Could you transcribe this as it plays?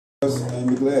And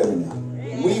be glad in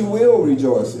it. We will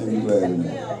rejoice and be glad in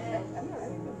it.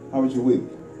 How was your week?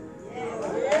 You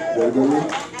had a good week?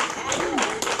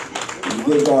 You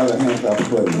give God a hand clap of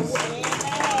praise.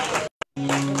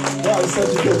 God is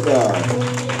such a good God.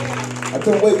 I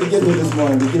couldn't wait to get here this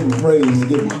morning to give him praise, to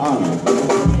give him honor.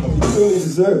 He truly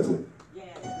deserves it.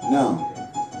 Now,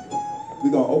 we're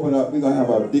going to open up. We're going to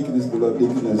have our deaconess, beloved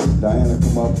deaconess Diana,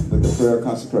 come up with the prayer of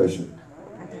consecration.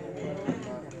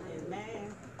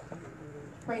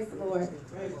 Praise the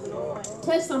Lord.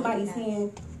 Touch somebody's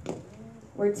hand.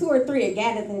 Where 2 or 3 are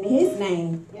gathered in his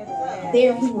name,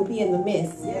 there he will be in the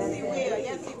midst. Yes, he will.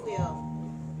 Yes, he will.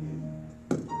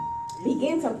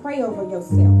 Begin to pray over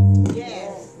yourself.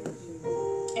 Yes.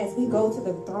 As we go to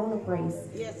the throne of grace.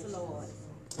 Yes, Lord.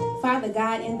 Father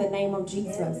God, in the name of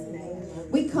Jesus,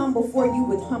 we come before you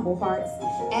with humble hearts,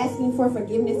 asking for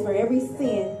forgiveness for every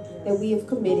sin that we have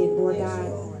committed, Lord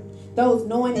God. Those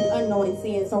knowing and unknowing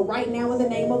sins. So right now in the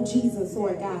name of Jesus,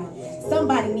 Lord God,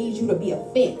 somebody needs you to be a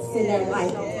fence in their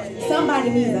life. Somebody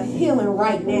needs a healing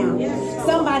right now.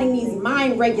 Somebody needs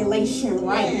mind regulation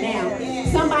right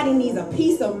now. Somebody needs a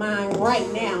peace of mind right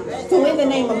now. So in the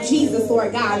name of Jesus,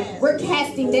 Lord God, we're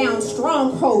casting down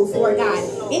strongholds, Lord God.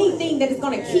 Anything that is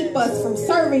going to keep us from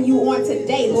serving you on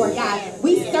today, Lord God,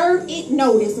 we serve it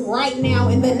notice right now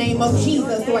in the name of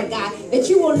Jesus, Lord God, that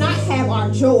you will not have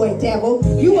our joy, devil.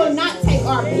 You will not take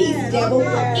our peace, devil.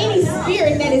 Any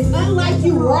spirit that is unlike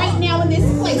you right now in this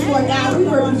place, Lord God, we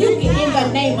rebuke it in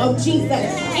the name of Jesus.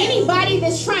 Anybody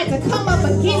that's trying to come up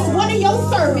against one of your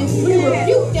servants, we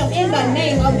rebuke them in the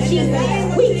name of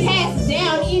Jesus. We cast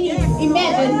down any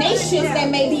imaginations that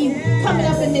may be coming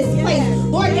up in this place.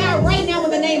 Lord God, right now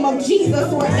in the name of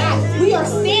Jesus, Lord God, we are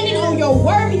standing on your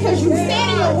word because you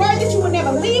said in your word that you will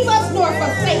never leave us nor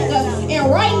forsake us.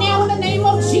 And right now in the name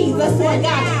of Jesus, Lord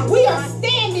God, we are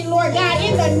standing, Lord God,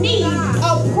 in the need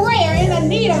of prayer, in the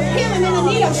need of healing, in the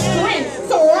need of strength.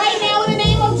 So right now in the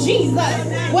name of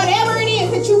Jesus, whatever it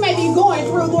is that you may be going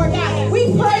through, Lord God, we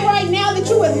pray right now that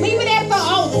you would leave it at the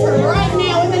altar right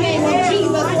now in the name of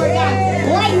Jesus, Lord God.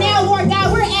 Right now, Lord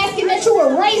God, we're asking that you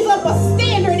would raise up a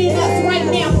standard in us right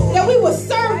now, that we will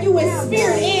serve you in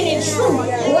spirit and in truth.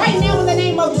 Right now in the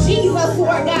name of Jesus,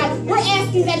 Lord God, we're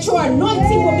asking that your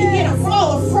anointing will begin to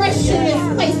fall afresh in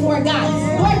this place, Lord God.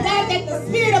 Lord God, that the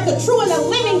spirit of the true and the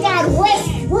living God rests,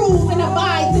 rules, and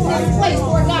abides in this place,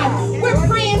 Lord God. We're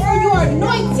praying for your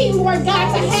anointing, Lord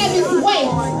God, to have its way.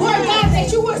 Lord God,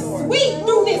 that you would sweep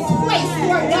through this place,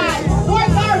 Lord God. Lord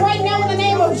God, right now in the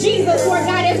name of Jesus, Lord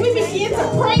God, as we begin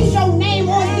to praise your name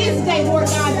on this day, Lord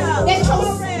God, that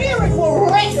your spirit will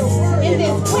rest in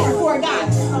this place, Lord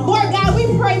God. Lord God,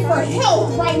 we pray for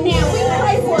health right now. We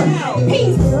pray for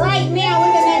peace right now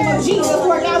in the name of Jesus,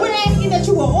 Lord God. We're asking that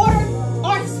you will order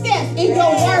our steps in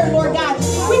your word, Lord God.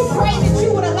 We pray that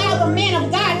you would allow the man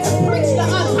of God to preach the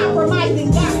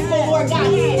uncompromising gospel, Lord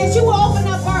God. That you will open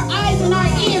up our eyes and our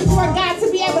ears, Lord God,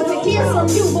 to be able to hear from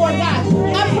you, Lord God.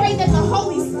 I pray that the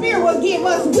Holy Spirit will give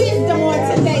us wisdom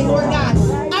on today, Lord God.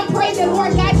 I pray that,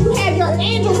 Lord God, you have your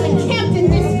angels encamped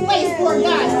in this place, Lord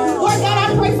God. Lord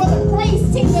God, I pray for the praise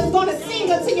team that's going to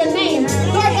sing unto your name.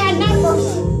 Lord God, not for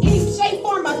any shape,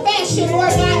 form, or fashion,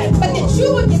 Lord God, but that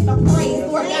you would get the praise,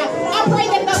 Lord God. I pray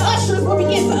that the ushers will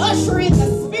begin to usher in the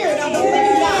spirit of the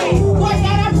living God. Lord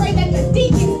God, I pray that the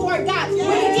deacons, Lord God,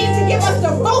 will begin to give us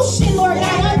devotion, Lord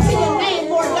God, unto your name,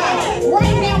 Lord God.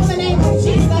 Right now in the name of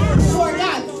Jesus, Lord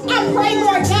God. I pray,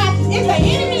 Lord God, if the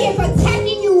enemy is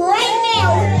attacking you right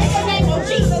now, in the name of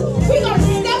Jesus, we're going to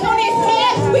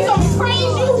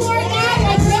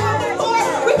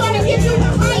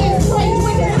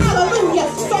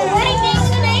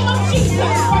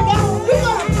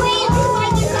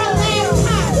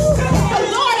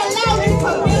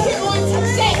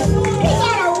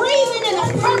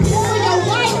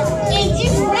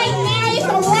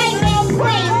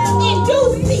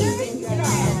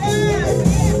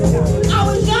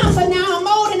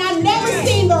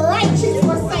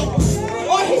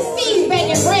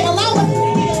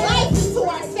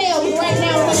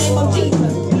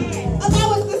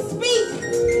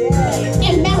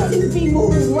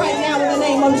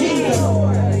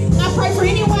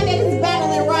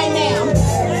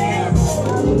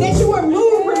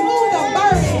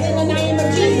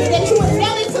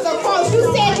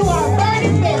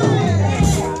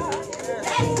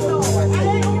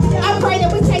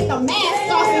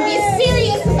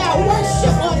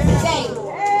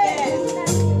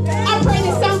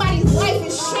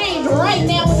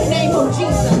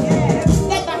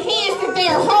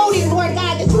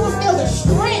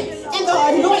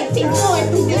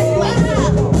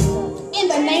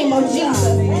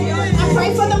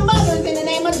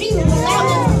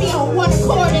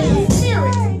accord in the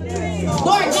spirit.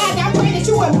 Lord God, I pray that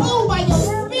you would move by your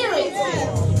spirit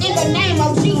in the name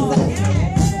of Jesus.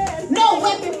 No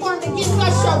weapon formed against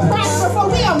us shall prosper, for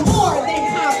we are more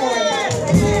than conquerors.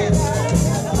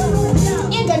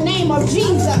 In the name of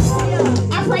Jesus,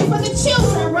 I pray for the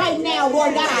children right now,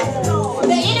 Lord God.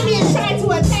 The enemy is trying to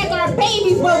attack our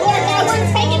babies, but Lord God,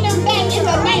 we're taking them back in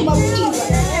the name of Jesus.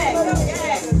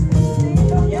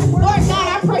 Lord God,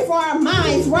 I pray for our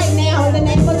minds right now in the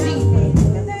name of Jesus.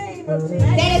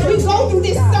 That as we go through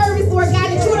this service, Lord God,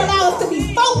 that you would allow us to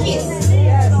be focused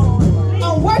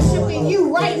on worshiping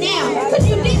you right now. Because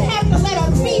you didn't have to let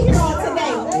us be here on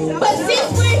today. But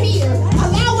since we're here,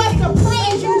 allow us to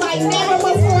praise you like never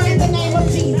before in the name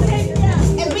of Jesus.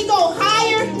 As we go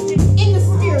higher in the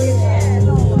spirit,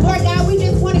 Lord God, we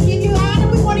just want to give you honor.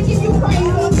 We want to give you praise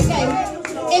on today.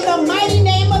 In the mighty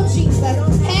name of Jesus,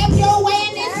 have your way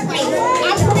in this place.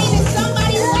 I pray that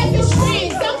somebody's life is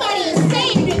changed, somebody is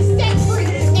saved and set free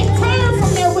and turned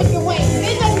from their wicked ways.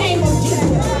 In the name of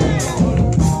Jesus,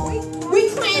 we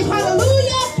claim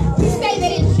hallelujah. We say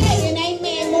that it's yea and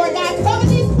amen. Lord God, cover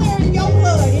this prayer in your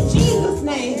blood. In Jesus'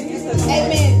 name,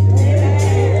 amen.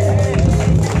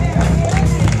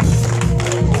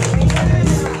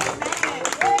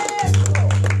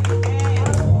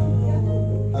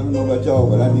 I don't know about y'all,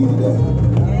 but I needed that.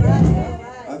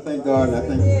 I thank God and I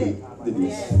thank you for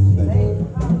this. Thank you.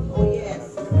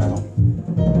 Now,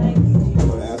 I'm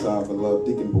going to ask our beloved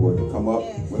deacon board to come up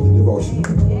with the devotion.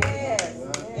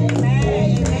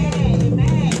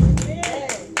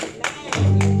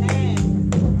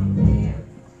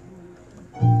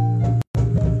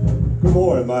 Good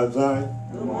morning, Mount Zion.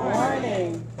 Good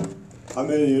morning. How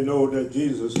many of you know that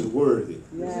Jesus is worthy?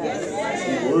 Yes.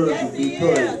 He's worthy to be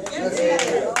praised.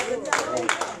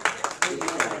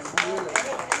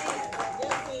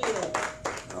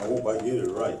 I hope I get it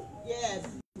right. Yes.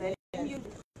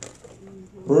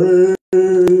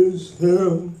 Praise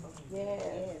him.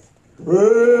 Yes.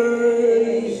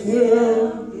 Praise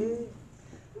him.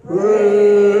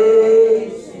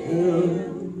 Praise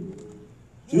him.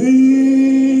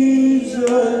 Jesus,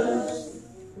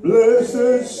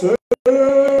 blessed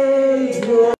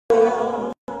Savior.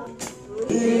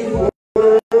 He's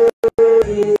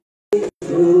worthy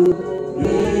to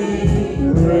be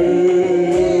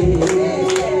praised.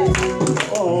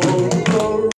 On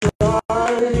the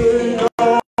rising of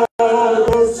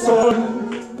the sun,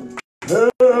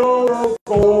 hell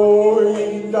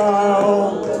going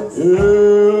down,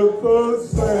 if the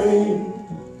same.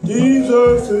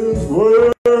 Jesus is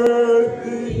worthy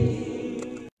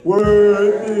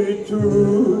to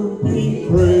be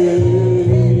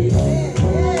praised.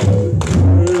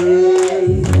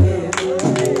 Praise him.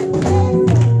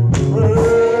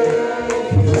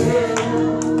 Praise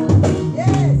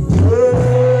him.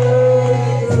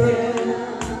 Praise him.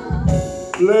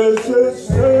 Blessed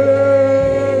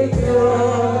Savior,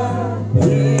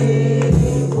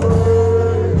 he's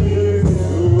worthy to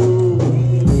be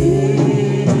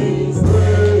praised.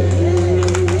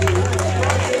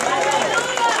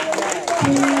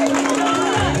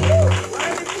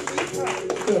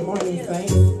 Good morning,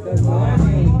 saints. Good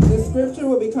morning. The scripture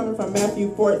will be coming from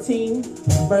Matthew 14,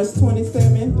 verse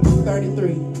 27 through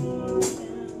 33.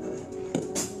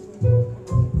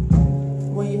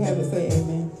 When you have it, say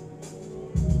amen.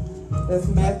 That's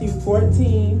Matthew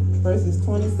 14, verses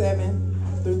 27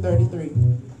 through 33.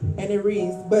 And it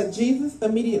reads, "But Jesus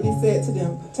immediately said to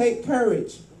them, 'Take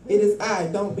courage, it is I,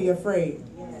 don't be afraid.'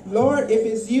 'Lord, if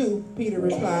it's you,' Peter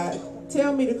replied,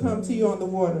 'tell me to come to you on the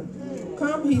water.'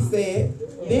 'Come,' he said.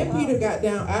 Then Peter got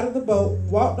down out of the boat,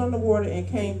 walked on the water, and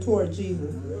came toward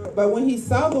Jesus. But when he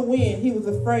saw the wind, he was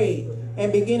afraid,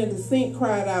 and beginning to sink,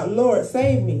 cried out, 'Lord,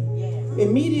 save me.'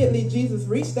 Immediately Jesus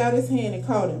reached out his hand and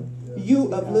caught him.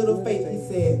 'You of little faith,' he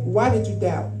said, 'why did you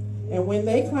doubt?' And when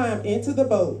they climbed into the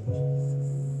boat,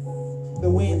 the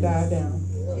wind died down.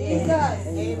 Jesus.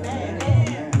 Amen.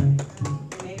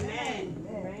 Amen.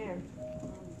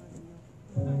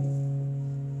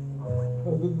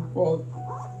 Heavenly Father,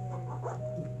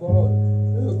 God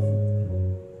is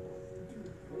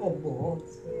of the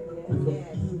hearts. We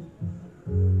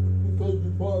thank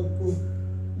you, Father, for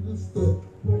this day.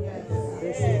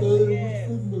 This day we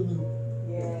sing the name.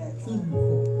 Sing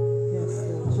before.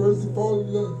 Praise the Father,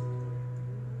 yes.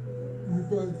 We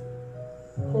thank you.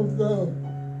 Come down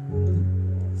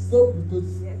and stop with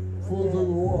this for the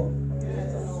world.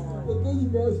 But then you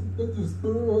guys get your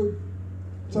spirit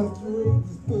saturate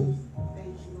this place.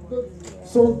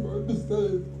 That's so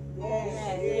understand.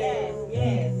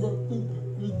 Yes. But we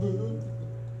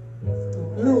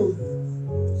heal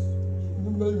in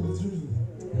the name of Jesus.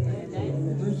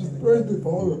 We just praise the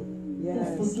Father.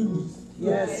 forgiveness.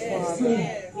 Yes, Father.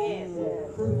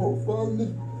 Pray for family,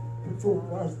 pray for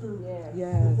pastor,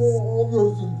 Yes. for all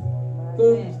those in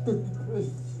their respective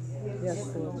places. Yes,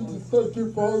 Lord. Jesus, thank you,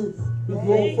 Father. We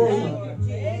glorify you. We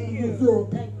lift you up.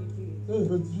 Thank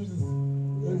you, Jesus.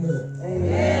 Amen.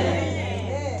 Amen.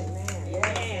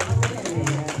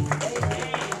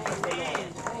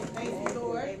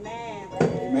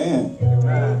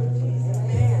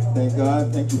 Thank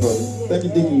God. Thank you, brother. Thank you,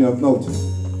 Deacon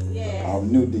Nocha. Our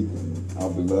new deacon. Our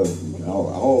beloved deacon.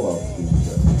 All our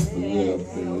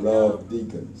deacons. Beloved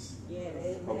deacons.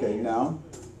 Okay, now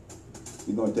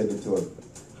we're going to take it to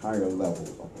a higher level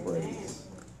of praise.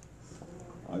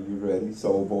 Are you ready,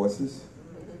 soul voices?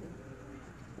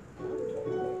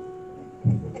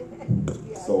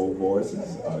 Soul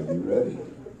voices, are you ready?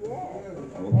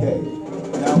 Okay.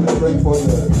 Now let's bring forth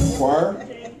the choir.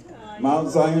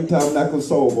 Mount Zion Tabernacle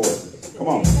Soul Voices. Come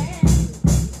on.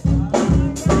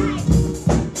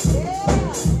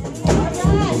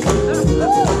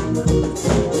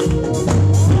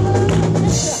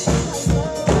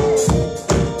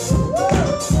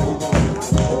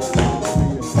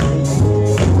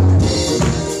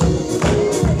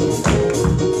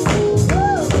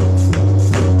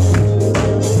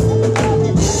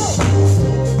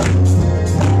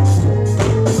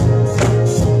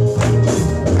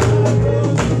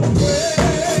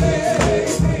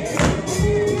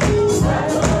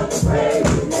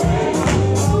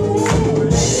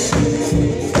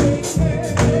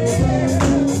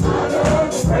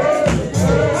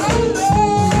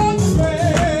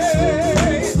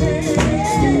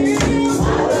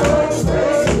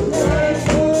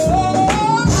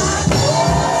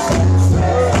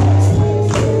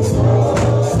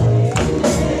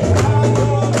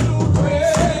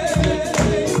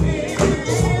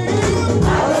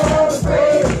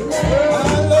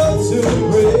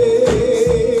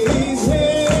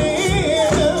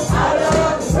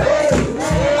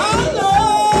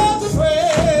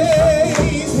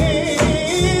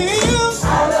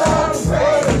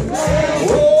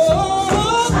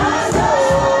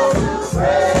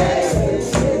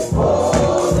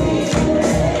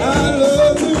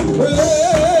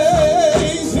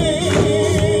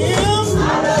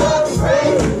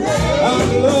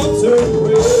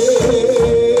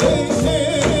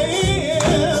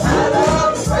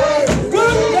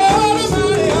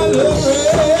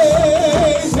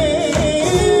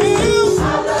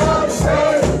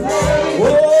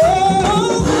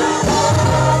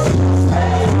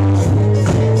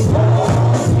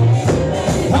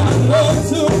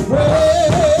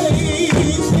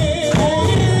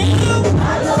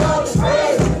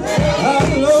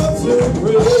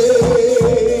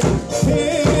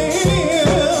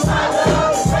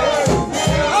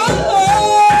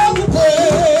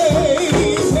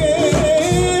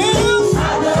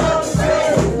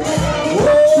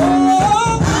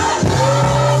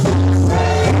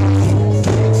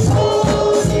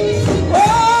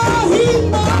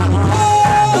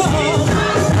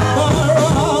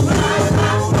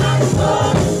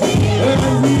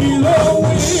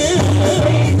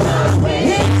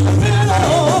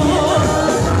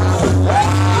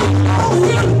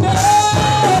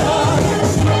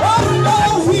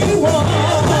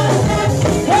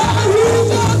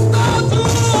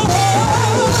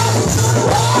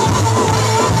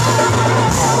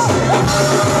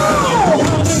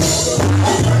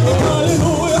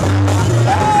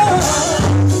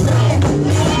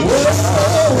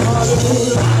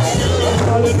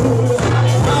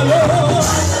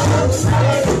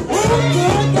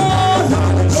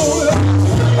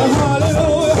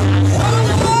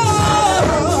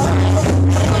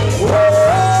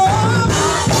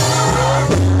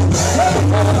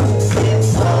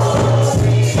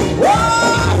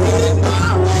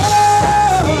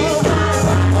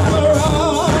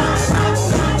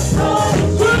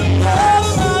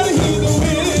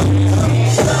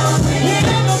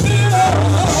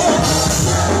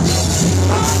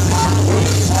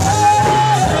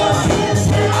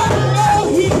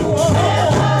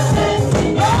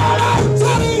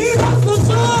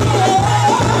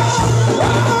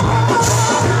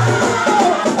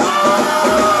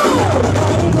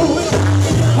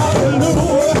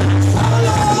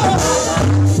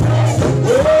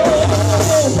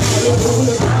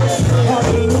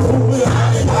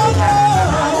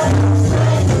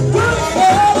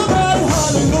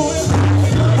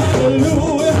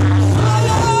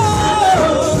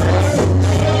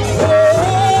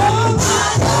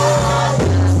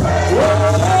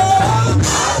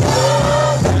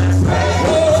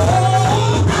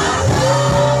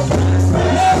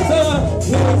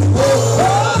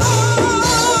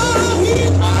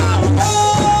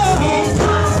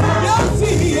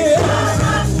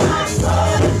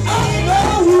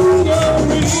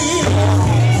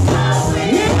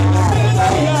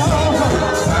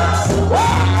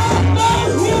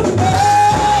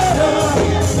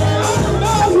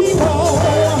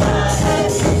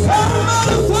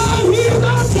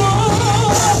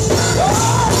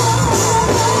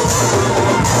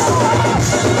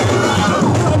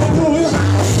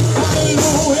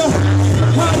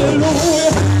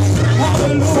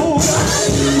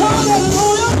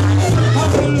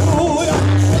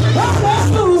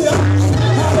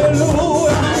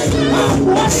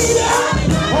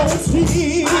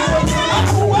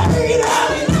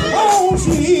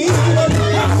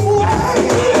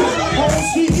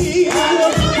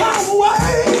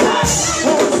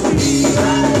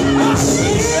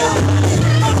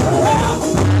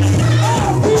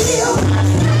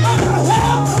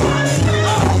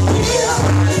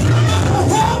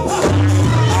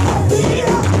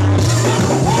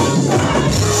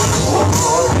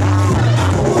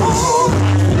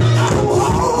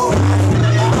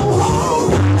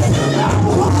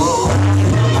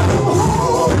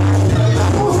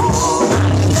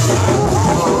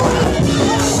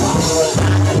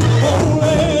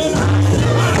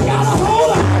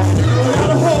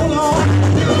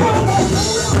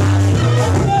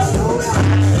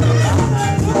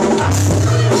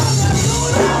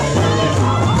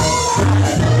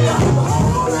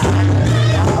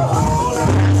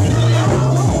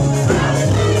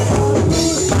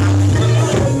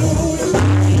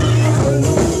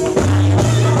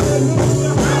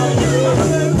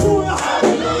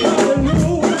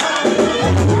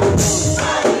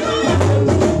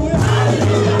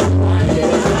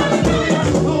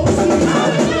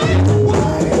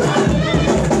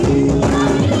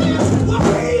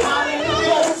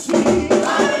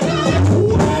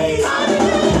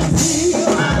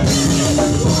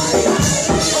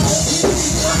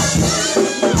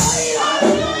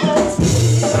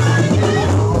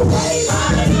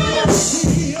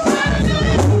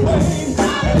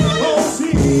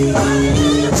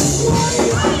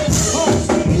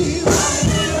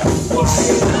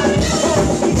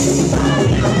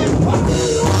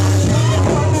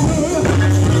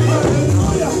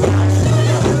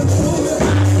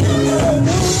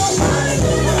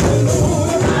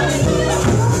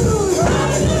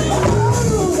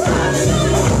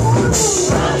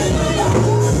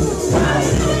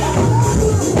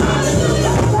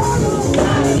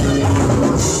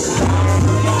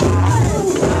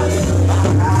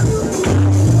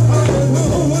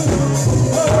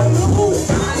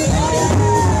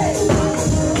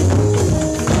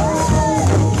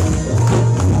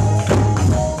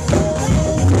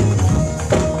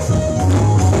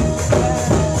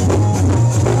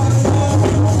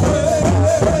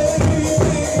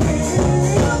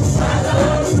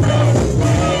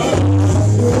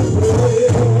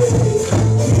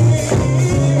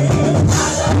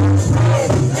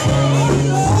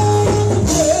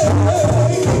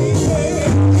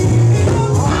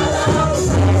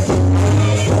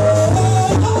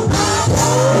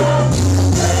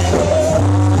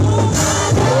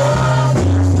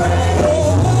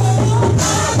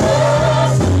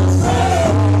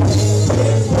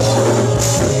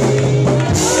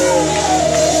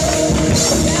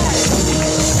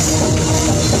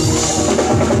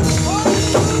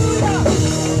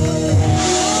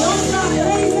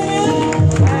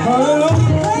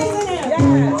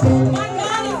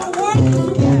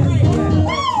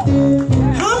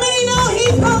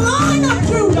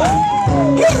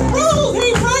 He rules,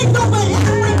 he reigns over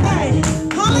everything.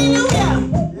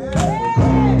 Hallelujah.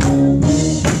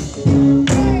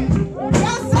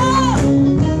 Yes, sir.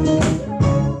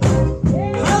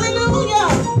 Hallelujah.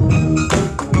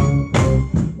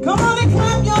 Come on and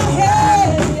clap your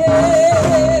hands.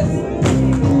 Yes.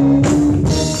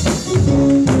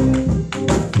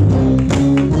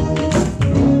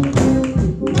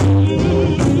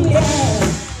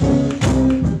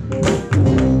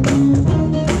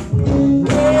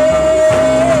 Yeah.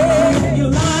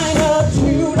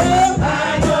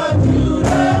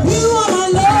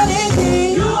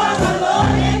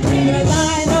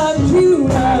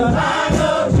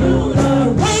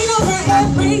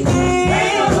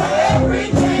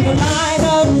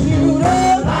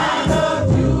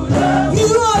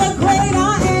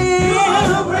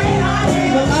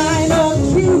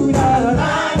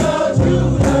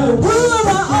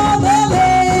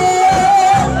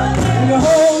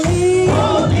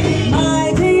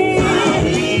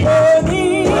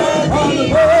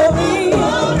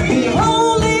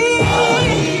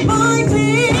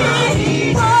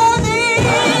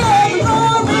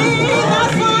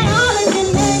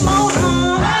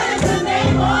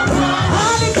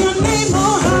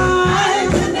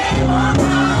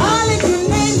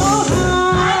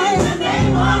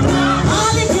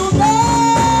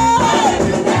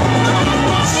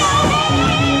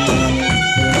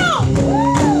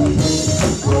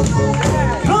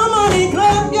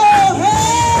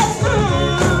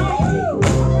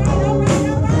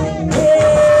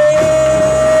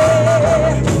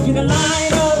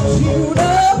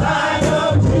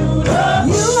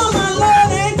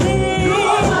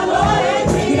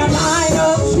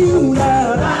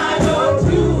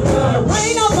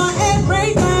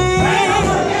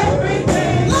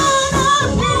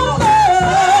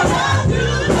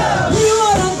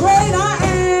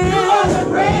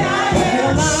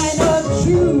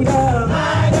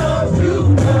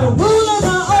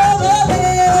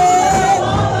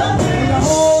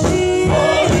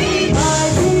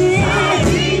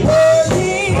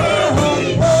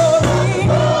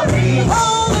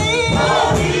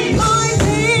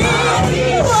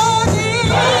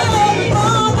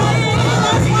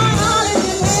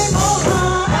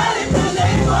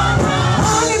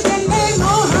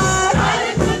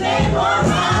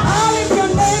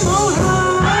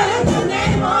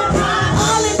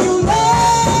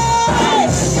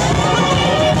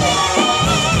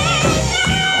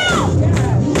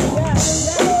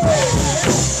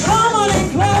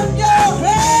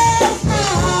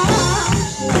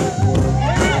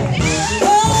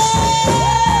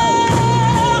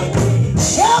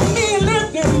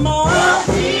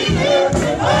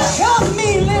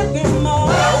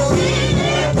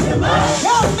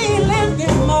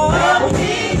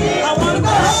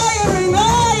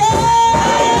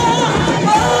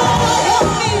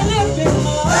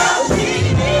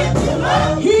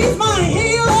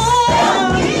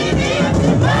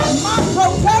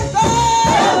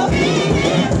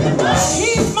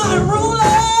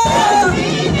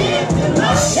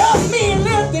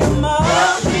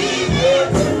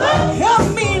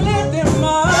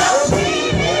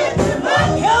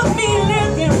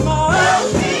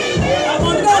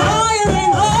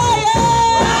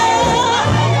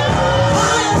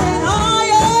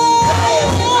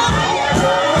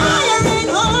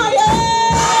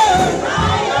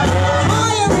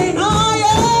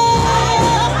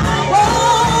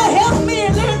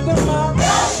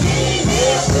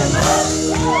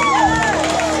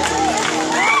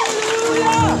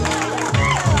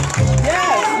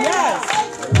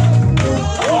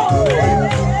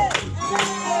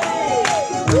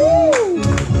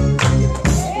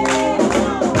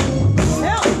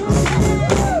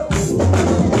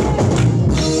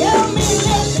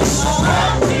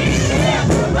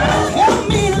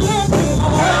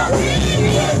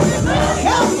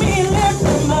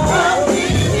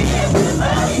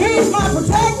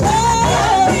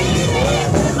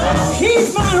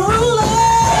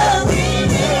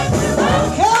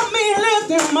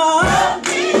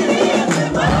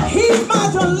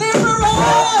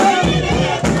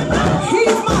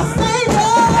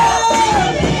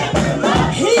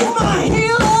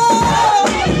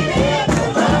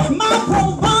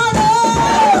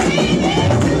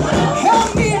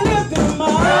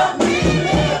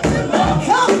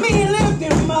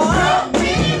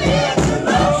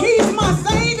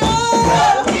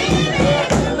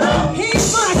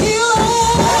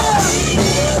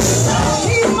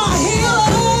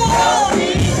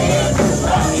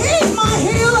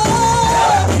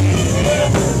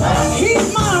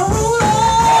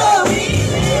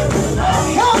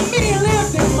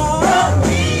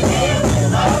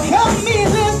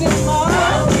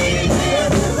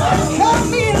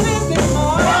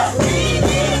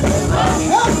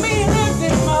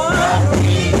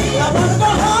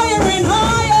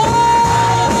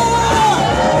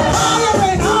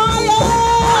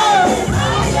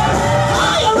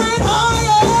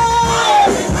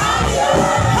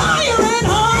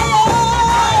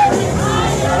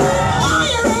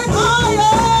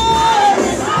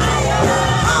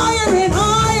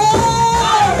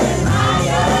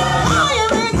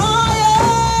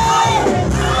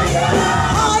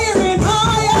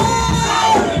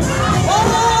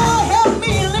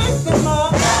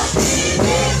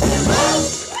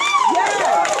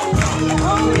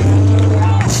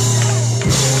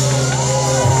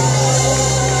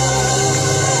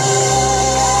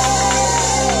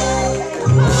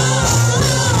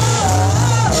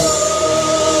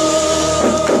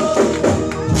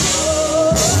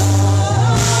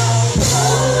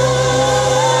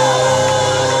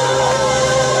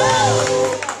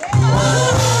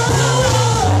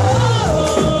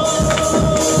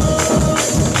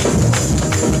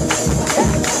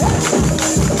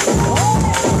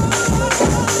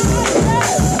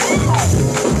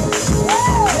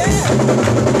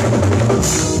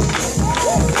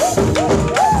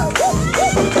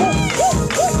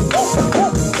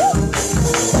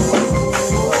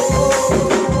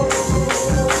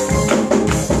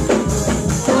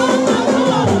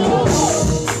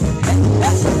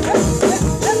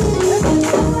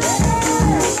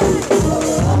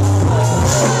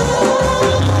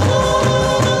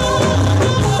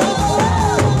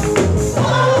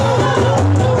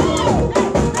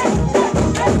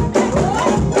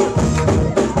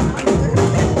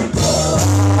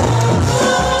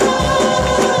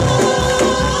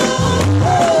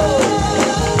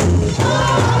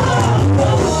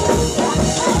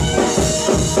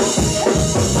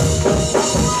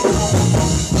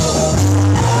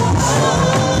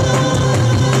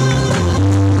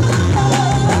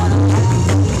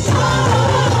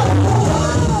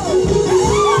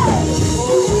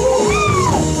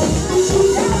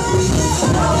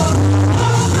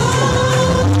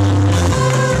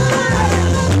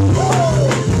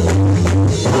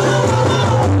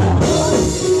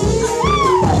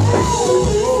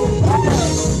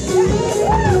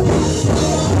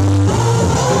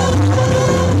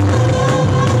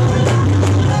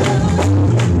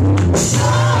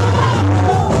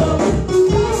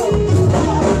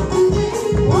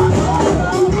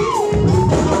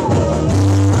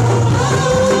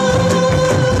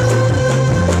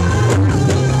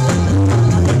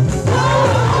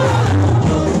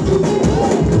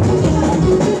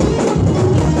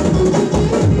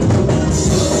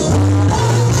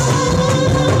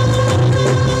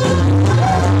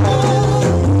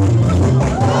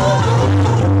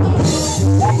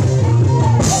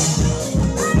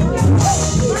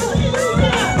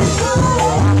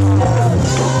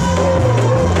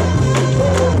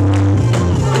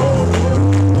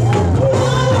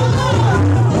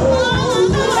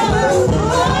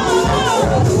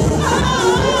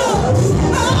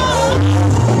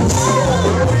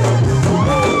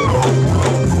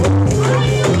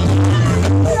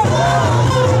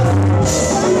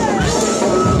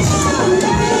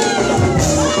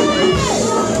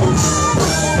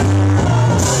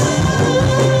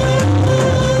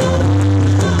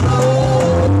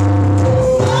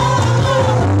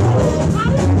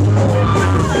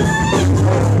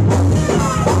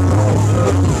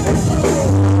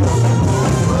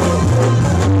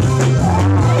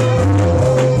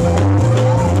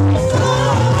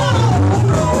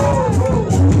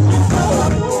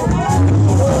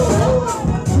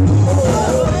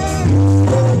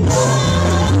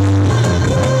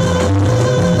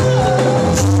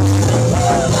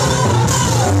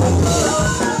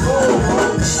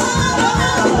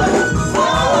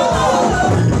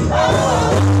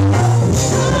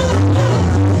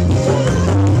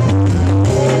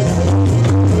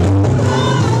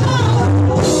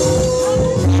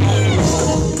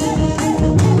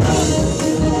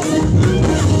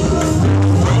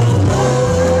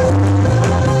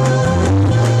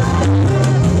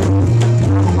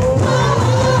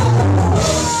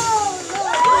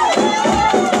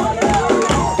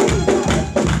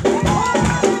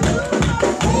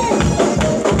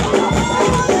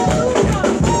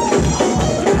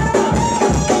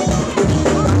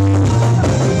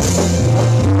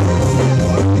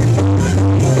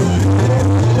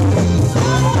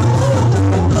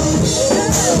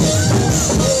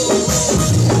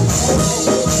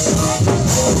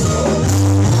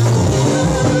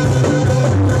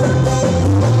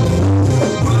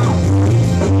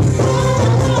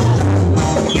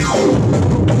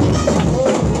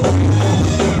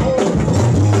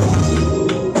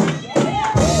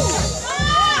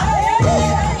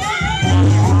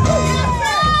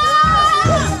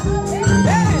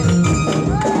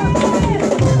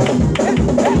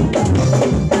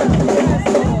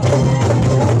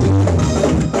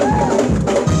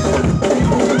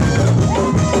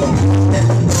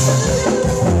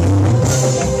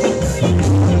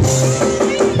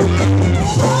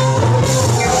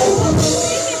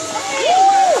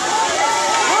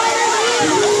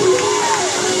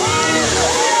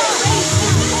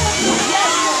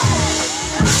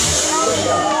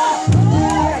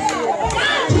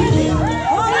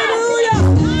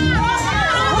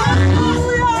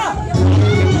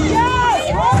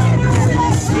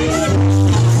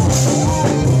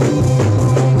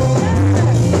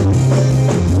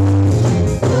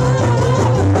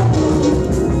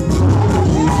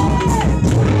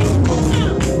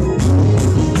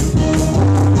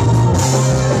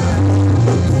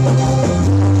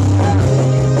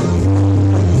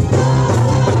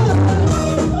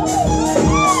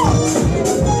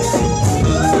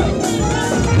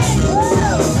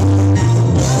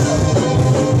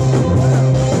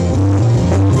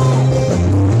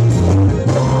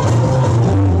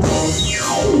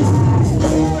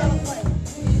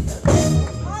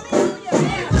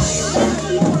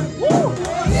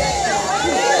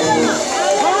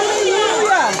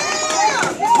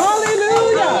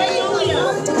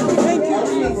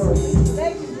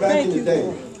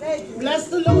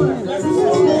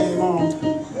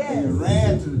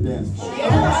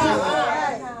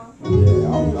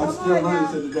 still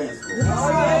running to the dance floor.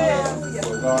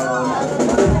 God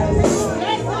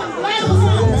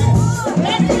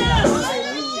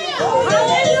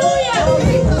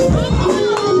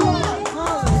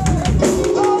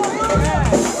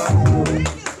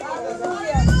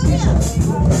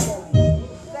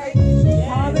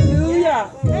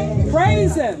Hallelujah.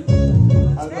 Praise him.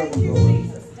 I love you, Lord.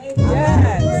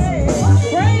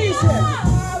 Yes. Praise him.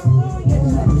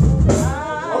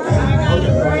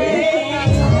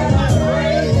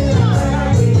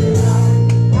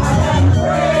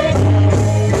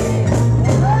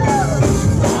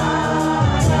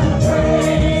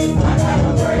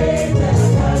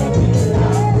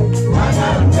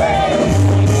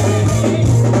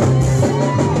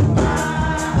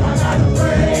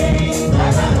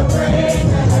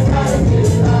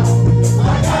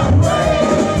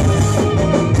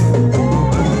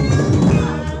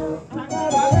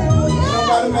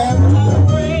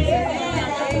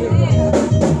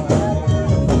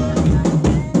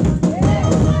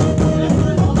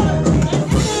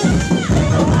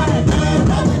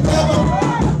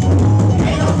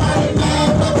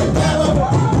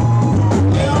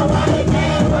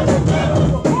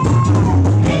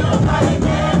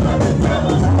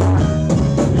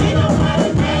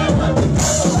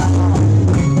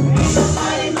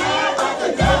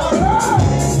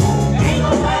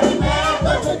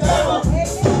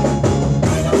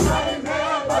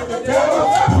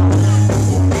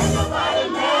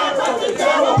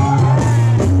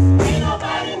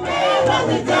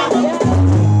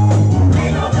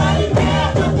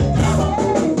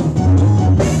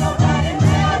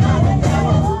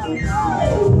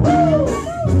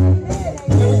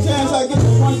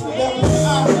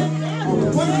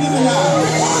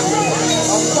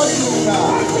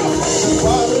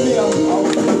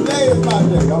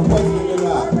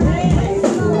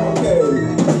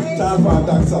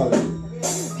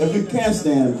 If you can't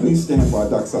stand, please stand for our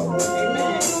doxology.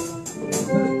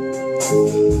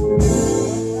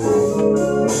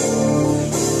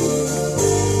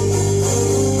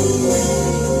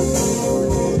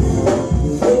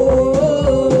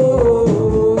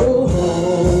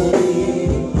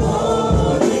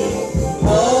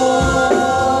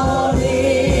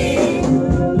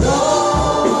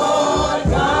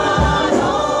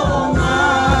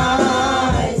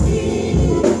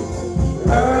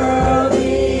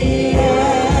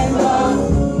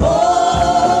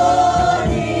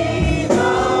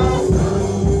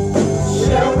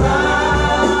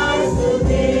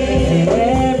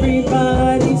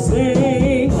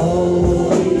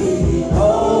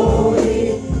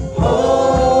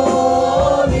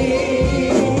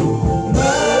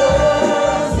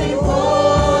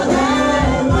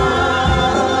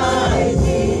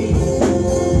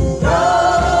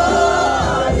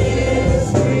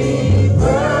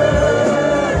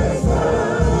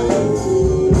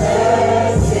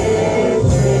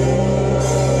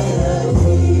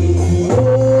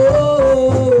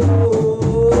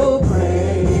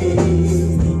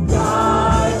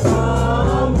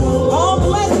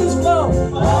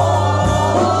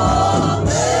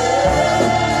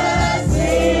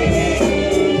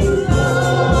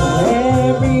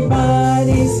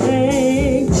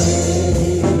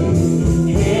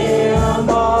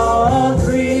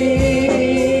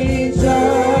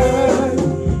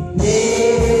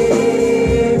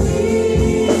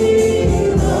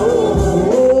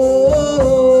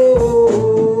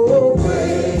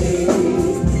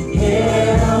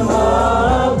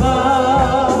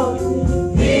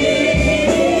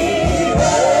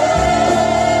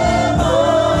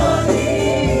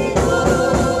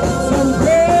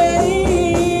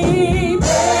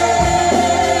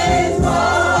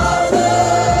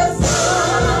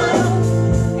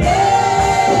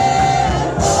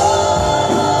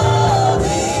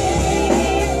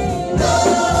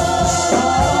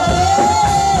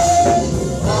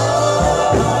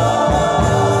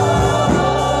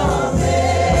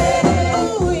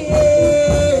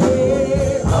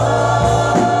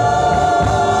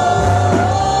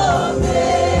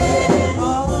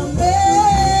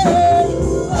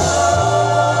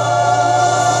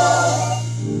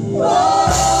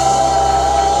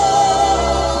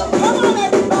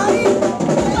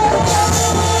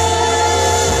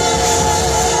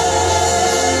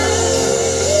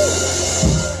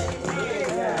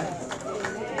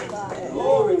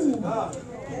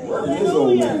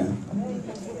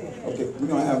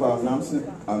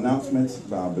 Announcements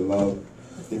by our beloved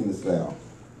Deaconess Val.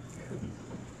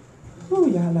 Oh,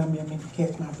 y'all love me. I meant to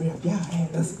catch my breath. Y'all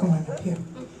had us going up here.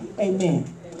 Amen.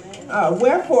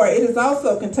 Wherefore it is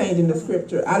also contained in the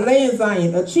scripture, I lay in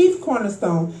Zion a chief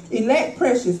cornerstone, elect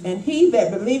precious, and he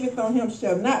that believeth on him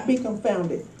shall not be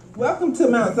confounded. Welcome to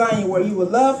Mount Zion, where you will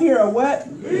love here or what?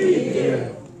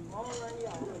 Ain't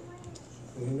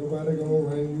nobody gonna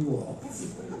run you off.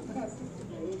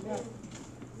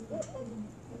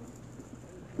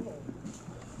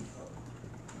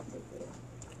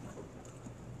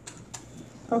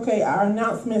 Okay, our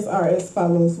announcements are as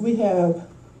follows. We have,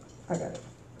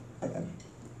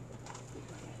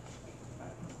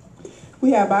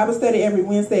 We have Bible study every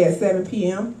Wednesday at 7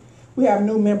 p.m. We have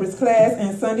new members class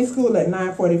and Sunday school at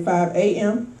 9:45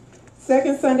 a.m.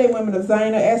 Second Sunday, Women of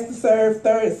Zion are asked to serve.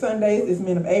 Third Sundays is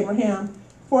Men of Abraham.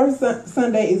 Fourth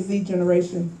Sunday is Z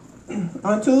Generation.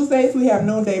 On Tuesdays, we have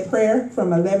noonday prayer from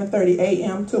 11:30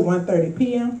 a.m. to 1:30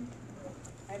 p.m.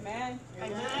 Amen.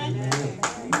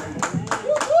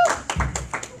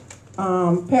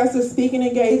 Pastor speaking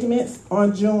engagements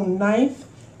on June 9th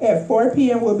at 4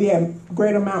 p.m. will be at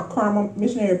Greater Mount Carmel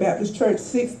Missionary Baptist Church,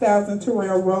 6000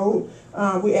 Terrell Road.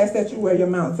 We ask that you wear your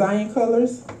Mount Zion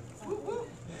colors.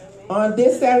 On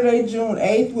this Saturday, June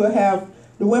 8th, we'll have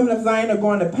the Women of Zion are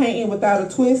going to Painting Without a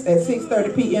Twist at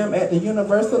 6:30 p.m. at the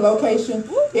Universal location.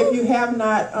 If you have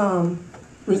not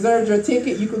reserved your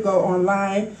ticket, you could go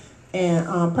online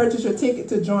and purchase your ticket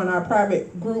to join our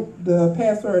private group. The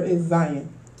password is Zion.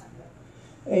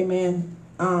 Amen.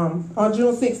 On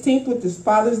June 16th, which is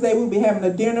Father's Day, we'll be having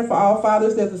a dinner for all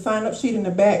fathers. There's a sign-up sheet in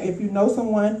the back. If you know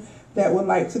someone that would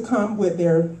like to come with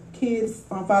their kids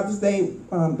on Father's Day,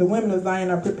 the Women of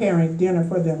Zion are preparing dinner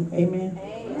for them. Amen.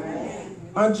 Amen.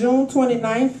 On June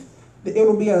 29th, it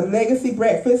will be a legacy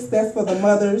breakfast. That's for the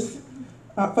mothers,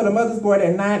 for the Mothers Board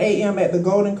at 9 a.m. at the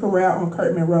Golden Corral on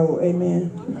Kirkman Road.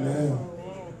 Amen. Amen.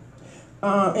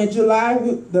 In July,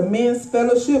 the men's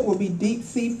fellowship will be deep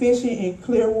sea fishing in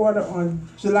Clearwater on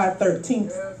July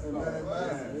 13th.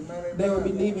 They will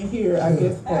be leaving here, I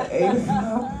guess, at 8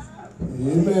 o'clock.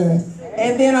 Amen.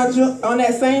 And then on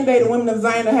that same day, the Women of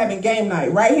Zion are having game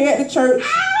night right here at the church.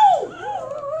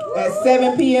 At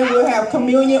 7 p.m., we'll have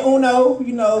Communion Uno,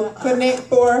 Connect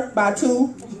 4 by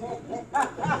 2.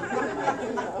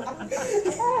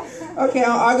 Okay,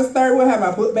 on August 3rd, we'll have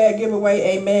our book bag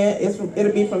giveaway. Amen.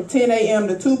 It'll be from 10 a.m.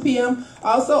 to 2 p.m.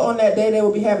 Also, on that day, they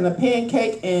will be having a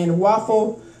pancake and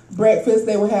waffle breakfast.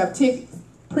 They will have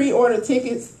pre-order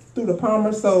tickets through the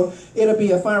Palmer, so it'll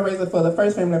be a fundraiser for the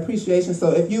First Family Appreciation.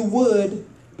 So if you would,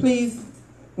 please,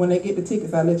 when they get the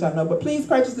tickets, I'll let y'all know. But please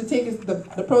purchase the tickets.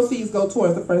 The proceeds go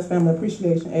towards the First Family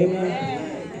Appreciation. Amen.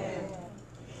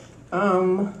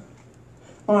 On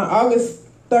August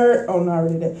 3rd,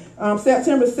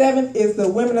 September 7th is the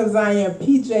Women of Zion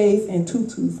PJs and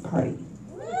Tutus party.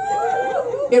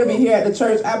 It'll be here at the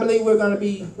church. I believe we're going to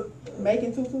be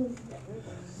making tutus.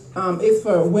 It's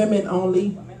for women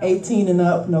only, 18 and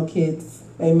up, no kids.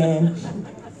 Amen.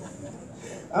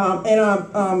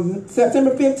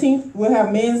 September 15th, we'll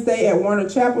have Men's Day at Warner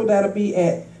Chapel. That'll be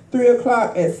at 3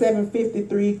 o'clock at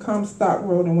 753 Comstock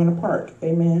Road in Winter Park.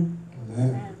 Amen.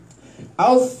 Amen.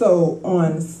 Also,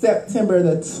 on September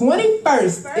the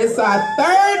 21st, it's our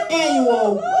third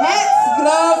annual Hats,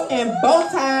 Gloves, and Bow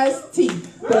Ties Tea,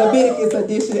 the Leviticus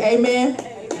edition. Amen.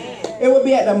 It will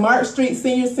be at the Mark Street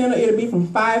Senior Center. It'll be from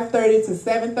 5:30 to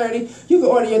 7:30. You can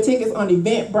order your tickets on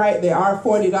Eventbrite. They are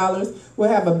 $40. We'll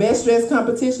have a best dress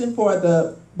competition for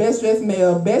the best dressed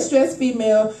male, best dressed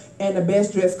female, and the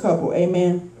best dressed couple.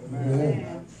 Amen. Amen.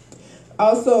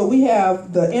 Also, we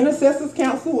have the Intercessors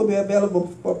Council will be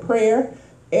available for prayer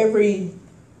every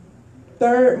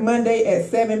third Monday at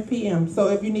 7 p.m. So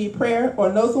if you need prayer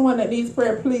or know someone that needs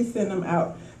prayer, please send them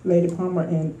out. Lady Palmer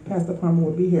and Pastor Palmer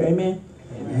will be here. Amen.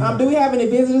 Amen. Do we have any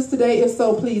visitors today? If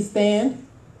so, please stand.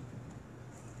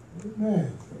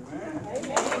 Amen.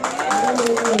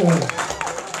 Amen.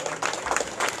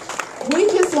 We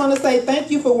just want to say thank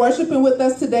you for worshiping with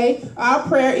us today. Our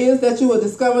prayer is that you will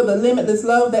discover the limitless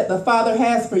love that the Father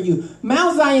has for you.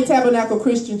 Mount Zion Tabernacle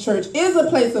Christian Church is a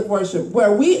place of worship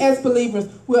where we as believers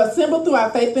will assemble through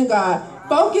our faith in God,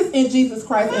 focus in Jesus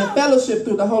Christ, and fellowship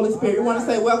through the Holy Spirit. We want to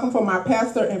say welcome from our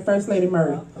pastor and First Lady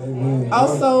Murray. Amen.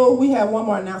 Also, we have one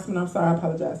more announcement. I'm sorry, I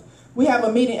apologize. We have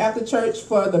a meeting after church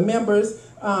for the members.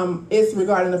 It's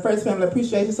regarding the First Family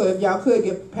Appreciation. So if y'all could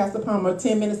give Pastor Palmer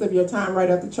 10 minutes of your time right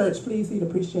after church, please, he'd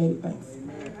appreciate it. Thanks.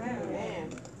 Amen.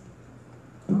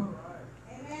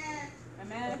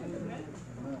 Amen.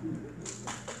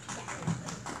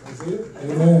 That's it?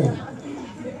 Amen.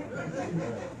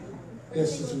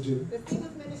 Yes, Sister Judy. The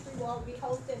Singles Ministry will be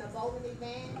hosting a bowling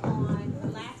event on the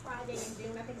last Friday in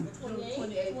June. I think it's the 28th.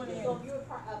 So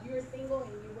if you're single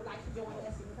and you would like to join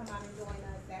us, you can come out and join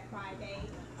us that Friday.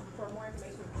 For more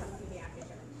information, come see me after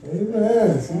church.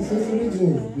 Amen. See, Sister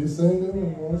Regina, you single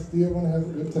and still want to have a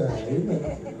good time. Amen.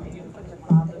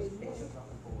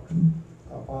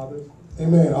 Our fathers.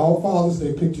 Amen. All fathers,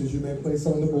 their pictures you may place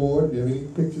on the board. If you have any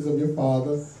pictures of your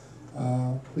father,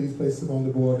 please place them on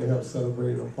the board to help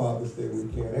celebrate on Father's Day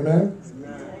weekend. Amen?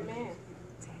 Amen.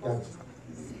 Gotcha.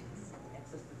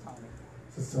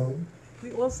 Sister Tony?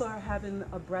 We also are having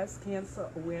a breast cancer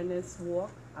awareness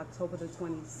walk October the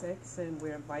 26th, and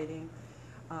we're inviting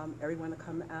everyone to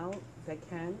come out that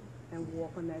can and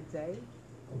walk on that day.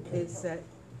 Okay. It's at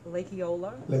Lake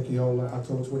Eola. Lake Eola,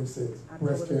 October 26th.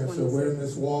 Breast cancer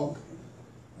awareness walk.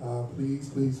 Please,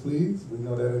 please, please. We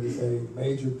know that it is a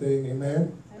major thing.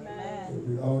 Amen. Amen.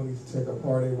 We all need to take a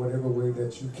part in whatever way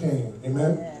that you can.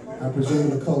 Amen. I presume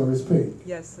the color is pink.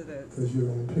 Yes, it is. Because you're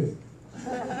in pink.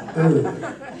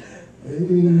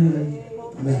 Amen.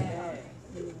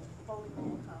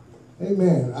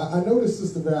 Amen. I noticed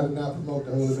Sister Val did not promote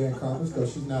the Holy Man Conference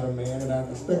because she's not a man, and I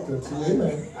expect her to.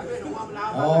 Amen.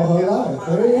 All her life.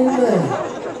 Amen.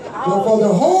 But for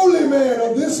the Holy Man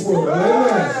of this world.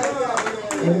 Amen.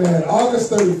 Amen. August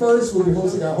 31st, we'll be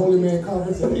hosting our Holy Man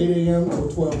Conference at 8 a.m. till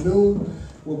 12 noon.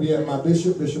 We'll be at my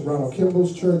Bishop Ronald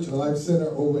Kimball's Church and Life Center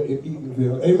over in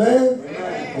Eatonville. Amen?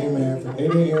 Amen. From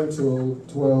 8 a.m. till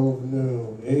 12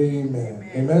 noon.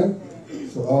 Amen. Amen.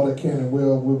 So all that can and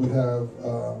will, we will have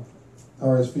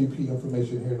RSVP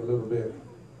information here in a little bit.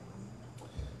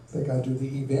 I think I'll do the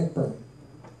event burn.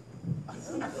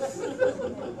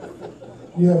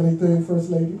 You have anything, First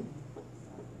Lady?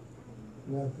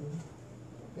 Nothing?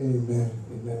 Amen.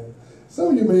 Amen. Some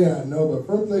of you may not know, but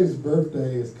First Lady's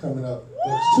birthday is coming up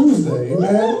next Tuesday.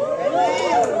 Amen?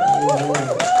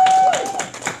 Amen.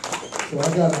 So I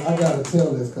gotta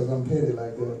tell this because I'm petty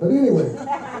like that. But anyway,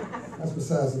 that's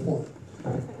besides the point.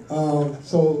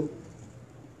 So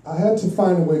I had to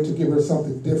find a way to give her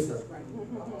something different.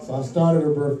 So I started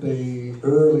her birthday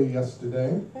early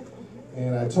yesterday,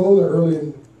 and I told her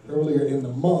earlier in the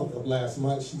month of last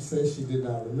month. She said she did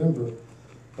not remember.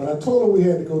 But I told her we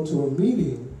had to go to a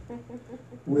meeting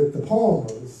with the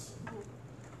Palmers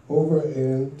over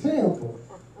in Tampa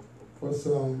for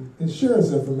some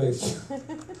insurance information.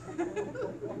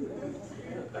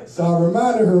 So I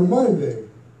reminded her Monday,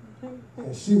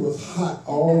 and she was hot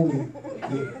all week.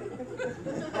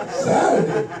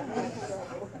 Saturday,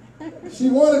 she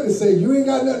wanted to say, "You ain't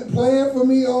got nothing planned for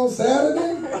me on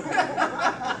Saturday?"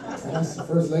 And I said,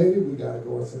 "First Lady, we got to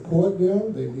go and support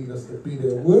them. They need us to be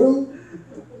there with them."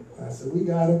 I said, "We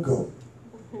gotta go."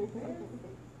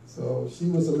 So she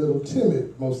was a little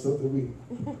timid most of the week.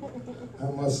 I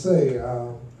must say,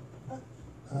 I'm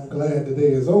glad the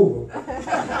day is over.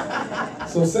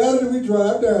 So Saturday we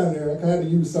drive down there. I had to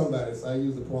use somebody, so I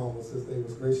used the Palmer since they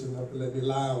was gracious enough to let me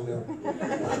lie on them.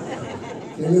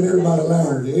 Can't let everybody lie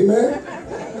on you. Amen?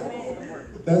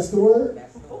 That's the word?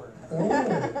 That's the word.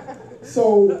 Right.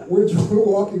 So we're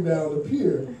walking down the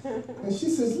pier, and she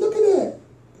says, "Look at that.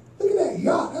 Look at that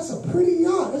yacht. That's a pretty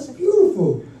yacht. That's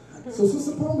beautiful." So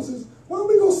Sister Palmer says, "Why don't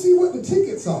we go see what the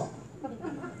tickets are?"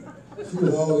 She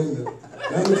was all in there.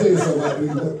 Now, let me tell you something about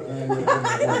these.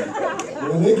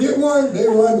 When they get one, they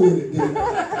run with it, dude.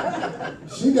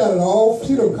 She got it all.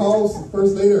 She done called the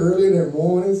First Lady early in the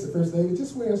morning. The First Lady,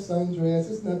 "Just wear a sundress.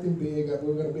 It's nothing big.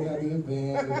 We're going to be at the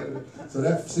event." So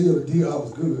that sealed the deal. I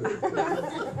was good.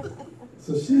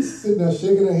 So she's sitting there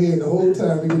shaking her head the whole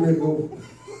time to get ready to go.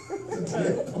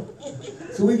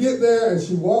 So we get there, and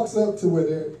she walks up to where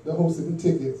they're hosting the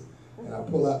tickets, and I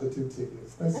pull out the 2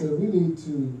 tickets. I said, "We need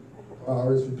to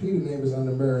RSVP. The name is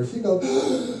under Mary." She goes,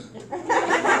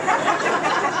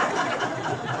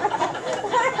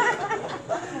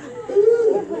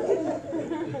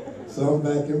 so I'm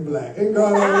back in black. Ain't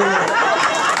God all right?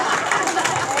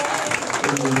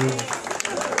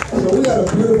 So we had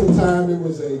a beautiful time. It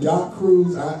was a yacht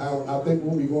cruise. I think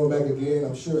we'll be going back again,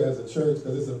 I'm sure, as a church,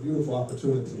 because it's a beautiful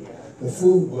opportunity. The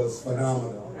food was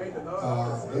phenomenal.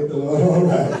 Thank the Lord. All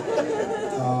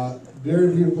right.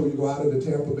 Very beautiful. You go out of the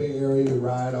Tampa Bay area, you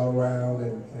ride all around,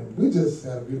 and we just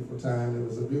had a beautiful time. It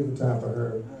was a beautiful time for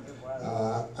her.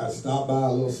 I stopped by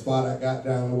a little spot I got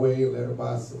down the way and let her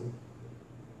buy some.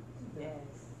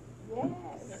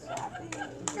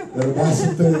 Let her buy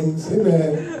some things.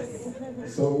 Amen.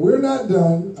 So we're not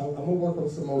done. I'm going to work on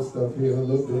some more stuff here in a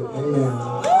little bit. Amen.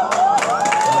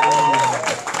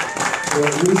 So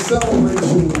we celebrate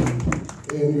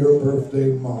you in your birthday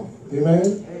month. Amen?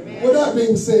 Amen. With that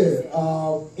being said,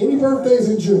 any birthdays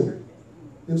in June?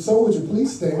 If so, would you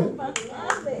please stand? Amen.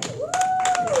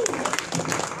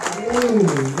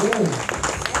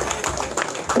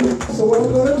 So what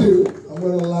I'm going to do, I'm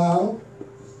going to allow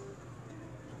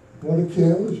Brother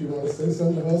Kim, if you want to say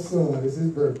something to her son, it's his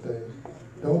birthday.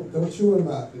 Don't chew him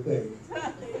out today.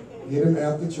 Get him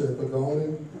after church, but go on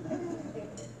in.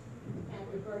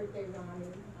 Happy birthday,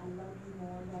 Ronnie. I love you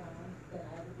more now than I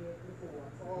ever did before.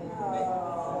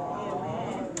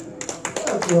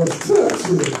 That was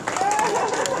touching.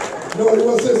 Noah, you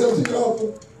want to say something to your uncle?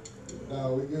 No,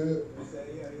 we good?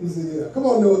 He said, yeah. Come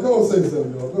on, Noah. Come on, say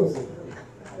something, Noah. Come on, say something.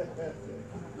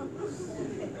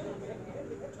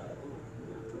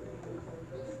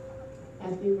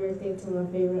 Happy birthday to my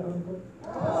favorite uncle.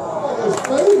 His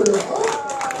favorite, huh?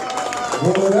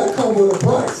 Boy, that comes with a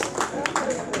price.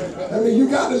 I mean, you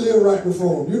got to live right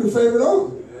before him. You the favorite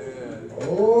uncle.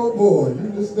 Oh, boy. You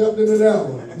just stepped into that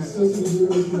one. Your sister, you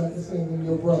like to sing to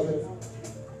your brother.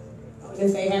 And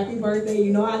say happy birthday.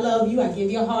 You know I love you. I give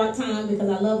you a hard time because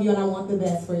I love you and I want the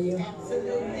best for you.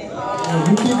 Absolutely. And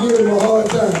you keep giving him a hard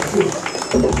time, too.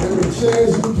 Every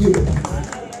chance you get.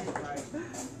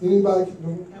 Anybody?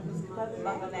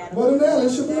 Mother Natalie,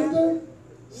 it's your birthday?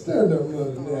 Stand up,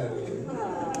 Mother Natalie.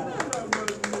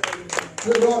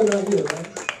 Your daughter not here, right?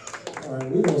 All right,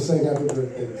 we're going to sing happy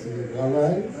birthday to you, all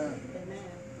right?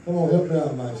 Come on, help me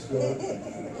out, Maestro.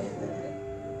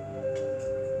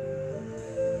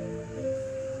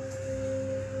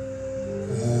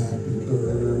 Happy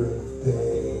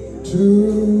birthday to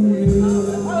you.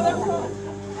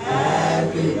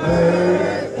 Happy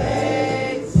birthday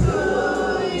to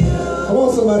you. Come on,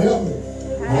 somebody help me.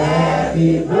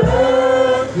 Happy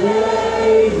birthday,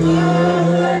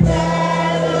 dear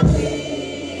Natalie.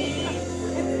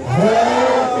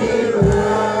 Happy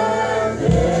birthday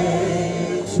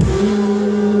to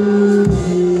you.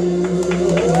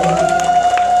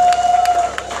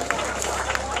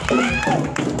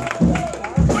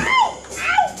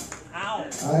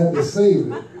 I had to save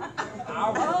it.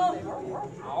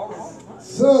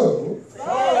 So,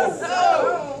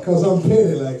 because I'm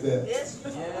petty like that.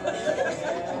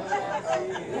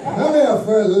 Come here,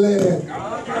 first lady.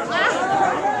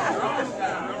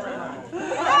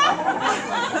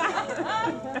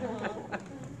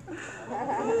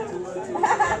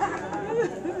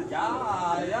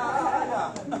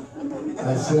 I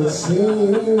said,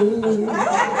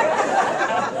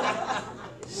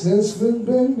 since we've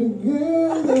been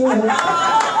together,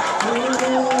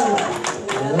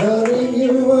 loving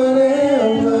you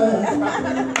whatever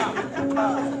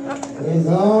is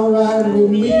all right with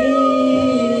me.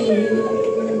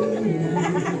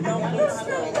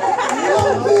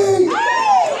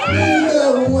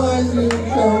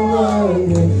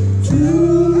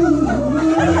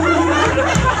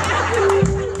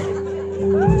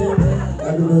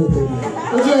 Happy birthday, man.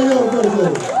 What's your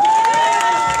birthday?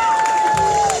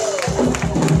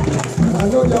 I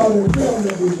know y'all didn't film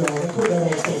that with y'all. Put that on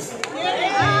tape.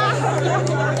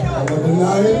 I'm gonna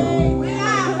deny it.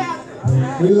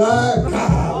 We live.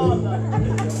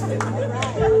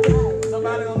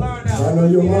 Somebody gonna learn that. I know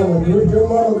your mama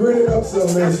gritted up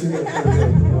celebration.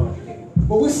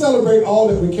 But we celebrate all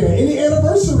that we can. Any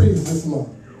anniversaries this month?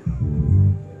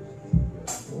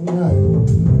 All right.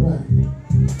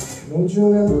 No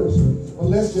June anniversaries. Well,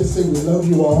 let's just say we love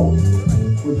you all.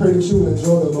 We pray that you will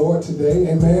enjoy the Lord today.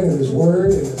 Amen. And His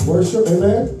word and His worship.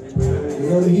 Amen. You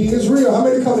know that He is real. How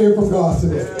many come here from God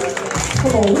today?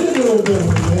 Come on, we're doing good,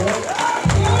 man.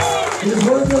 He's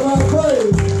worthy of our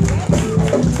praise.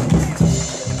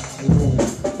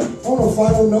 On a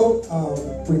final note,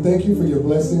 we thank you for your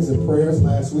blessings and prayers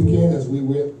last weekend as we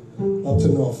went up to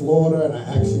North Florida, and I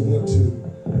actually went to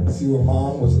see where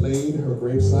Mom was laid, her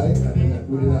gravesite.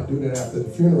 We did not do that after the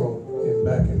funeral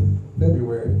back in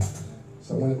February.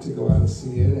 So I wanted to go out and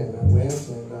see it, and I went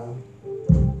and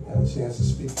had a chance to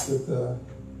speak with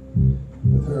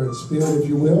her in spirit, if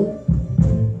you will.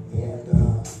 And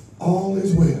all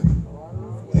is well.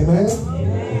 Amen?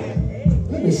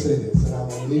 Let me say this, and I'm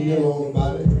going to leave you alone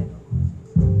about it.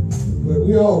 But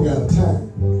we all got a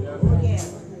time.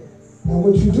 Now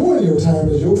what you do in your time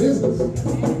is your business.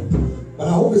 But I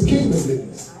hope it's kingdom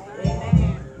business.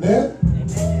 Man,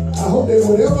 I hope that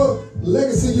whatever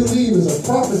legacy you leave is a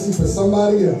prophecy for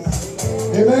somebody else.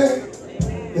 Amen?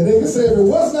 And they can say, if it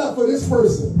was not for this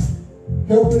person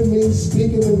helping me,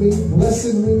 speaking to me,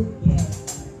 blessing me,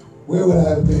 where would I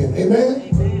have been?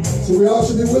 Amen? So we all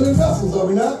should be willing vessels, are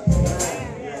we not?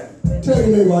 Tell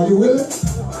your neighbor, are you willing?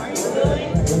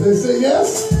 If they say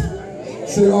yes,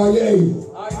 say, are you able?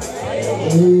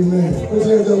 Amen. Put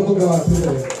your hands up for God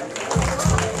today.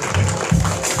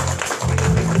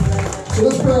 So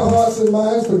let's pray our hearts and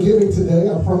minds for giving today.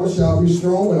 I promise you I'll be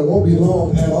strong, but it won't be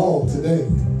long at all today.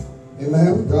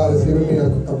 Amen. God has given me a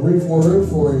brief word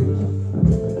for a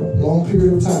long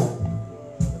period of time.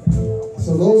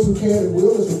 So those who can and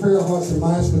will, let's prepare our hearts and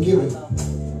minds for giving.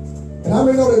 And how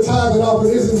many know that tithe and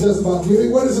offering isn't just about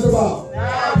giving? What is it about?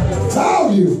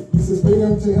 Value. He says, bring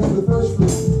unto him the first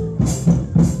fruit,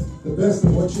 the best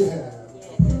of what you have.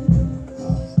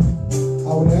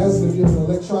 I would ask that if you have an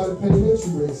electronic payment,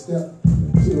 you may step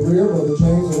to the rear. Brother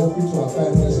James will help you to our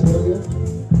financial area.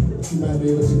 That you might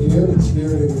be able to give in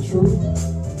spirit and in truth.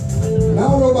 And I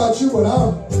don't know about you, but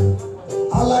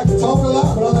I like to talk a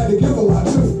lot, but I like to give a lot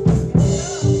too.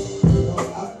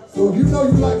 So if you know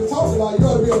you like to talk a lot, you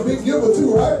ought to be a big giver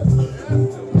too, right?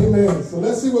 Amen. So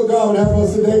let's see what God would have for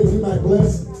us today, that we might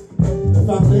bless the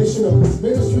foundation of this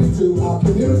ministry to our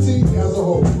community as a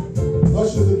whole.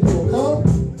 Ushers, if you will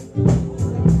come.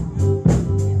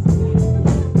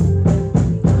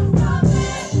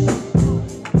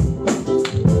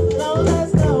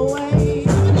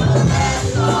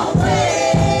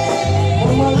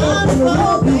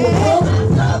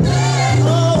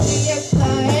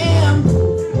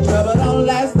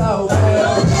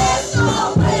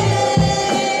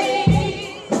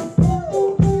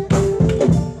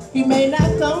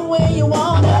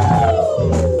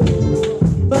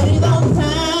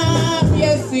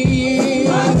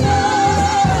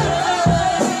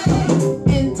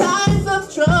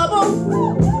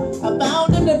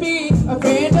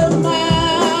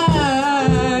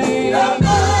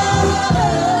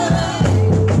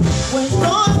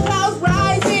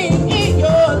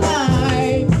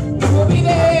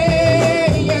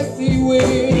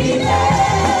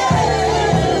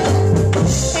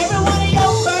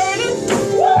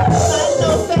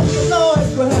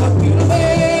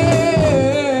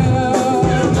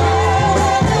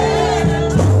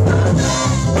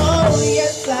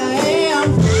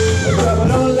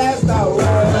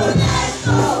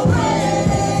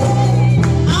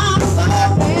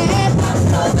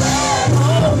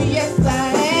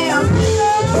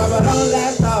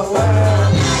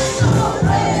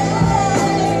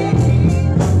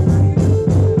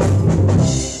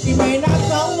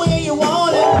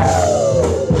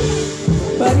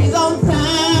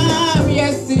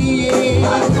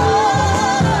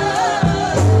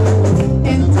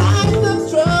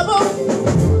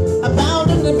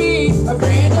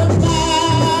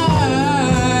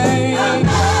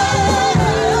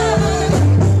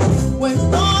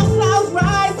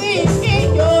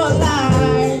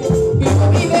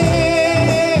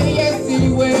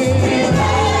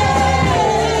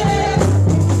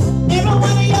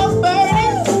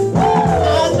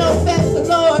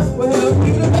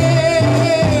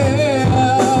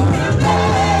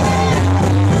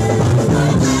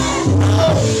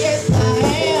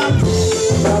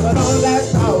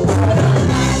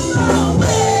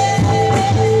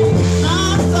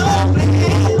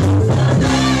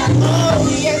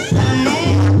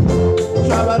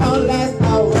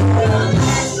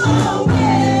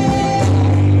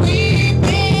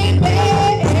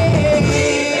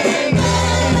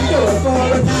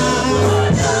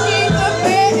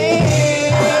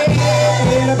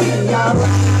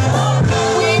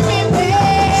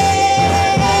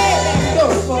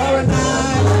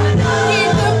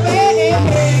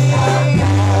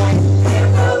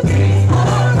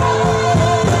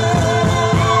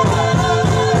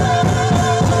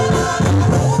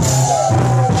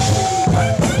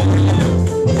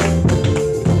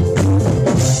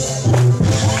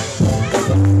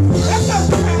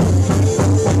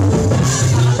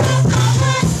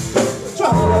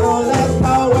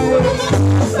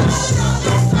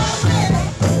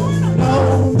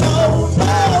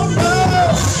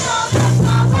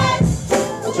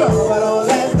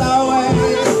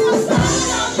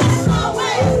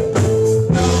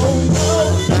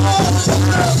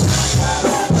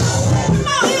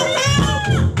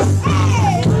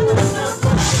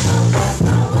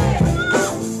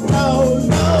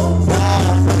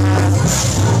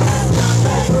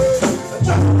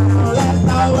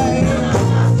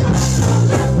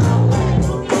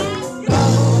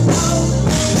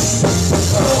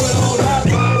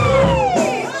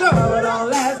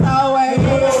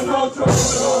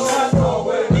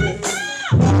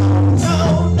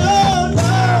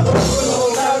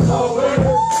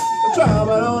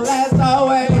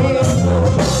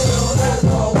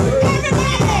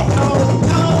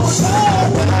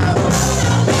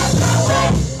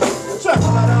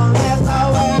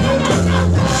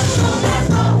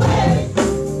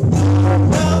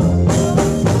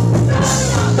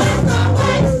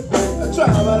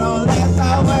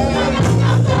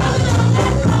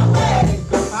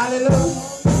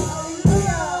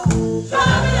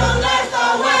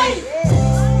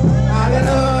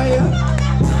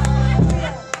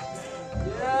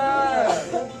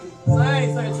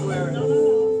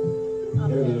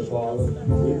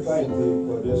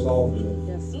 offering.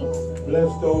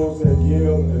 Bless those that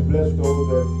give and bless those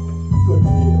that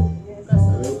couldn't give. And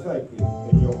we thank you.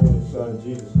 In your holy Son,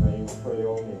 Jesus' name, we pray,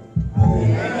 amen.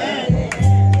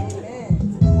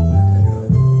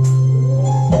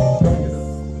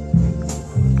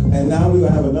 And now we're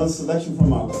going to have another selection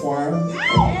from our choir.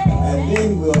 And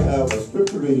then we'll have a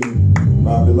scripture reading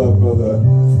by our beloved brother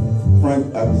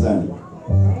Frank Alexander.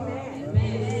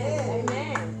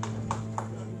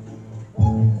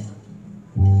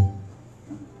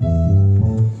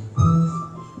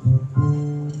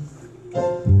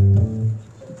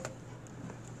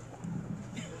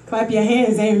 Clap your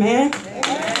hands, amen.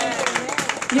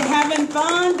 You're having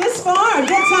fun this far? Good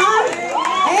time?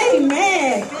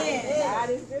 Amen.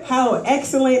 How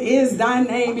excellent is thy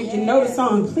name. If you know the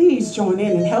song, please join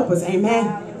in and help us,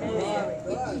 amen.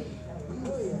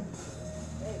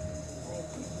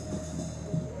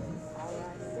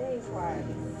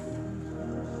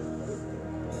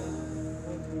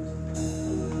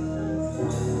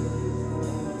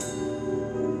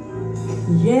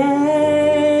 Yeah.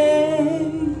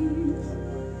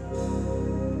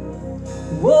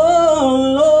 Whoa,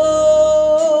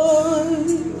 Lord.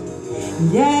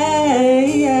 Yeah,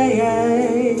 yeah, yeah.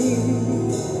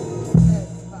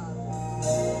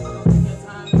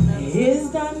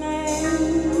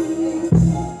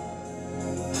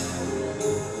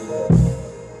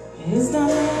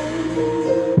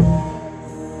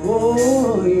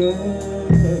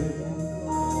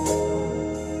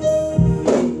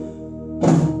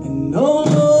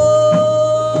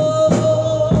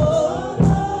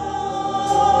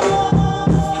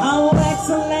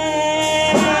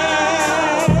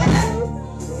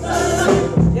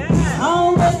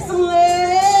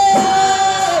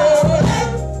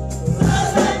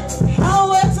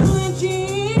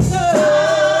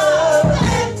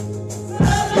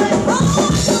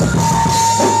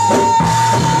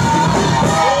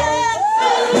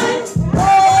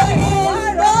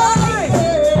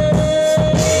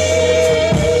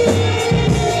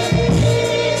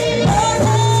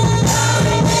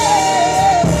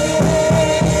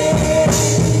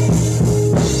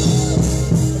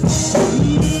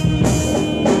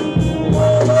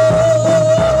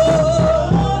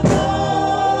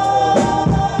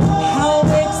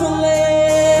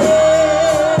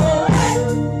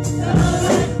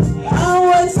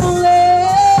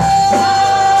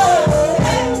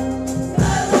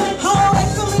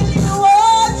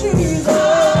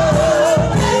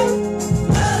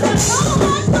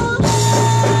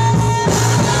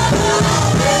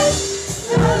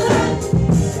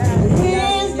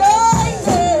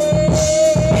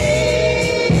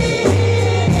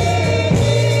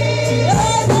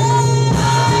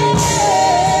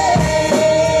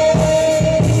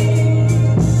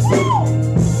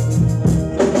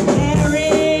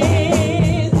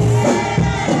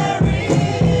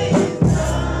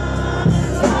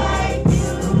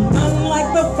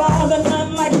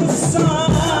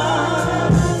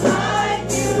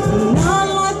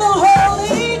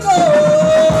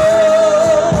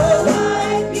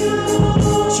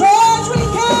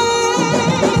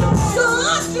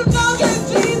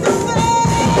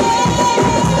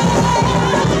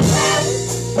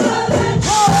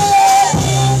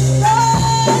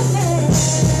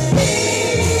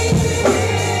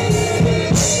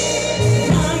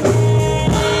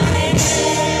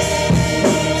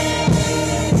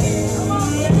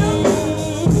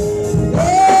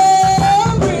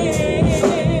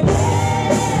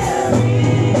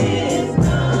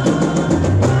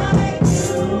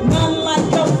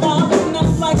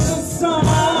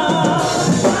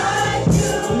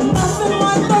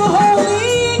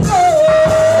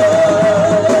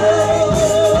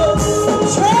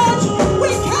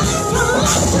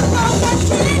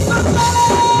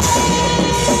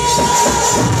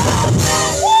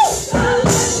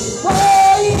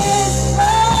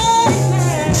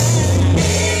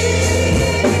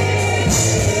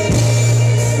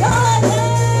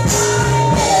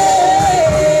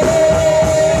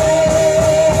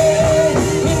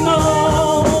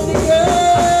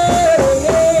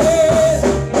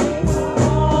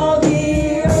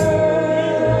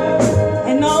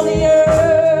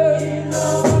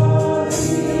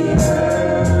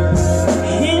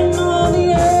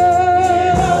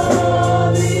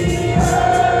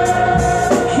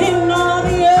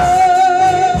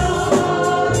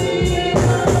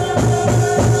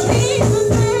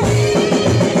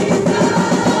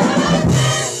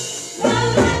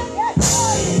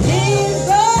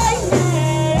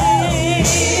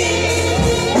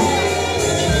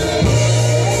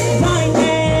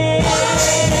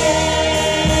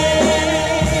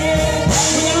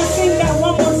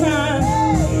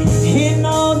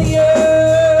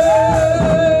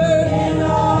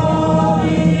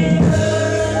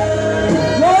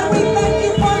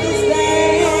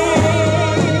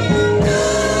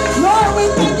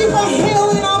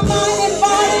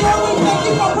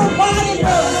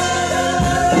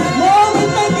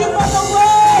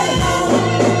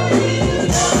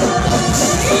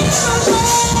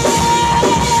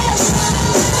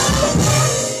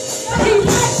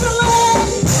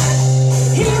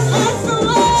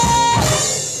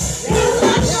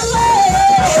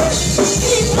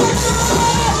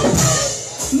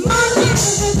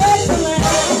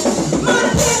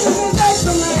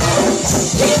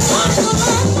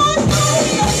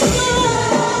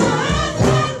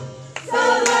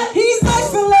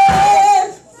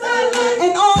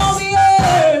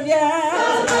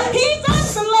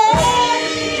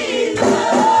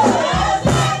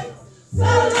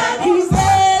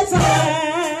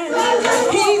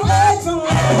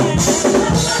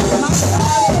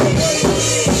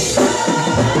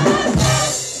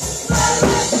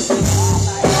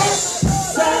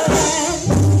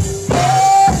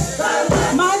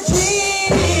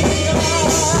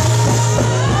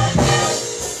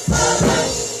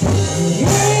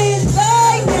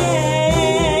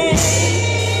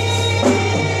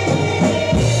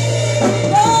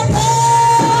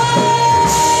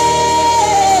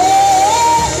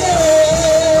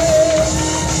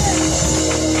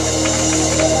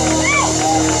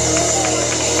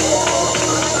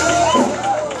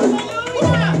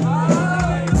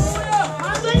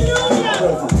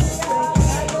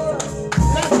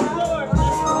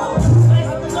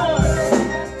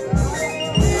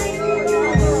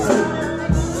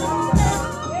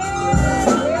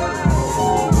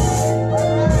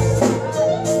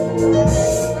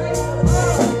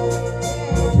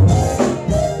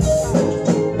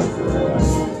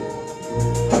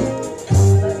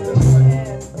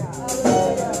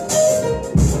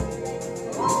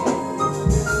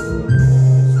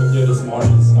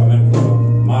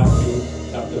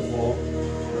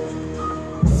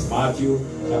 Matthew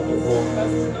chapter 4,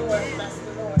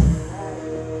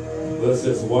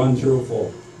 verses 1 through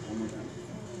 4.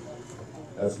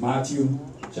 That's Matthew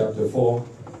chapter 4,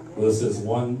 verses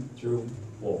 1 through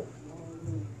 4.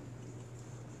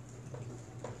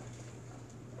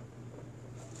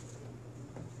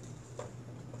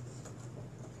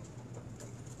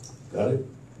 Got it?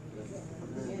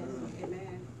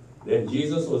 Then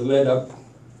Jesus was led up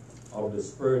of the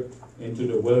Spirit into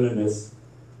the wilderness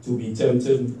to be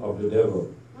tempted of the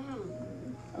devil.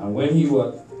 And when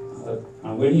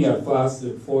he had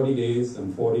fasted 40 days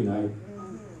and 40 nights,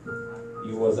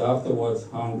 he was afterwards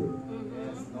hungry.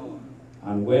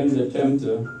 And when the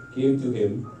tempter came to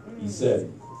him, he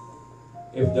said,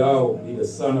 If thou be the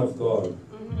Son of God,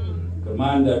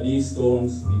 command that these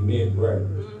stones be made bread.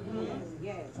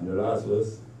 And the last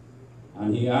verse,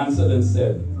 and he answered and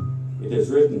said, It is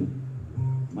written,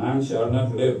 Man shall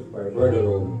not live by bread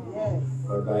alone,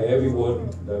 but by every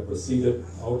word that proceedeth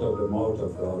out of the mouth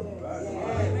of God.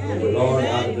 May the Lord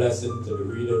add a blessing to the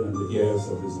reader and the hearers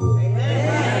of his word.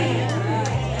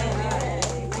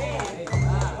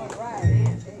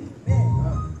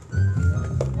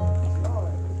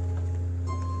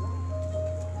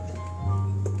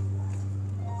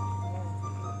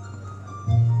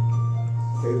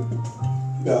 Okay,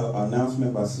 we got an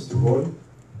announcement by Sister Gordon.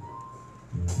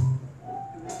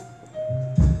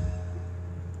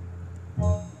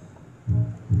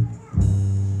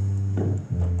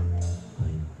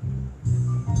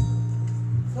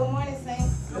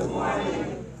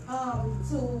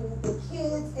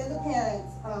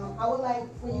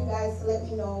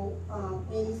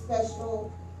 Any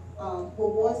special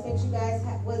rewards that you guys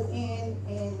was in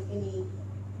and any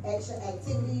extra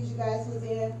activities you guys was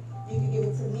in, you can give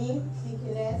it to me,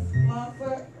 Deaconess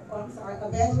Mumford,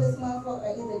 Evangelist Mumford, or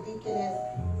either Deaconess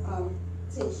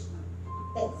Tish.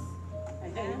 Thanks.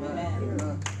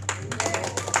 Amen.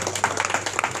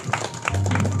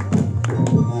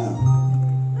 Now,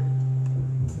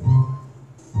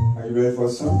 are you ready for a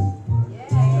sermon?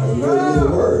 Yeah. Are you ready to hear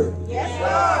the word? Yes, sir.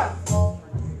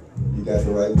 You got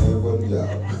the right man for the job.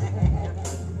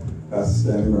 Pastor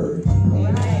Stanley Murray.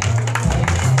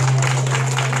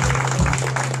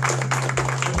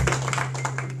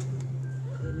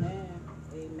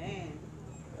 Amen.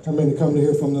 How many come to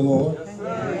hear from the Lord?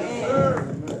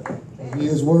 He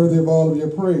is worthy of all of your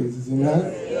praise, is he not?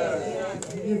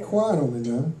 Get quiet on me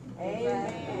now.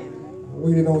 I'm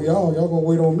waiting on y'all. Y'all gonna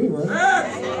wait on me, right?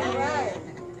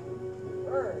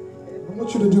 I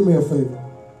want you to do me a favor.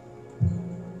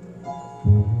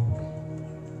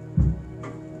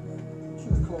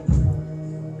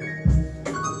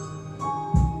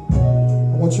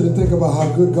 I want you to think about how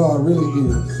good God really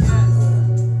is.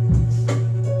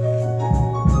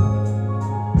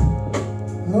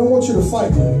 I don't want you to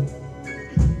fight with him.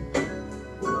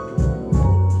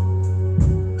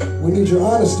 We need your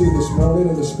honesty this morning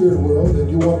in the spirit world, that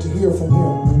you want to hear from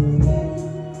him.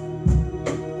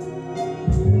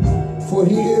 For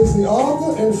he is the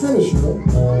author and finisher,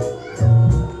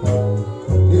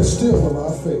 yet still of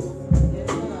our faith.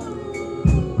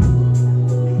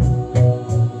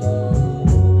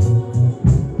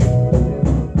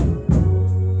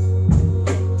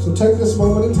 So take this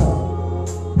moment in time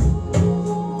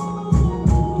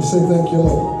to say thank you,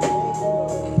 Lord.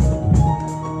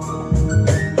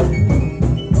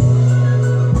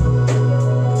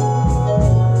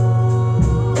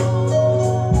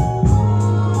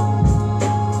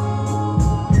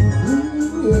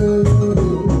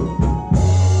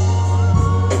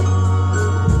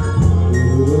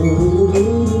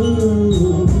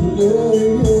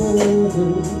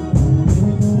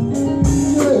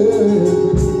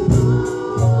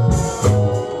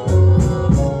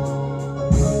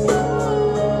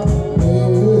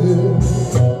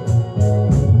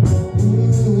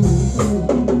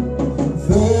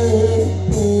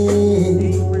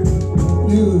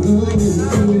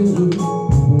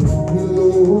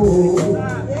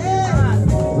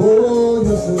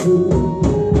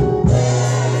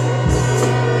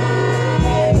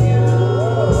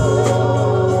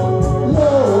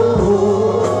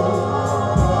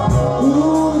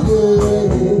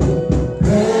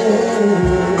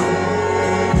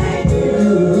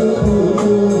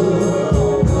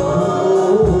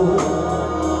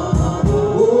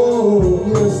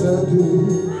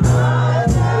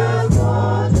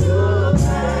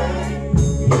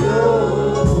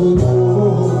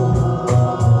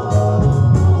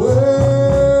 Well,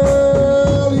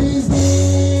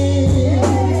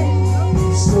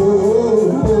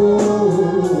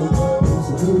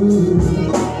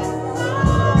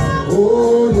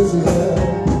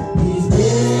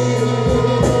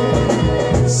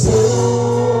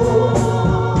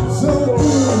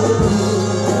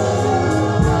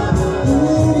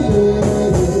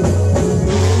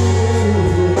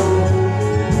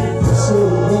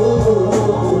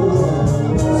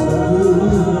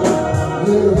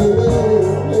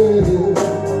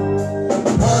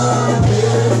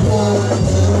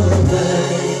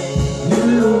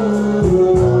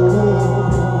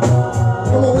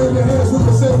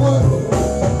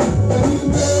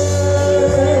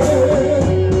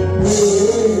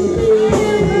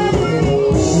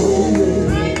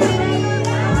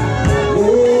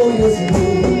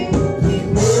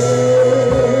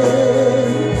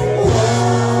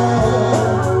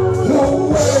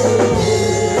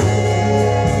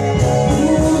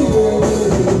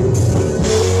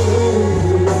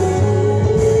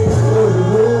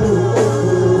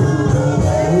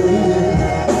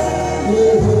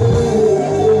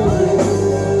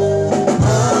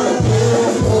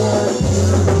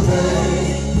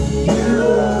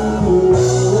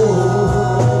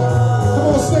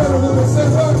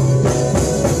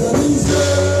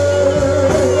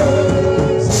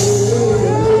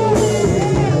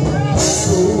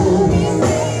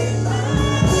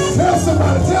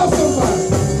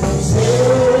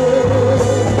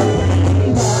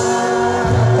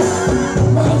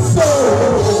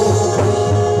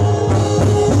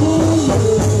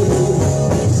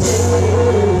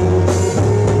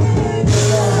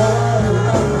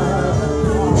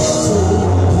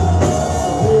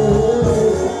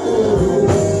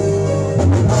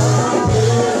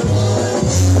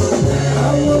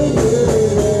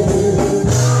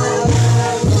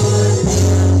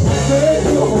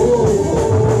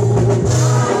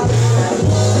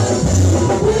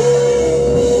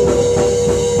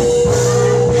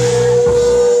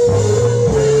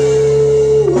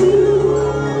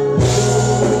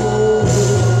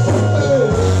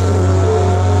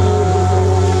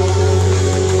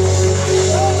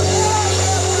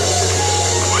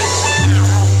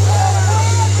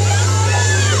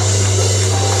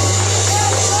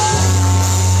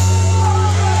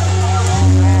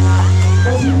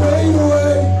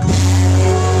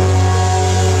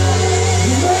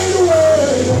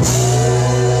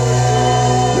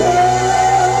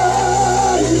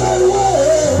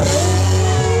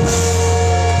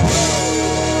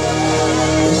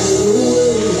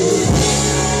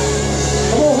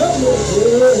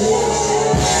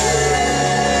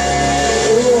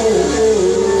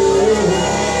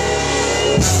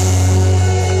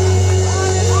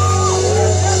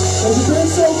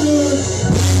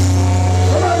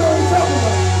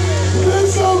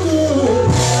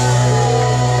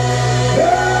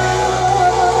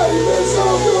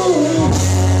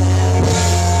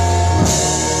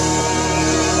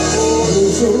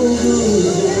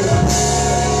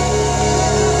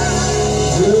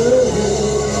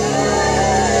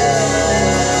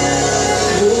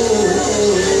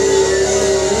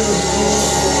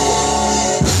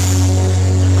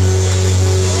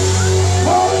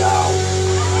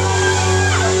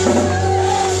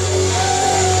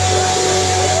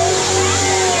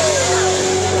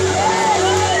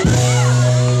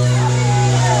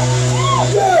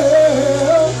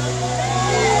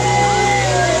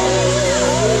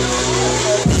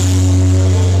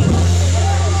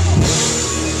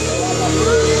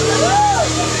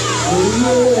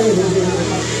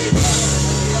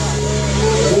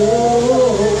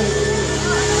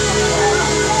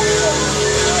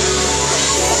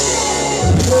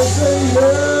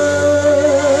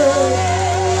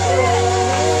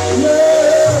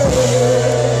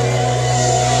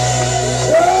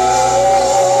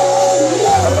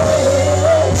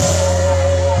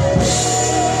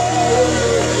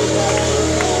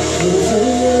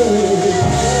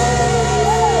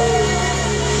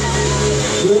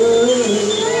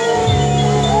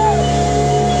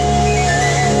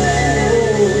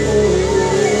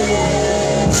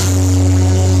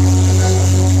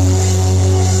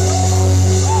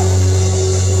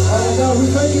 we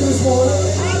thank you this morning.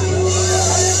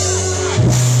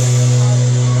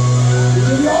 We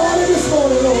give you honor this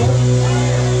morning, Lord.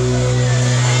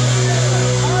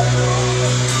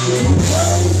 We give you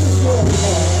praise this morning,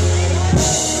 Lord.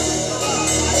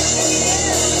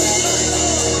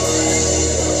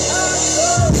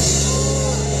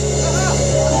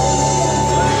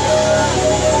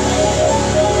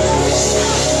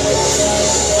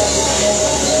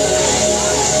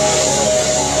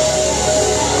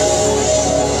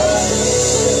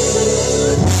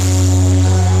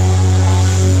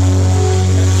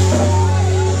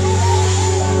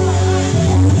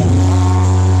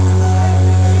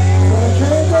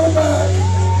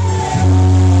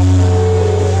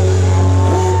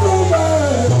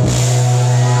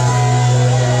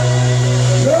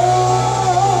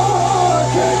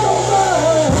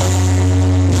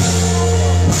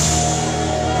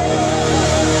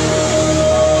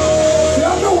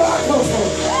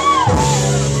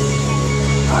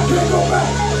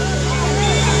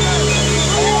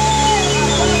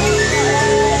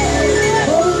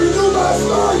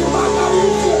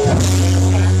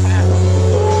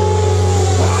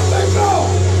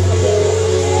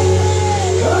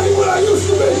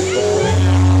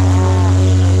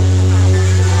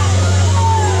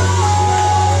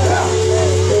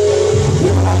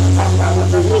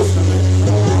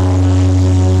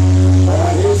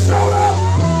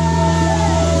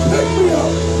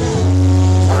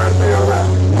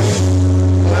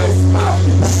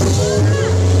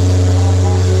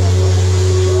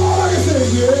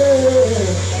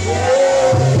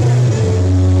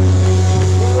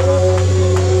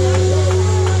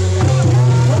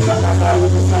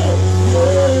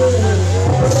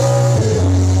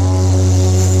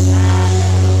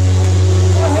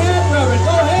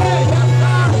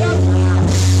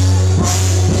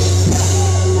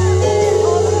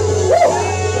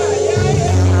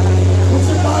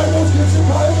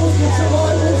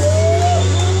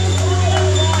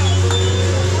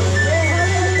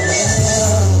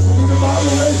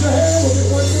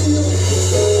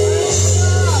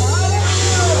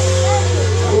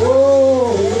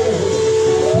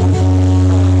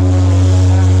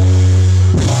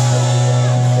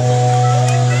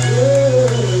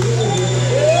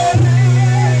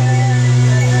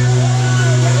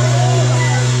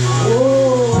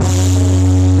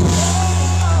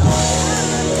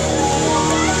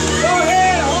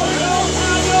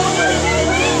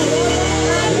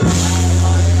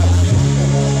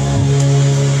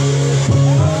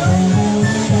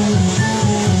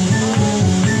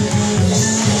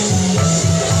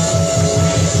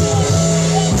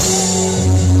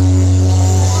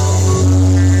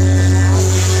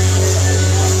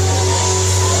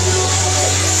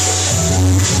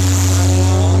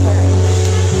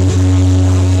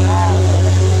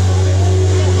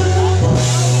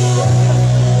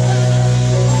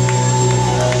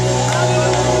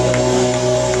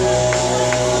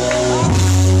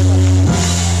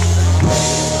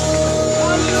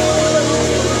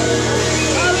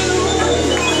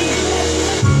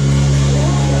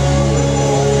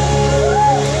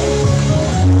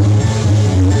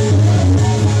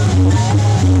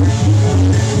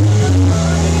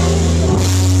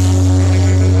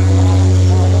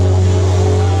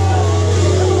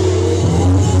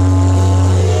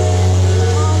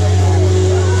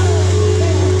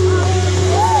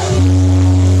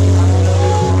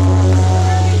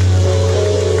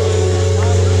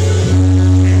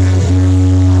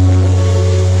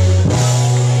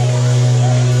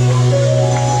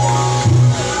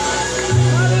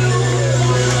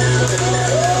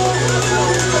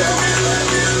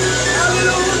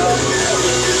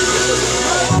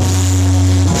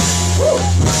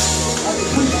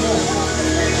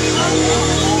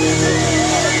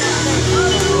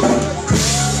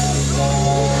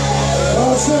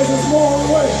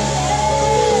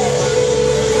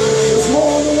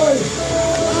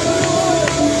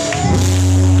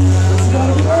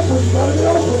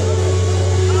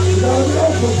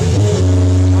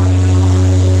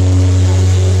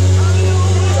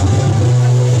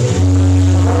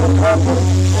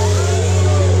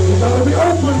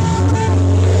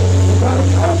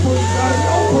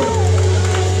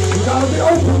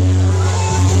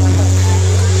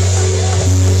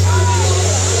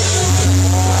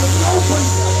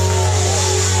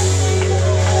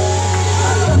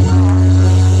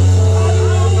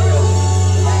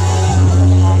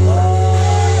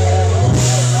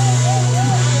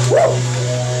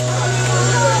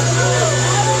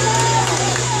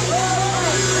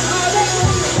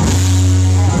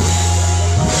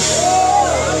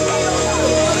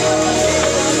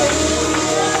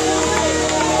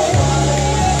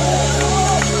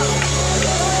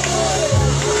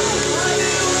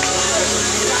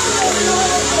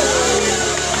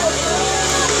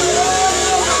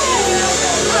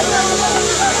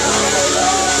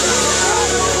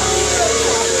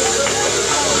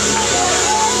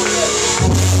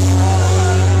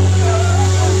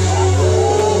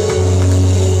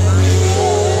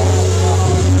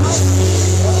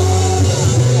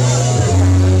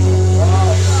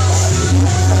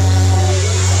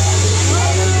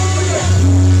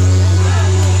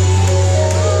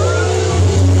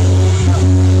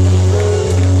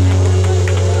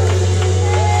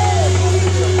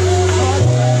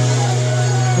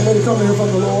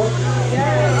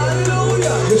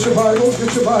 your Bibles,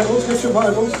 get your Bibles, get your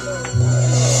Bibles.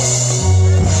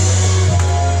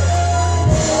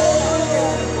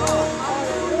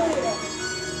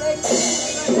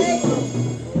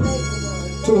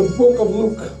 To the book of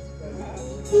Luke,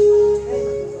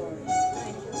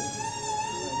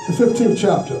 the 15th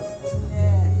chapter. I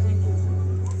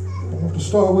want to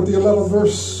start with the 11th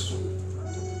verse.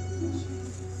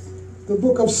 The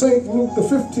book of St. Luke, the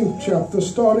 15th chapter,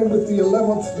 starting with the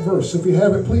 11th verse. If you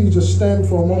have it, please just stand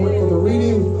for a moment for the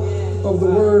reading of the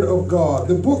Word of God.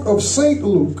 The book of St.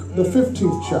 Luke, the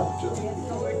 15th chapter,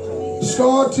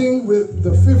 starting with the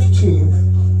 15th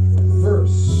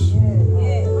verse.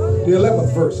 The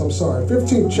 11th verse, I'm sorry.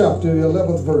 15th chapter, the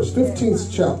 11th verse. 15th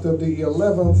chapter, the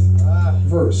 11th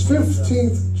verse.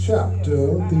 15th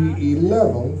chapter, the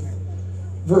 11th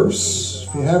verse.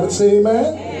 If you have it, say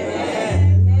amen.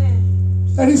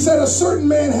 And he said, a certain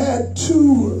man had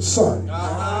 2 sons.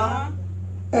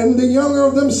 And the younger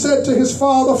of them said to his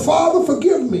father, Father,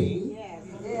 forgive me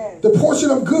the portion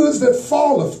of goods that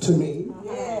falleth to me.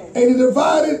 And he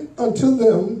divided unto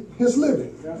them his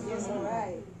living.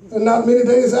 And not many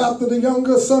days after, the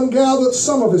younger son gathered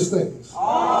some of his things.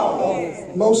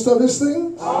 Most of his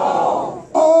things?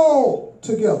 All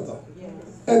together.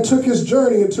 And took his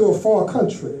journey into a far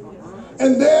country.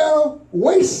 And there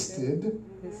wasted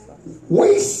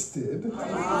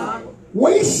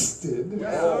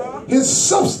his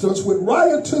substance with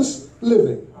riotous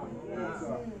living.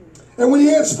 And when he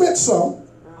had spent some,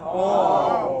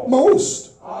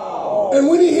 most, and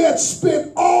when he had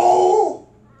spent all,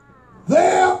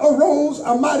 there arose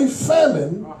a mighty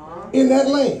famine in that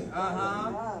land.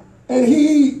 And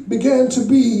he began to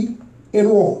be in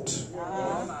want.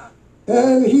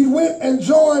 And he went and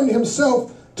joined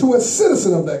himself to a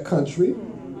citizen of that country.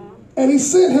 And he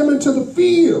sent him into the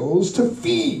fields to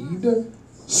feed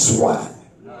swine.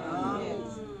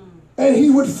 And he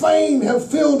would fain have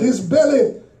filled his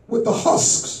belly with the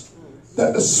husks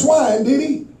that the swine did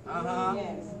eat.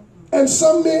 And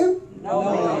some men,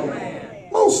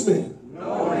 most men,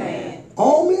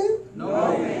 all men,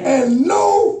 and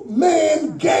no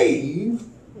man gave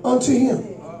unto him.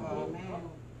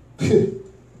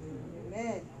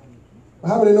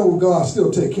 How many know God still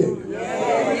take care of you?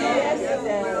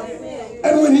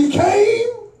 And when he came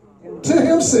to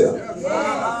himself,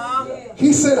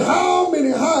 he said, how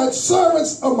many hired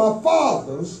servants of my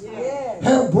father's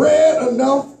have bread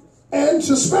enough and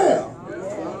to spare,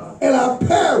 and I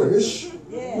perish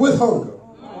with hunger.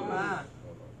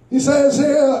 He says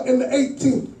here in the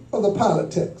 18th of the pilot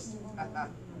text,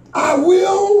 I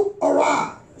will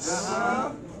arise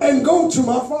and go to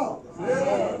my father,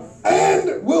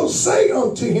 and will say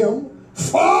unto him,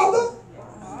 Father,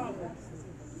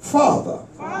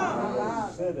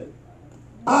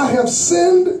 I have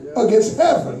sinned against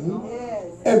heaven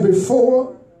and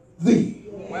before thee.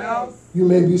 You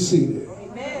may be seated.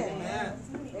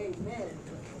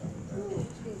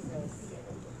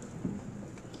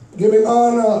 Giving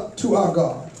honor to our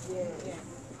God,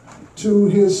 to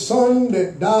his Son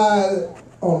that died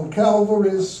on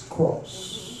Calvary's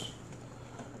cross,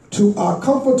 to our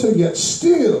Comforter yet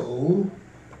still,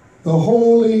 the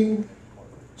Holy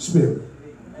Spirit.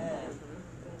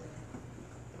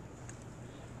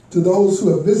 To those who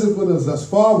have visited with us thus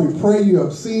far, we pray you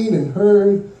have seen and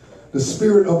heard the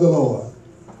Spirit of the Lord.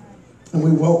 And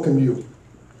we welcome you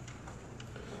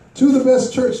to the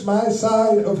best church my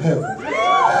side of heaven.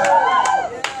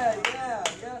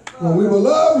 Where we will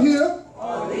love here,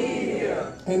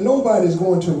 and nobody's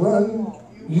going to run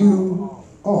you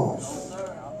off.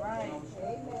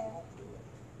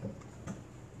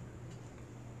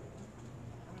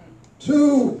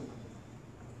 To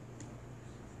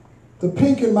the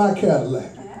pink in my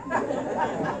Cadillac.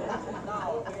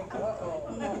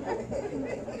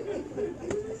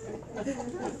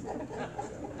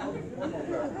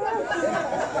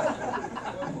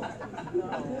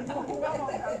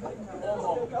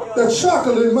 The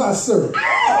chocolate in my syrup.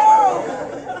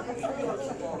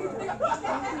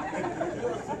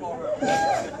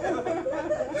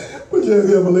 Put your hands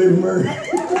together for Lady Murray.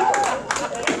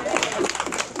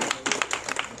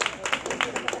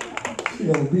 She's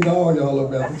going to beat all y'all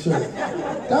up at the church.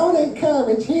 Don't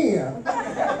encourage him. But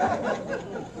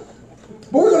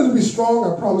we're going to be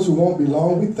strong. I promise we won't be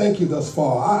long. We thank you thus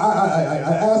far.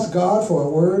 I asked God for a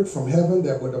word from heaven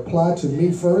that would apply to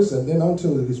me first and then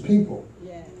unto his people.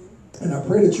 Yes. And I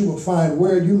pray that you will find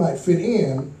where you might fit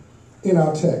in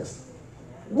our text.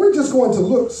 We're just going to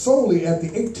look solely at the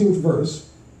 18th verse.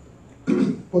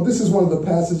 Well, this is one of the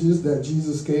passages that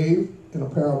Jesus gave in a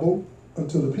parable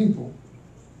unto the people.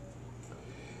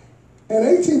 And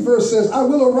 18th verse says, I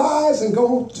will arise and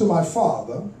go to my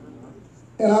father,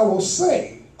 and I will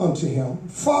say unto him,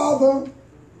 Father,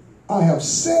 I have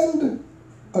sinned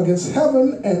against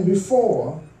heaven and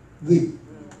before thee.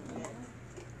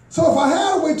 So if I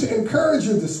had a way to encourage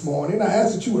you this morning, I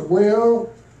ask that you would well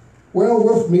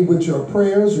with me with your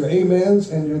prayers, your amens,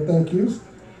 and your thank yous.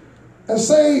 And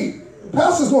say,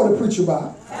 Pastor's going to preach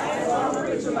about.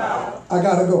 I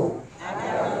gotta go.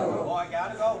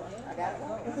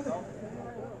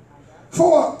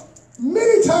 For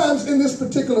many times in this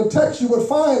particular text, you would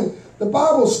find the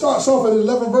Bible starts off in the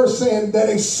 11th verse saying that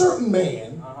a certain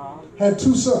man had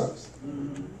two sons.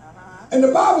 And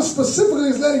the Bible specifically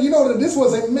is letting you know that this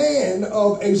was a man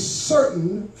of a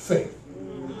certain faith.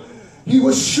 He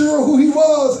was sure who he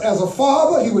was as a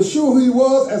father. He was sure who he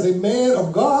was as a man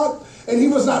of God. And he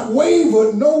was not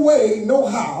wavered no way, no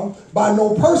how, by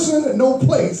no person, no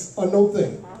place, or no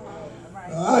thing.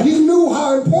 He knew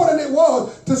how important it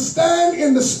was to stand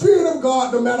in the Spirit of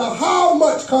God no matter how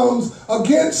much comes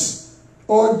against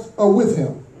or with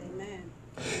him. Amen.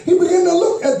 He began to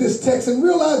look at this text and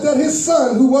realized that his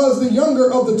son, who was the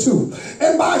younger of the two,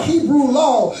 and by Hebrew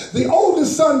law, the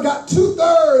oldest son got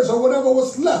 2/3 or whatever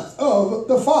was left of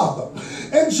the father.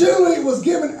 And generally it was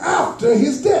given after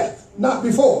his death, not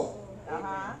before.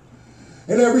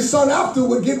 And every son after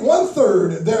would get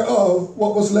 1/3 thereof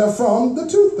what was left from the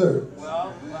 2/3.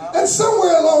 And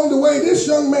somewhere along the way, this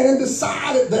young man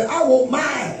decided that I want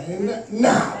mine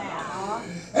now.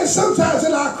 And sometimes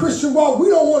in our Christian walk, we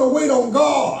don't want to wait on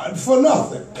God for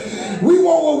nothing. We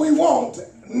want what we want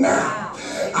now.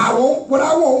 I want what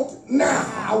I want now.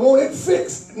 I want it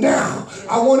fixed now.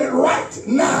 I want it right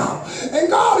now. And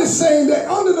God is saying that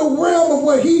under the realm of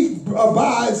where he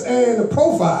abides and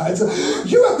provides,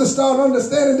 you have to start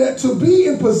understanding that to be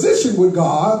in position with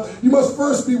God, you must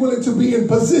first be willing to be in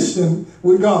position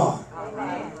with God.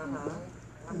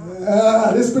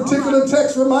 This particular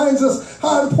text reminds us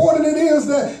how important it is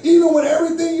that even with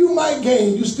everything you might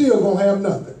gain, you still gonna have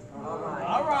nothing.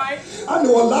 I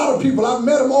know a lot of people. I've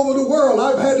met them over the world.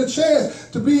 I've had the chance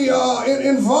to be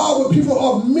involved with people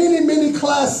of many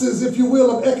classes, if you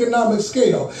will, of economic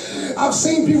scale. I've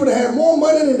seen people that had more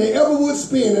money than they ever would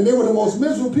spend, and they were the most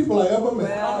miserable people I ever met.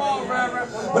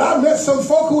 But I've met some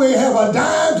folk who ain't have a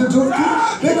dime to do.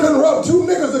 They couldn't rub two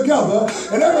niggas together,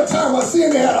 and every time I see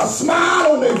them, they had a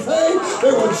smile on their face.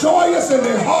 They were joyous in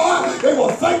their heart. They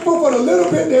were thankful for the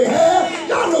little bit they had.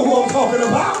 Y'all know who I'm talking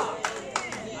about.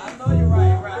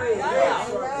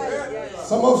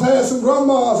 Some of us had some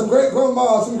grandmas, some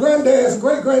great-grandmas, some granddads, some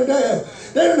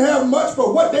great-granddads. They didn't have much,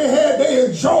 but what they had, they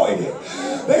enjoyed it.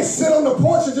 They sit on the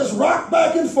porch and just rock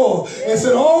back and forth and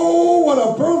said, oh, what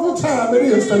a beautiful time it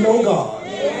is to know God.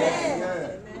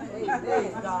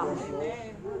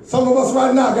 Some of us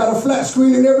right now got a flat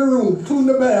screen in every room, including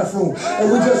the bathroom,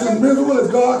 and we're just as miserable as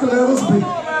God can let us be.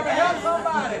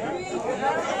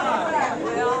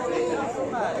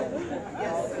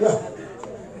 Yeah.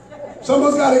 Some of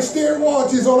us got extended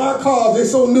warranties on our cars. They're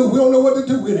so new, we don't know what to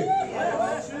do with it.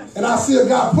 And I see a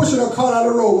guy pushing a car down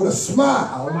the road with a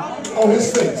smile on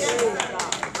his face.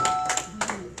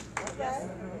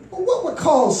 But what would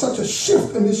cause such a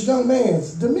shift in this young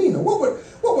man's demeanor? What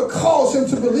would cause him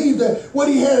to believe that what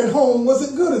he had at home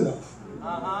wasn't good enough?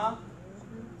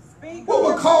 What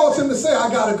would cause him to say, I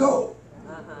gotta go?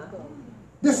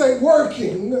 This ain't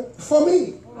working for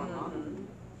me.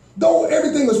 Though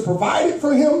everything was provided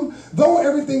for him, though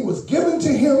everything was given to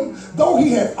him, though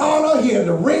he had honor, he had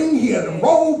the ring, he had the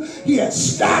robe, he had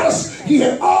status, he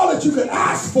had all that you could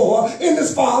ask for in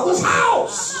his father's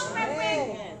house.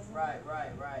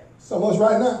 Some of us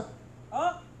right now.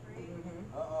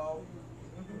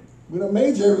 We done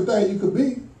made you everything you could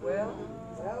be.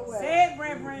 Say it,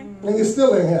 Reverend. And you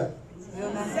still ain't happy.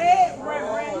 Say it,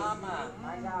 Reverend.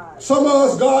 Some of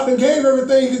us, God done gave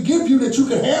everything he could give you that you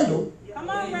can handle. Come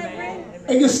on, Reverend.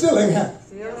 And you still ain't happy.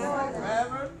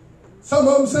 Some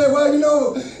of them say, well, you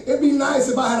know, it'd be nice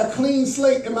if I had a clean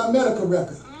slate in my medical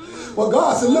record. Well,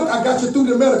 God said, look, I got you through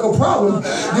the medical problem.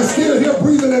 You're still here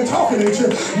breathing and talking at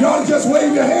you. You ought to just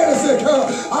wave your hand and say,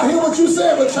 I hear what you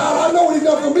said, but child, I know what he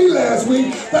done for me last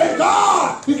week. Thank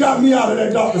God he got me out of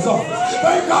that doctor's office.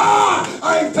 Thank God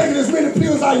I ain't taking as many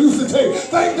pills as I used to take.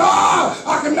 Thank God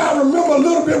I can now remember a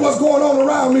little bit what's going on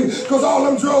around me because all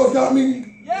them drugs got me.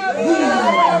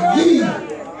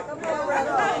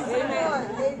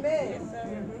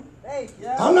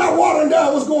 I'm not watering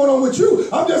down what's going on with you.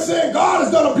 I'm just saying God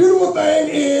has done a beautiful thing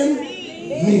in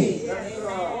me. I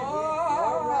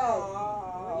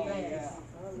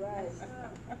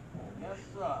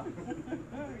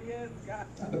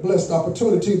had the blessed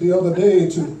opportunity the other day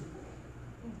to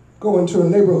go into a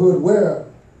neighborhood where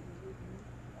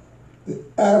the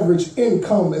average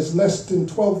income is less than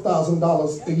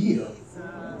 $12,000 a year.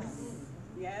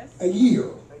 A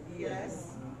year.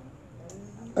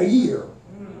 A year.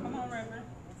 Come on, Reverend.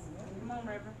 Come on,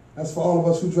 Reverend. That's for all of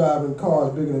us who drive in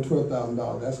cars bigger than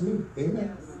 $12,000. That's me.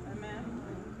 Amen.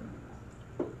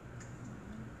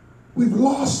 We've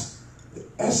lost the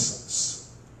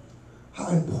essence, how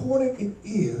important it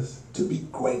is to be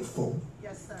grateful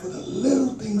for the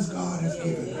little things God has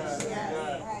given us.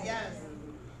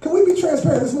 Can we be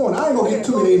transparent this morning? I ain't going to get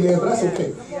too many amens, but that's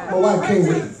okay. My wife came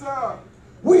with me.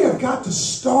 We have got to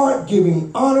start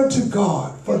giving honor to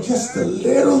God for just the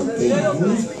little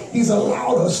things He's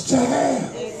allowed us to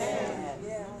have.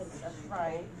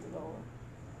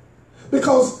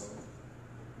 Because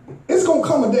it's going to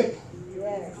come a day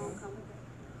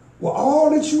where all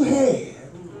that you had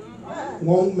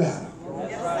won't matter.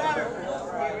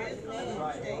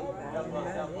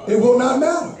 It will not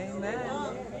matter.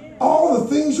 All the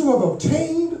things you have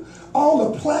obtained,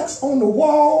 all the plaques on the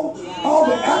wall, all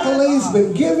the accolades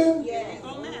been given,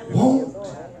 won't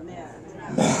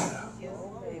matter.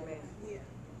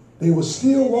 They will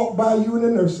still walk by you in a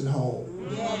nursing home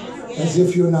as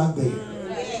if you're not there.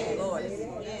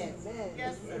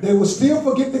 They will still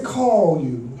forget to call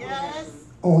you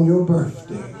on your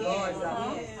birthday.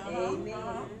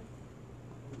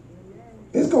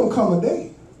 It's going to come a day.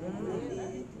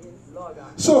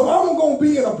 So if I'm going to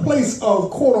be in a place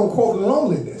of quote-unquote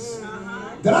loneliness,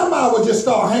 then I might as well just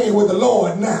start hanging with the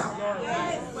Lord now.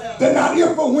 That not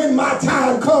if or when my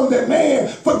time comes that man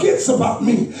forgets about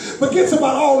me, forgets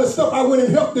about all the stuff I went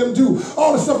and helped them do,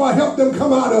 all the stuff I helped them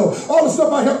come out of, all the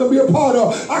stuff I helped them be a part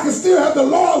of. I can still have the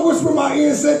Lord whisper in my ear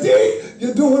and say, D,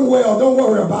 you're doing well. Don't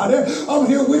worry about it. I'm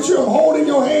here with you. I'm holding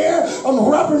your hand. I'm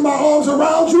wrapping my arms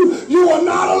around you. You are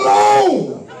not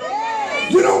alone.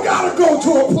 You don't got to go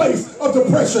to a place of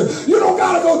depression. You don't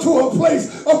got to go to a place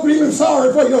of feeling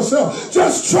sorry for yourself.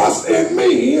 Just trust in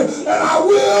me and I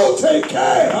will take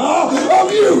care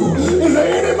of you. Is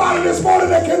there anybody this morning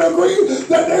that can agree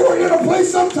that they were in a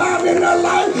place sometime in their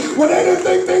life where they didn't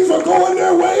think things were going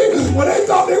their way, when they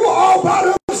thought they were all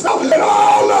by themselves, and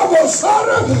all of a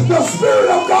sudden the Spirit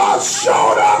of God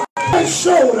showed up and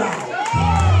showed out?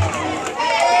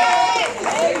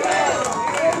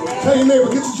 Tell your neighbor,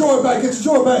 get your joy back, get your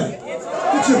joy back.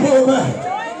 Get your joy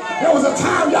back. There was a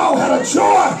time y'all had a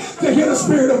joy to hear the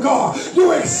Spirit of God. You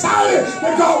were excited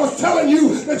that God was telling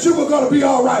you that you were going to be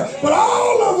all right. But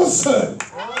all of a sudden,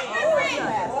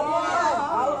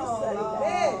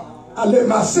 I let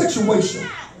my situation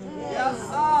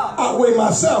outweigh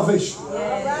my salvation.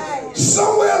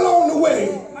 Somewhere along the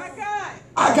way,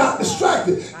 I got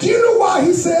distracted. Do you know why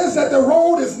he says that the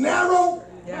road is narrow?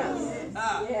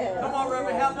 Come on,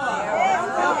 Reverend, help us.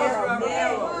 Help us, Reverend.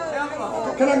 Help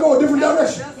us. Can I go a different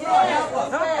direction?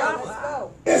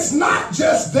 It's not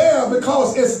just there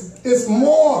because it's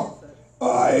more,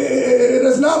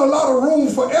 there's not a lot of room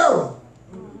for error.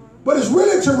 But it's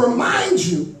really to remind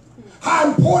you how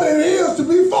important it is to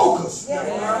be focused.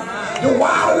 The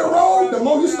wider the road, the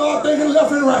more you start thinking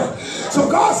left and right. So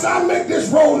God said, I make this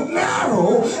road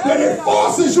narrow that it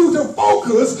forces you to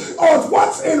focus on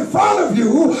what's in front of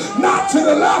you, not to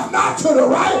the left, not to the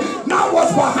right, not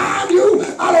what's behind you.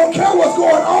 I don't care what's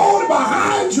going on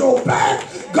behind your back.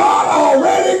 God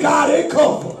already got it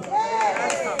covered.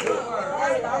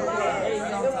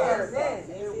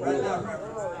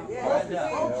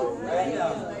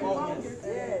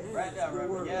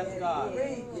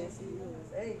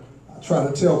 I try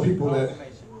to tell people that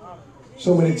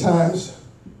so many times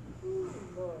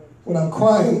when I'm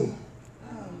crying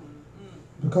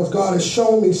because God has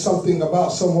shown me something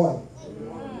about someone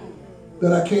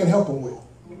that I can't help them with.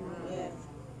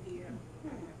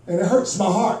 And it hurts my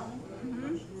heart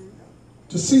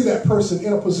to see that person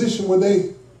in a position where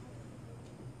they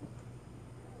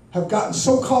have gotten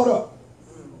so caught up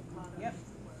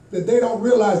that they don't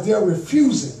realize they're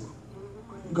refusing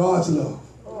God's love.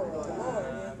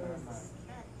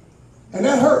 And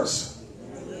that hurts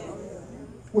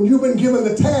when you've been given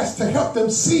the task to help them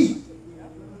see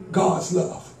God's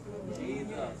love.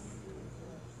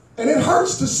 And it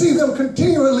hurts to see them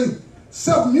continually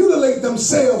self-mutilate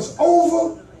themselves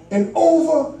over and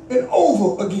over and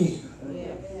over again.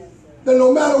 That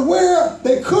no matter where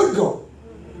they could go,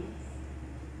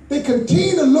 they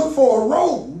continue to look for a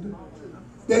road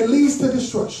that leads to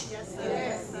destruction.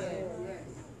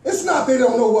 It's not they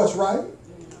don't know what's right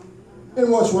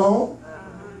and what's wrong.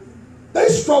 They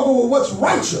struggle with what's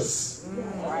righteous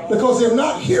because they're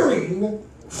not hearing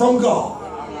from God.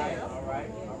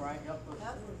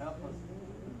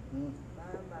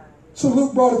 So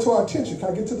Luke brought it to our attention. Can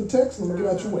I get to the text? I'm going to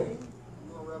get out your way.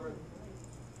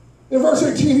 In verse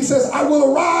 18, he says, I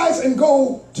will arise and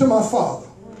go to my father.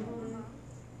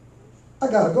 I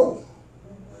got to go.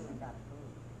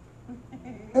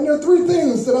 And there are three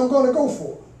things that I'm going to go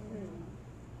for.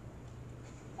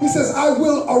 He says, I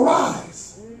will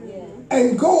arise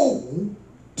and go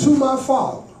to my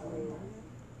father.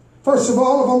 First of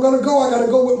all, if I'm going to go, I got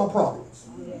to go with my problems.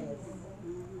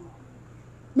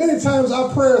 Many times our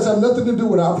prayers have nothing to do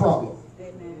with our problem.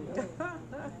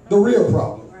 The real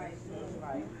problem.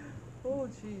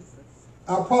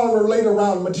 Our problem relate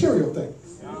around material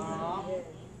things.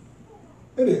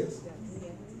 It is.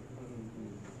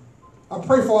 I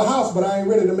pray for a house, but I ain't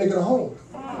ready to make it a home.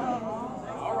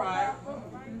 All right.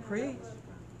 Preach.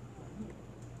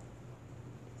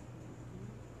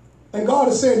 And God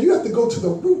is saying, you have to go to the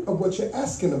root of what you're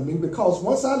asking of me, because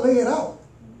once I lay it out,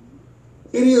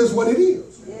 it is what it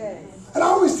is. Yes. And I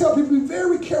always tell people, be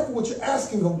very careful what you're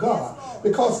asking of God,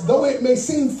 because though it may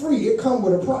seem free, it comes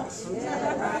with a price.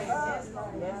 Yes.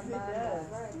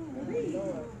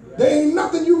 There ain't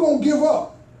nothing you're going to give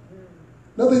up.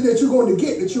 Nothing that you're going to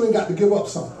get that you ain't got to give up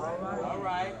something. All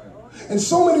right. And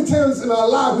so many times in our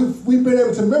life, we've been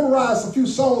able to memorize a few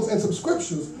songs and some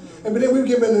scriptures, and then we've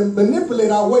been able to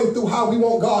manipulate our way through how we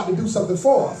want God to do something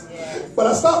for us. But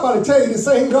I stopped by to tell you, the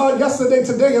same God yesterday,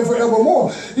 today, and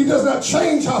forevermore, he does not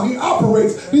change how he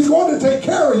operates. He's going to take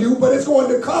care of you, but it's going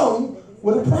to come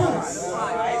with a price. All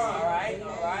right.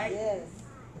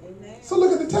 So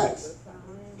look at the text.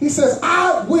 He says,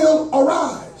 I will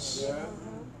arise.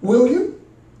 Will you?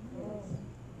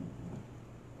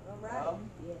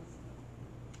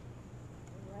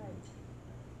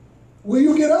 Will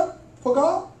you get up for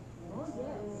God?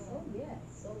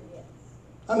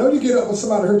 I know you get up when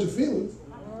somebody hurt your feelings.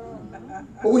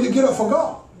 But will you get up for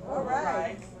God? All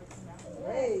right.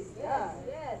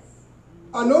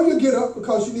 I know you get up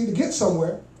because you need to get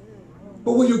somewhere.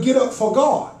 But will you get up for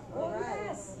God?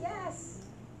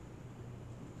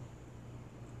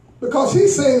 Because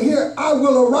he's saying here, I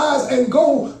will arise and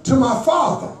go to my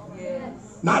father.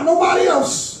 Not nobody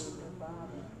else.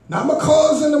 Not my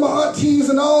cousin and my aunties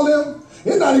and all them.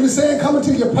 It's not even saying coming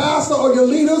to your pastor or your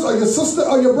leaders or your sister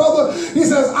or your brother. He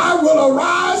says, I will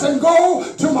arise and go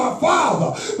to my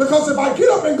father. Because if I get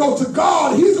up and go to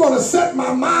God, he's going to set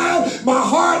my mind, my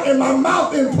heart, and my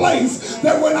mouth in place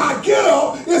that when I get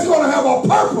up, it's going to have a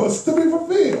purpose to be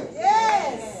fulfilled.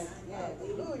 Yes.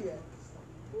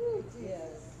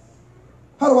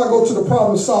 How do I go to the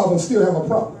problem solved and still have a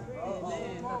problem?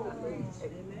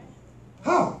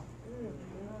 How?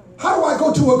 How do I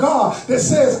go to a God that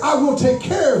says, I will take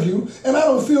care of you, and I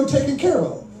don't feel taken care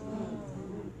of?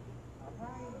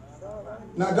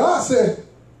 Now, God said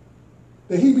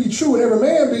that he be true and every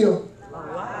man be a...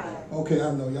 Okay, I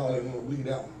know y'all ain't going to believe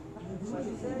that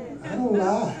one. I don't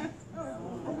lie.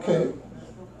 Okay.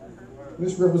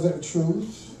 Misrepresent the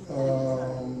truth.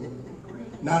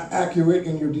 Not accurate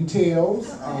in your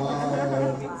details.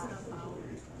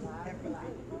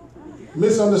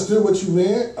 Misunderstood what you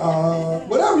meant,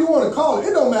 whatever you want to call it,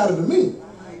 it don't matter to me.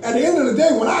 At the end of the day,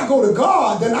 when I go to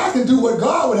God, then I can do what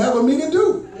God would have me to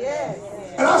do. Yes.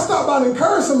 And I stopped by to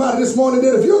encourage somebody this morning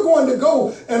that if you're going to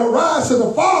go and arise to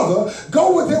the Father,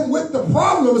 go with him with the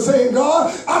problem of saying, God,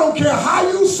 I don't care how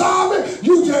you solve it,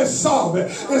 you just solve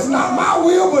it. It's not my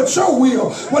will, but your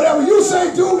will. Whatever you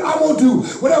say do, I'm going to do.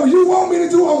 Whatever you want me to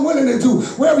do, I'm willing to do.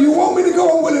 Wherever you want me to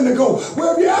go, I'm willing to go.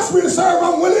 Wherever you ask me to serve,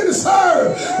 I'm willing to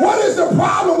serve. What is the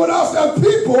problem with us as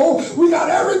people? We got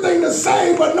everything to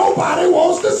say, but nobody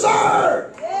wants to serve.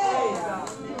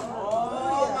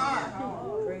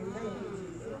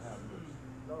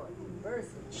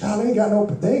 Child, they ain't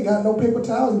got no paper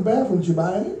towels in the bathroom. You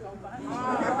buying it?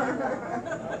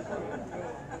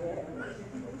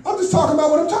 I'm just talking about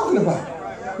what I'm talking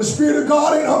about. The Spirit of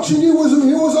God ain't unctioning you when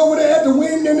you was over there at the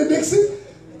Wind and the Dixie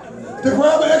to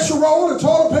grab an extra roll of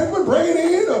toilet paper and bring it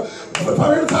in, or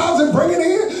paper towels and bring it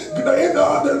in.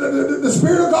 The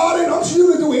Spirit of God ain't unctioning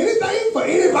you to do anything for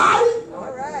anybody.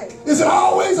 All right. Is it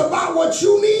always about what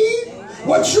you need,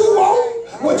 what you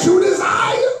want, what you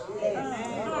desire?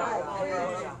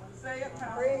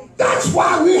 That's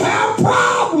why we have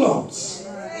problems.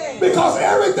 Because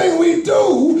everything we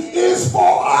do is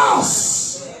for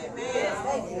us.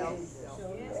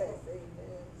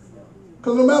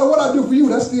 Because no matter what I do for you,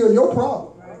 that's still your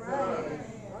problem.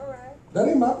 That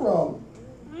ain't my problem.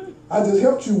 I just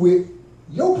helped you with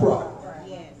your problem.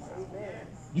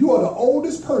 You are the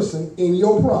oldest person in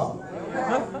your problem.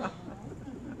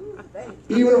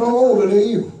 Even if I'm older than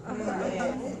you.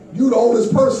 You're the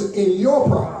oldest person in your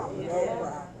problem.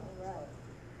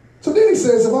 So then he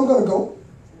says, if I'm going to go,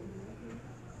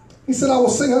 he said, I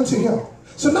will say unto him.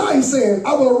 So now he's saying,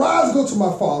 I will arise and go to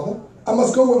my father. I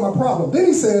must go with my problem. Then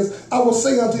he says, I will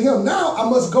say unto him, now I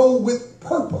must go with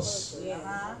purpose.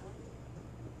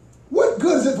 What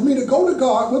good is it for me to go to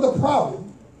God with a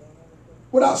problem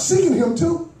without seeking him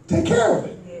to take care of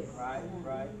it?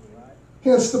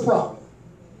 Hence the problem.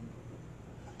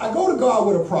 I go to God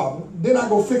with a problem, then I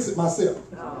go fix it myself.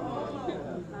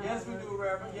 Yes, we do,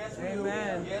 Reverend. Yes, we do.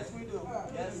 Yes, we do.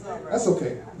 Yes, sir. That's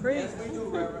okay. Yes, we do,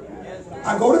 Reverend. Yes, we do.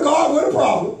 I go to God with a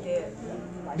problem,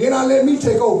 then I let me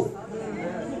take over.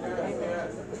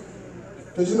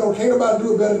 Because you know, can't nobody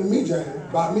do it better than me, James,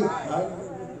 by me, right?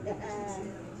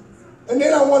 And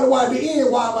then I wonder why at the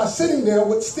end, why am I sitting there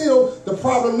with still the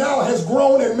problem now has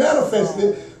grown and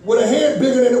manifested with a head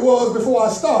bigger than it was before I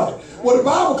started. Well, the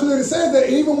Bible clearly says that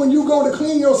even when you go to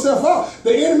clean yourself up,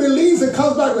 the enemy leaves and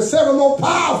comes back with 7 more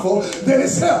powerful than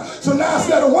itself. So now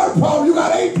instead of 1 problem, you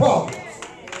got 8 problems.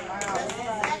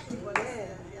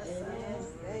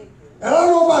 And I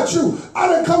don't know about you. I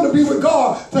didn't come to be with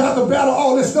God to have to battle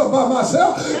all this stuff by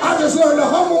myself. I just learned to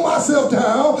humble myself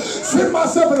down, sit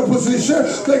myself in a position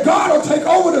that God will take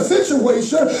over the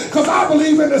situation because I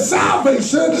believe in the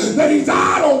salvation that he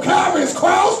died on Calvary's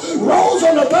cross, rose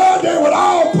on the 3rd day with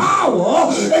all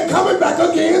power, and coming back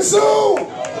again soon. Right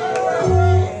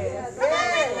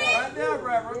there,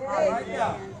 Reverend. Right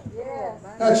there.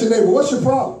 Ask your neighbor, what's your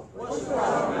problem?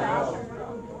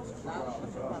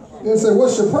 Then say,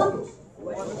 what's your purpose?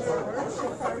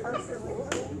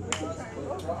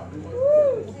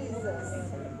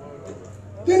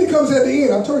 Then he comes at the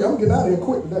end. I told you, I'm getting out of here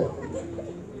quick today.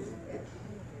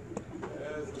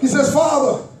 He says,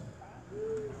 Father,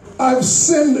 I've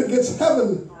sinned against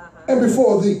heaven and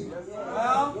before thee.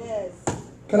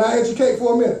 Can I educate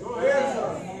for a minute?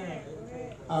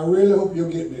 I really hope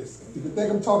you'll get this. If you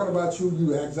think I'm talking about you,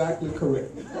 you're exactly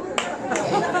correct.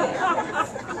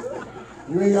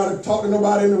 You ain't got to talk to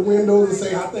nobody in the windows and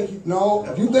say, I think you... No,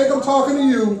 if you think I'm talking to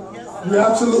you, you're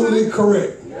absolutely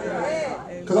correct.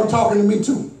 Because I'm talking to me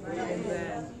too.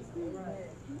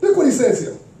 Look what he says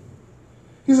here.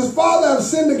 He says, Father, I've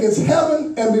sinned against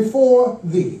heaven and before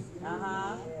thee.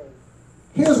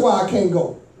 Here's why I can't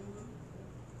go.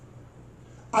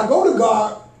 I go to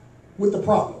God with the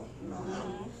problem.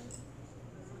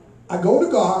 I go to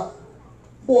God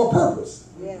for a purpose.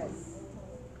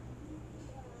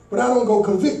 But I don't go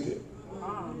convicted.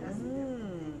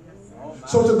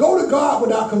 So to go to God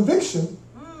without conviction,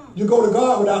 you go to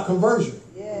God without conversion.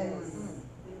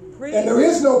 And there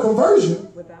is no conversion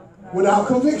without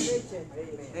conviction.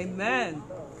 Amen.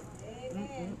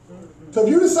 So if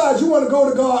you decide you want to go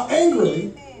to God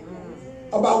angrily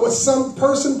about what some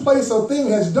person, place, or thing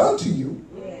has done to you,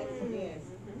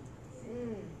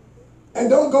 and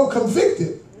don't go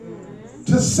convicted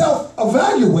to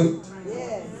self-evaluate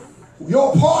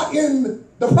your part in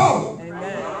the problem.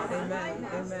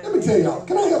 Let me tell y'all,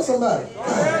 can I help somebody?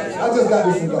 I just got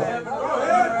this from God.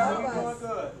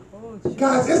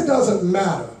 Guys, it doesn't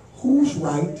matter who's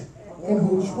right and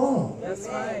who's wrong. That's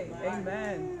right.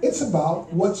 Amen. It's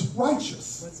about what's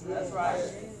righteous. That's right.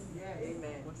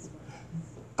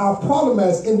 Our problem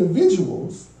as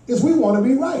individuals is we want to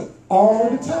be right all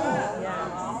the time.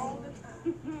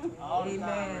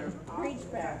 Amen. Preach,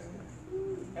 Pastor.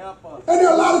 Help us. And there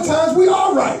are a lot of times we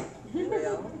are right.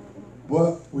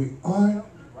 But we aren't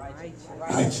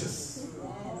righteous.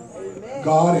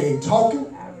 God ain't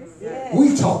talking.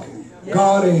 We talking.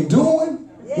 God ain't doing.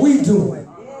 We doing.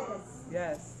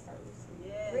 Yes.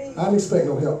 I didn't expect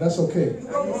no help. That's okay.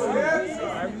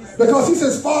 Because he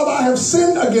says, Father, I have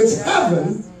sinned against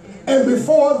heaven and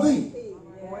before thee.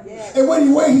 And when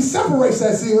the way he separates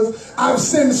that is, I've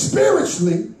sinned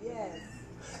spiritually.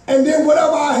 And then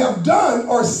whatever I have done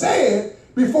or said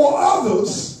before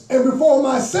others and before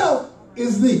myself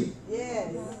is thee.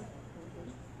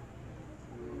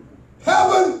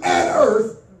 Heaven and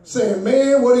earth saying,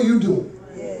 man, what are you doing?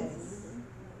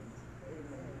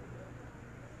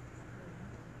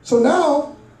 So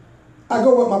now I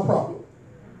go with my problem.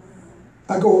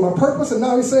 I go with my purpose, and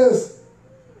now he says,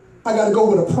 I got to go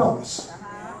with a promise.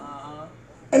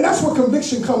 And that's where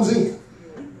conviction comes in.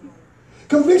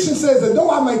 Conviction says that though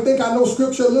I might think I know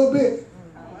scripture a little bit,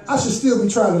 I should still be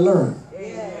trying to learn.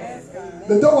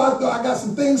 That though I got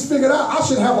some things figured out, I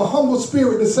should have a humble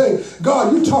spirit to say,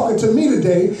 God, you talking to me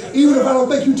today, even if I don't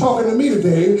think you're talking to me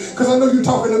today, because I know you're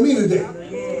talking to me today.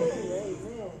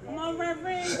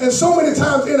 And so many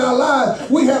times in our lives,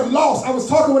 we have lost. I was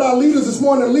talking with our leaders this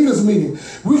morning at a leaders meeting.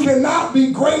 We cannot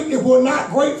be great if we're not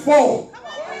grateful.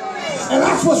 And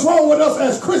that's what's wrong with us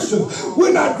as Christians.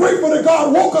 We're not grateful that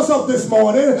God woke us up this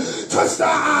morning, touched our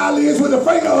eyelids with a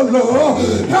finger of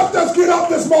love, helped us get up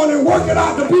this morning, work it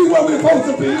out to be where we're supposed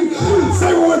to be,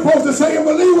 say what we're supposed to say, and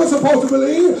believe what we're supposed to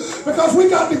believe, because we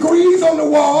got degrees on the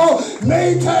wall,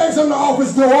 name tags on the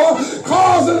office door,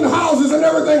 cars and houses and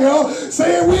everything else,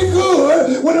 saying we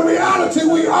good, when in reality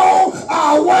we on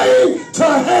our way to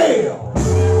hell.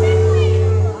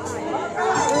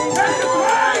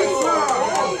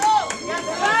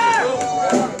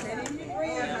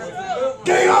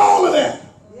 Gain all of that.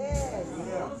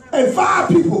 And 5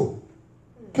 people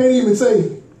can't even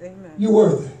say you're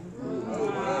worthy.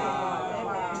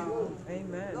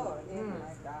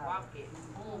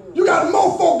 You got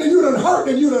more folk that you done hurt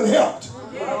than you done helped.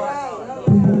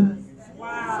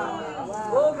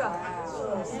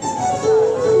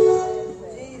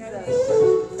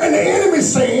 And the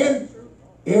enemy's saying,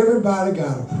 everybody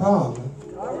got a problem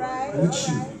with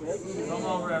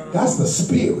you. That's the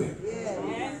spirit.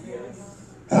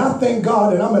 And I thank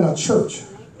God that I'm in a church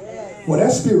where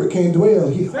that spirit can't dwell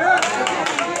here.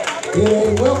 It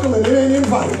ain't welcome and it ain't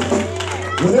invited.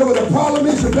 Whatever the problem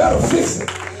is, you better fix it.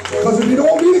 Because if you don't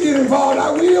want me to get involved,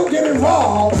 I will get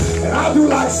involved. And I'll do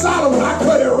like Solomon. I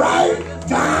cut it right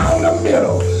down the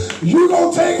middle. You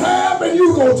gonna take half and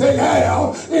you gonna take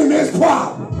half in this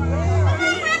problem.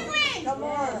 Come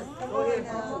on. Come on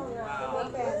now.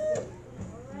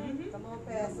 Come on,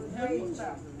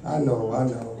 Pastor. I know.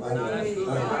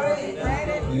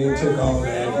 You didn't take all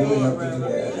that. You didn't have to do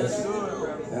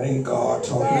that. That ain't God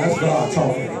talking. That's God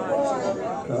talking.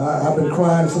 I've been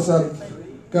crying since I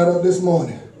got up this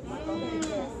morning.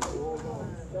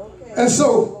 And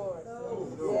so,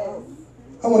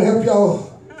 I want to help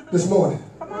y'all this morning.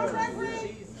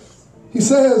 He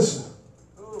says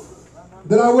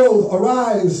that I will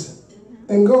arise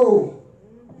and go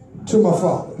to my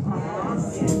Father.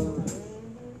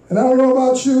 And I don't know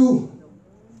about you,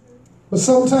 but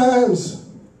sometimes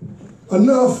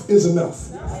enough is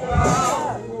enough.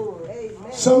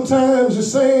 Sometimes you're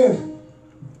saying,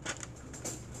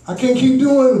 I can't keep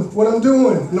doing what I'm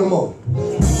doing no more.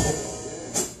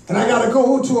 And I got to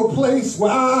go to a place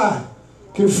where I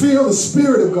can feel the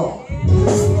Spirit of God.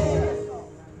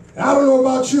 And I don't know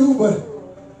about you, but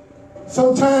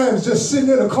sometimes just sitting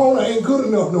in a corner ain't good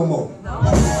enough no more.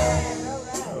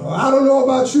 I don't know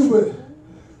about you, but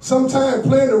sometimes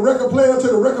playing the record player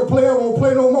till the record player won't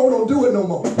play no more, don't do it no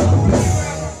more.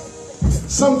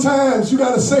 Sometimes you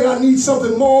got to say, I need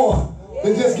something more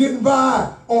than just getting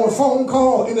by on a phone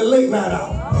call in the late night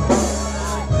hour.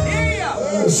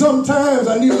 Sometimes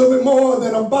I need a little bit more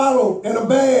than a bottle and a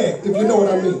bag, if you know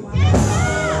what I mean.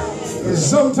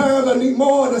 Sometimes I need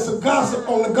more than some gossip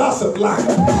on the gossip line.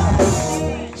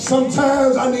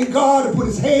 Sometimes I need God to put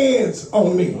his hands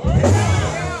on me.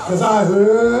 Because I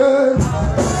heard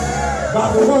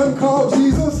about the one called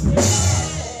Jesus,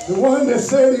 the one that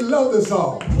said he loved us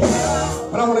all.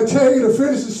 But I want to tell you to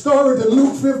finish the story to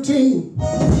Luke 15.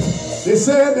 They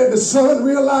said that the son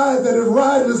realized that his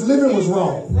riotous living was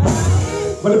wrong.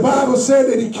 But the Bible said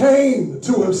that he came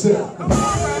to himself.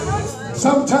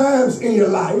 Sometimes in your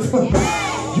life,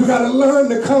 you got to learn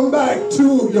to come back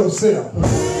to yourself.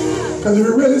 Because if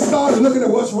you really start looking at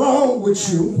what's wrong with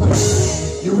you,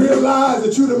 you realize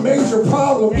that you're the major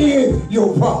problem in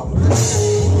your problem.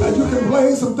 Now you can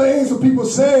blame some things that people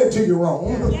said to you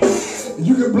wrong.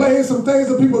 You can blame some things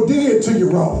that people did to you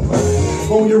wrong.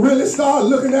 But when you really start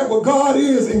looking at what God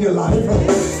is in your life,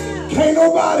 can't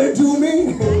nobody do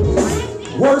me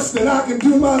worse than I can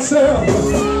do myself.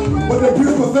 But the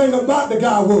beautiful thing about the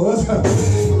guy was,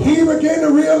 he began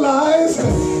to realize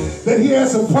that he had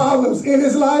some problems in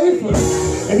his life.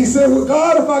 And he said, well,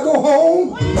 God, if I go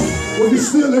home, will you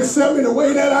still accept me the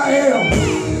way that I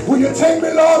am? Will you take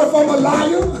me, Lord, if I'm a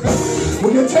liar?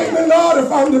 Will you take me, Lord,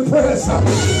 if I'm depressed?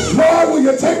 Lord, will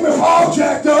you take me all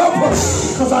jacked up?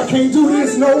 Because I can't do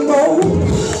this no more.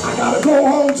 I got to go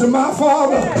home to my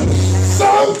Father.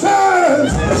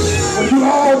 Sometimes when you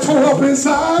all tore up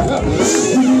inside,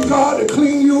 you need God to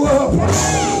clean you up,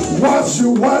 wash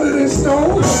you whiter than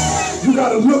snow. You got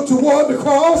to look toward the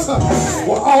cross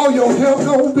where all your help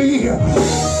gonna be.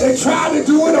 They tried to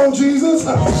do it on Jesus,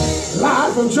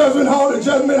 live from judgment hall to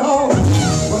judgment hall.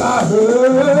 But I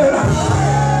heard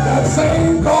that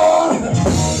same God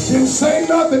didn't say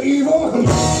nothing evil,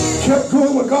 kept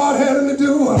doing what God had him to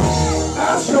do.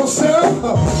 Ask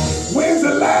yourself, when's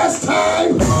the last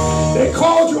time they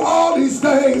called you all these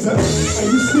things and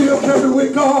you still kept it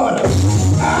with God?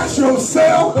 Ask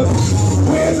yourself,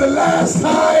 when's the last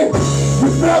time you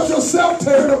felt yourself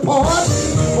tearing apart,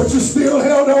 but you still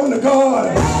held on to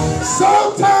God?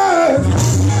 Sometimes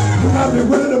You gotta be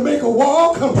willing to make a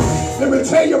walk. Let me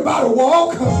tell you about a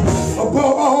walk above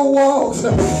all walks.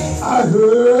 I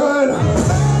heard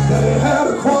that it had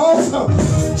a cross,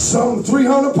 some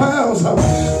 300 pounds.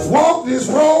 Walked this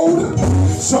road,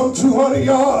 some 200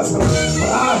 yards. But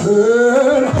I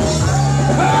heard,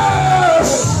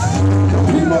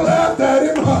 people laughed at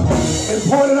him and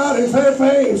pointed out his head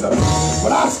pains.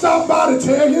 But I stopped by to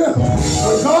tell you,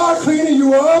 when God cleaning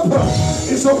you up,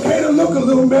 it's okay to look a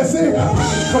little messy,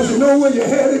 because you know where you're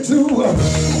headed to.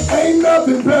 Ain't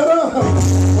nothing better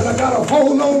when I got a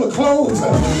hold on the clothes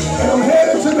and I'm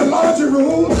headed to the laundry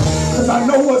room, because I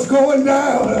know what's going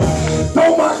down.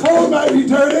 Though my clothes might be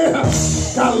dirty,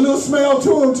 got a little smell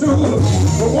to them too.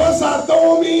 But once I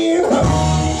throw them in,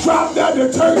 drop that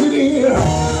detergent in,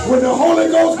 when the Holy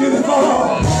Ghost gets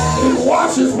involved, it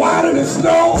washes whiter than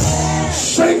snow,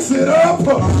 shakes it up,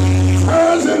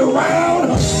 turns it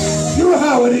around. You know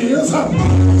how it is.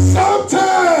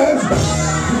 Sometimes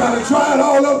you gotta dry it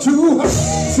all up too.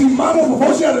 See, mama,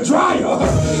 before she had a dryer,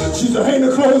 she used to hang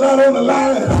the clothes out on the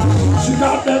line. She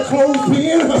got that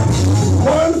clothespin,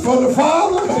 one for the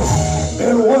Father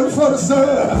and one for the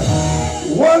Son,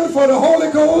 one for the Holy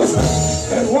Ghost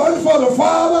and one for the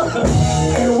Father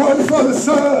and one for the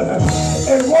Son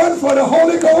and one for the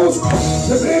Holy Ghost.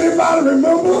 Does anybody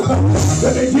remember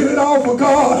that they did it all for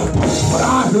God? But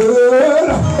I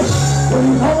heard when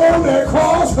he hung on that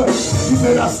cross, he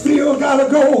said, I still gotta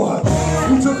go.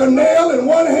 He took a nail in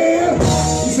one hand,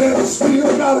 he said, I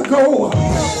still gotta go.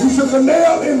 He took a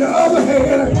nail in the other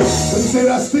hand, but he said,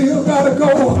 I still gotta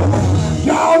go.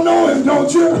 Y'all know him,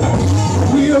 don't you?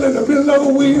 The wheel in the middle of a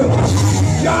wheel.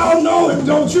 Y'all know him,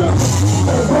 don't you?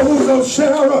 The Rose of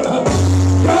Sharon.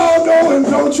 Y'all know him,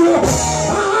 don't you?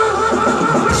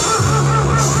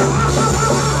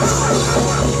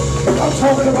 I'm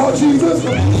talking about Jesus,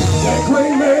 that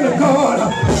great man of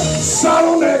God, sat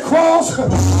on that cross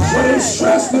where they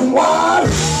stretched him wide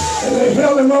and they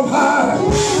held him up high.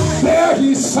 There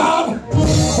he sat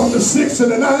from the 6th to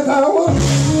the 9th hour,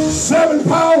 7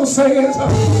 pounds saying,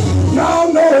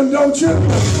 y'all know him, don't you?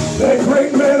 That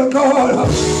great man of God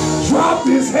dropped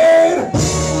his head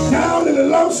down in the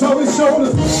lumps of his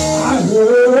shoulders. I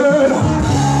heard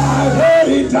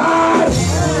he died.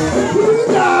 He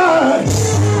died.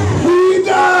 He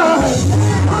died.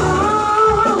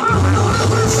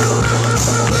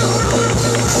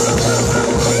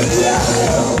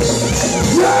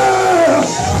 Yeah.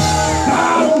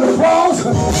 Died on the cross.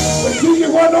 But he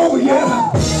wasn't over yet. I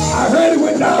heard he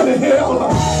went down to hell.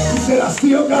 He said, I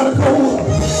still gotta go.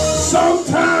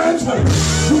 Sometimes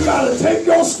you gotta take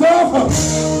your stuff,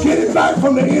 get it back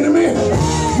from the enemy.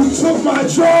 You took my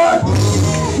joy,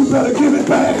 you better give it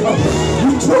back.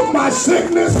 You took my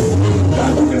sickness,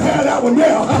 now you can have that one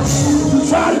there. You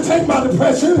tried to take my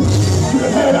depression, you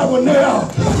can have that one there.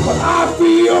 But I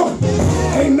feel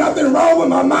ain't nothing wrong with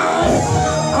my mind.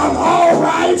 I'm all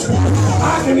right.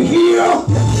 I can hear,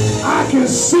 I can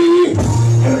see,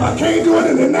 and if I can't do it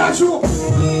in the natural,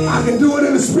 I can do it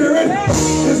in the spirit.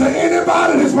 Is there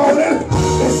anybody this morning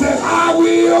that says, I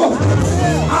will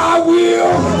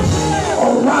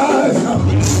arise,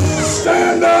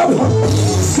 stand up,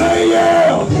 say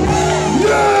yeah,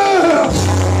 yeah,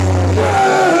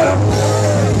 yeah,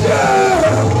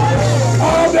 yeah.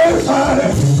 All day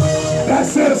Friday, that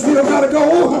said I still gotta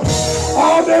go.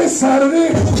 All day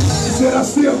Saturday, he said I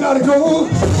still gotta go.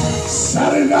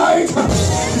 Saturday night,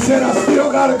 he said I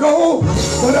still gotta go.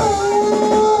 But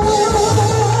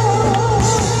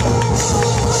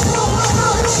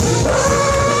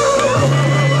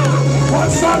one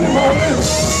Sunday morning,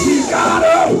 he got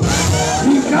up,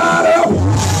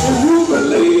 and you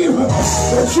believe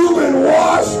that you've been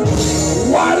washed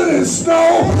whiter than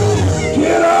snow.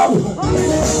 Get up,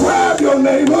 grab your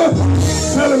neighbor,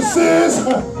 tell him, sis,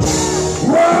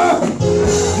 bruh,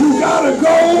 you gotta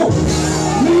go,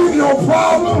 leave your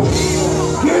problem,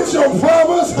 get your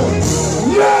promise,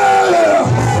 yeah,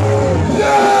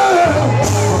 yeah.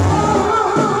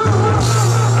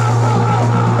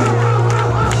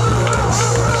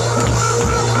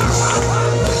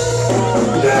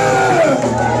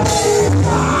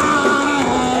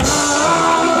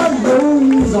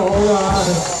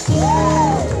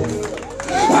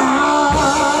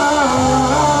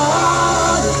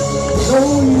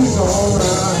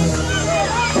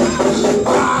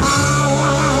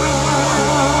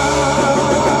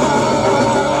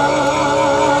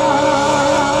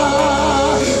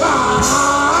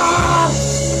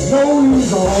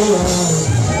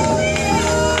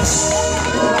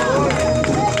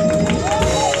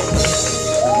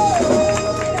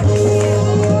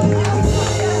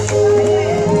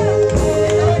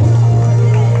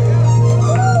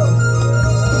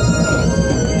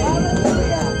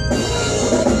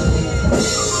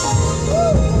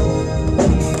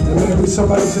 Maybe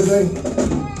somebody today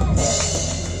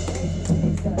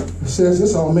says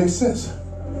this all makes sense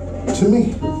to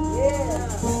me.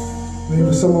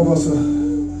 Maybe some of us are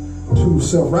too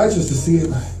self-righteous to see it.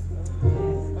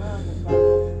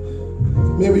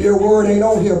 Maybe your word ain't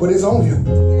on here, but it's on here.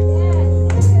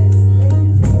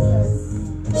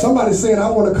 Somebody's saying, I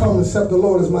want to come and accept the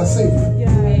Lord as my Savior.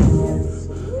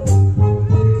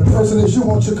 The person is you,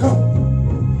 won't you come?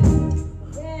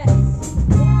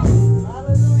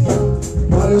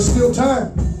 While there's still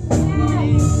time.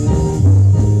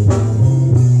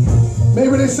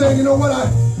 Maybe they say, you know what,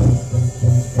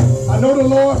 I know the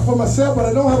Lord for myself, but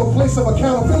I don't have a place of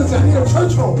accountability. I need a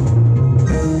church home.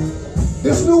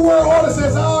 This new world order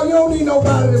says, oh, you don't need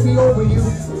nobody to be over you.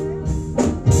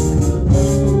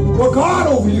 But God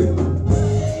over you.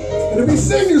 And if he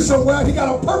send you somewhere, he got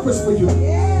a purpose for you.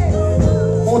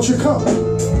 Won't you come?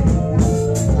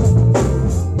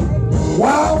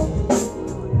 Wow.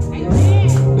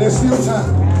 There's still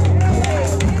time.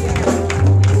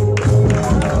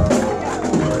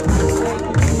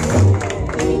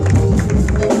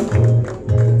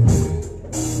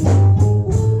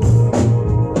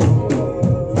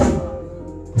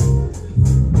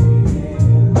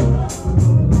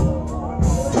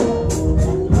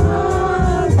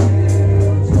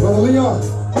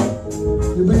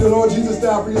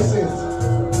 For your sins.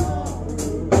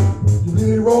 You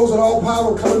believe he rose and all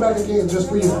power coming back again just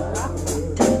for you.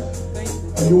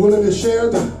 Are you willing to share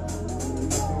the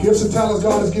gifts and talents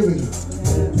God has given you?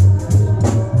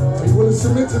 Are you willing to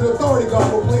submit to the authority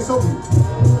God will place over you?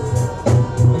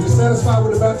 Are you satisfied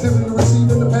with the baptism you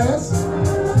received in the past?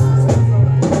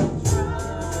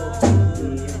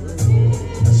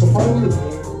 That's upon you.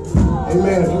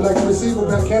 Amen. If you'd like to receive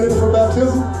a candidate for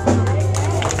baptism,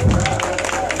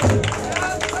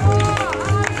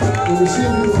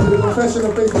 receive you for the confession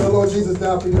of faith in the Lord Jesus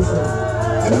died for your sins.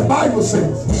 And the Bible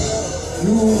says,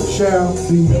 you shall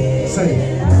be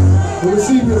saved. The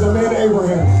receiver is a man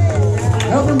Abraham.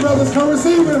 Help him, brothers, come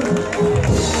receive him. Come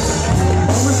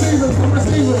receive him, come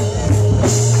receive him.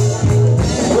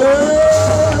 Well,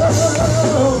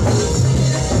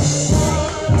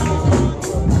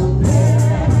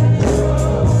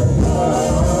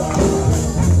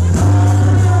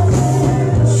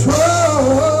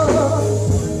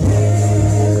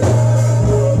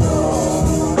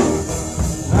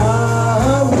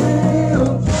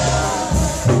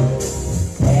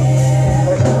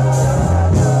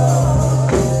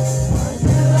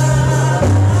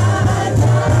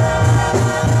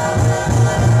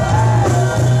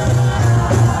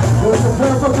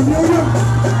 communion.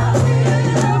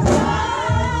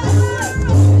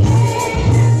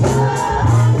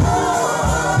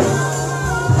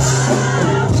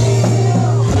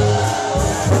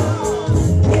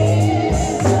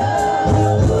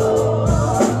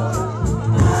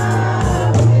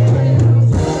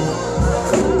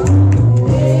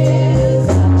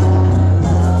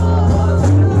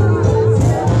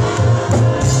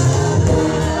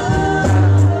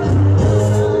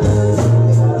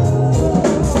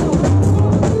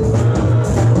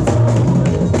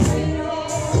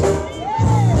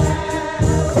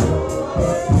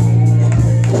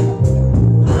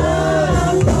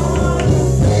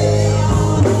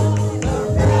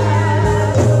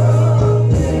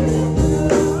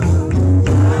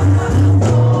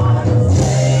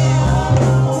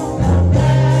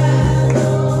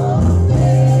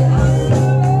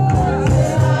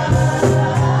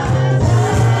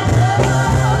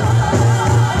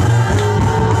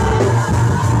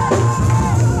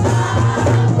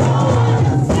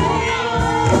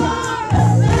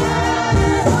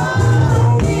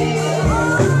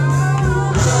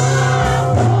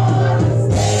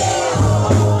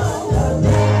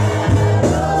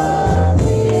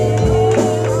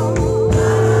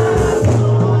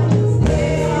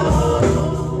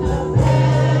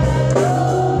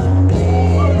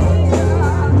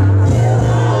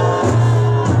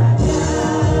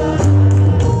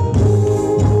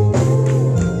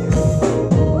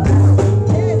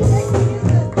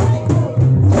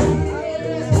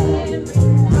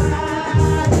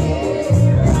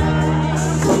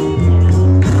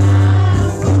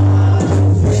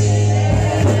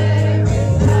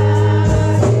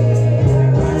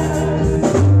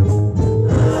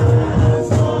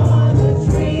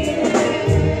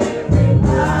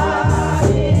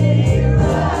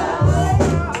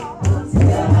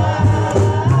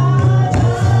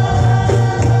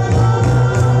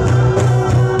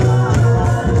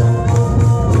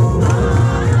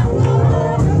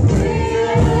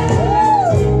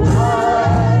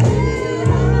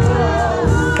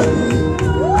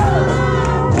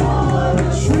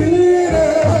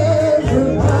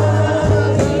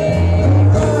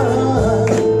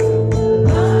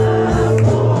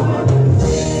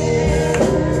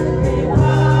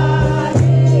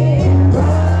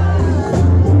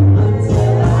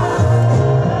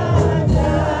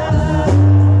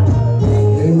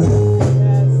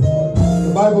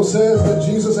 Bible says that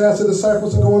Jesus asked the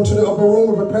disciples to go into the upper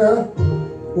room and prepare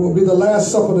what would be the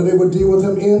last supper that they would deal with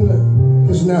him in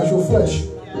his natural flesh.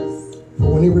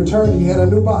 For when he returned, he had a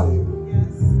new body.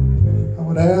 I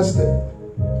would ask that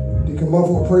Deacon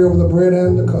Murphy will pray over the bread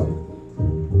and the cup.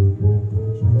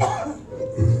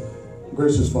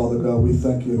 Gracious Father God, we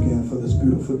thank you again for this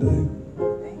beautiful day.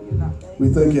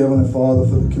 We thank you, Heavenly Father,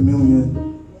 for the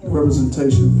communion, the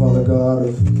representation, Father God,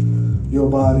 of your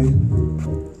body,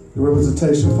 the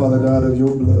representation, Father God, of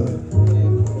your blood.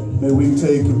 May we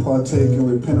take and partake and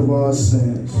repent of our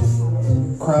sins.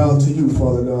 Cry out to you,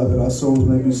 Father God, that our souls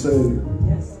may be saved.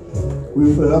 We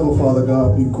will forever, Father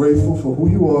God, be grateful for who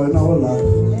you are in our life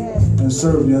and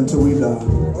serve you until we die.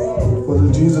 For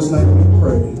in Jesus' name we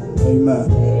pray.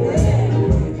 Amen.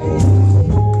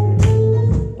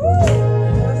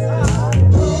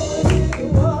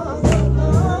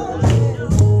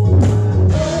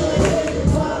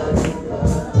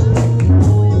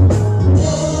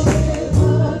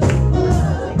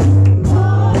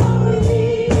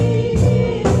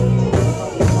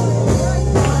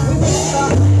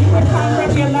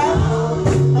 Your left,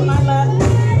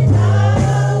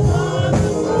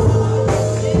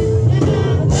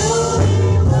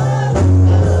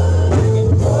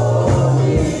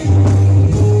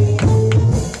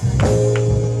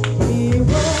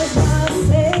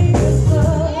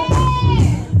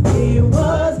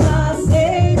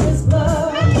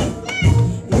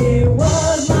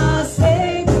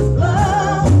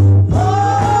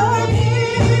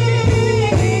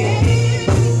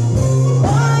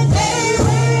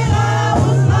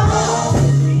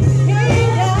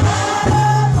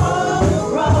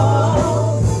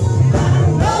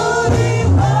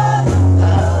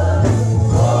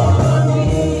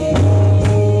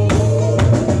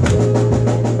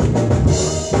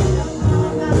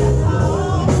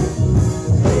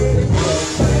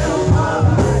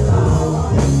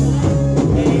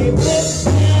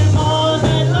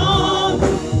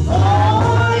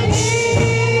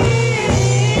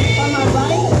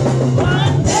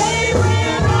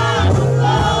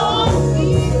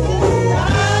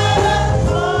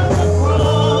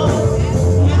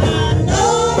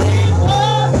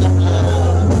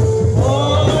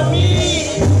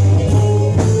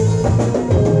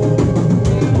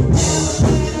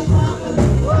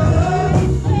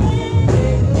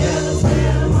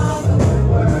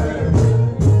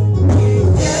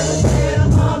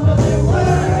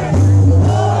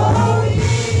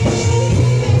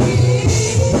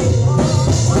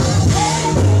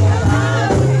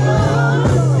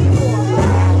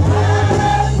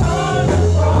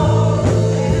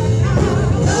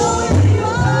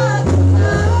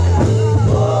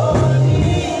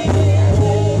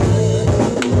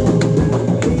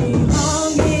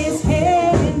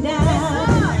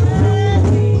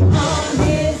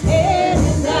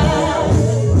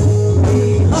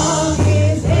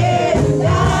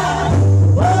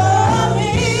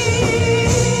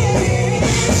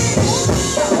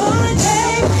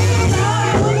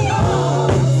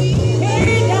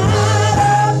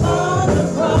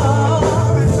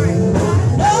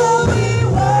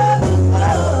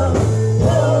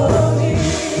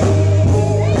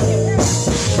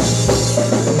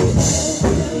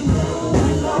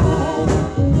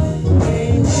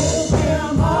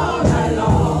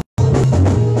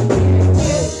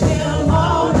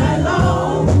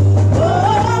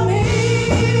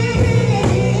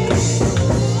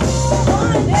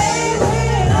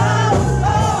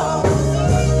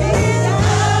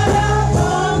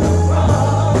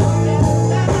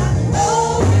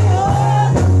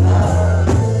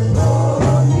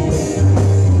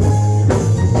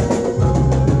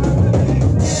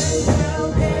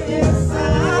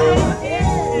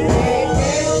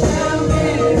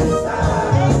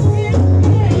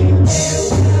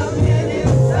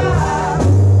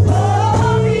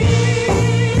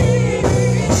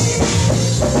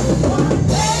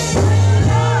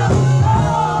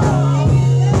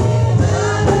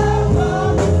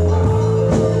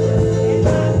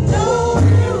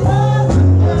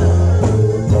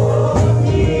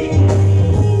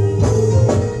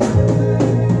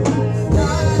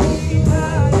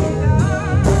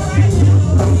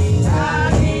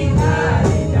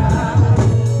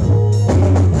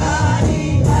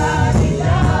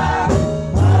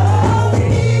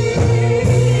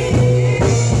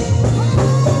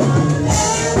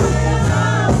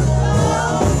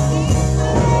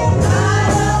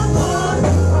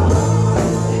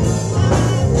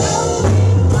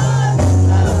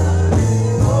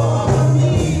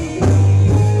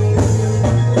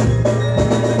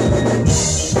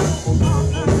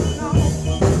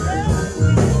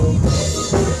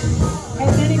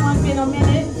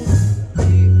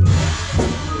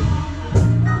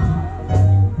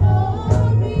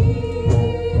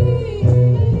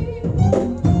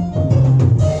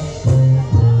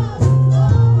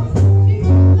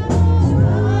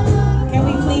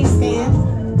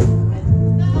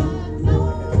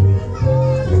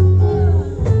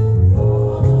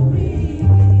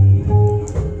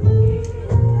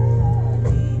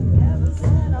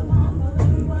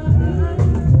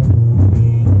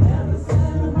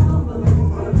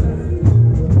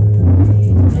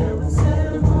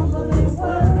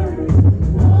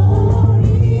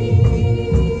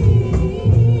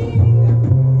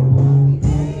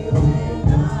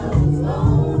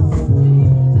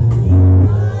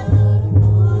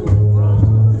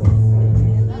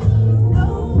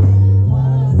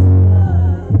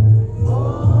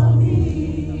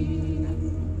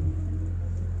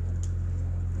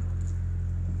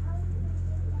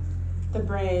 The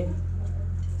bread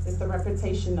is the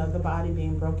representation of the body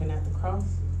being broken at the cross.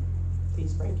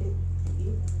 Please break it and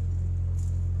eat.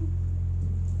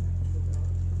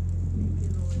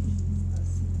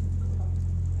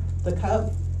 The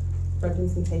cup,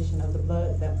 representation of the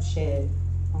blood that was shed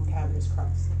on Calvary's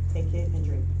cross. Take it and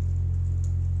drink.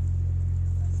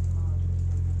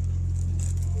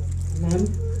 Amen.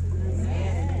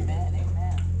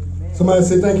 Somebody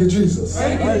say thank you, Jesus.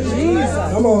 Thank you, Jesus.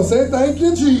 Come on, say thank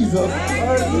you, Jesus.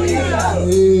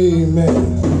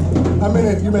 Amen. How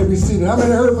many of you may be seated? How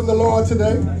many heard from the Lord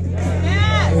today?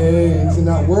 Hey, he's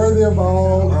not worthy of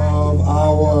all of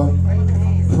our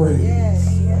praise.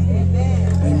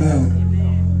 Amen.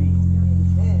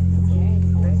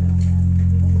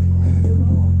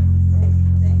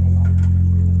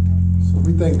 So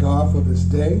we thank God for this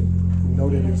day. We know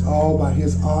that it's all by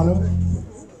his honor.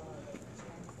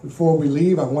 Before we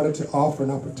leave, I wanted to offer an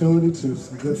opportunity to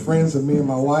some good friends of me and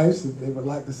my wife's. If they would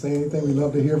like to say anything, we'd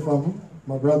love to hear from them.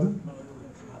 My brother.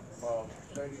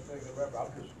 Say anything, remember,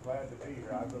 I'm just glad to be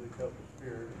here. I really felt the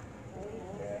spirit.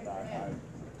 And a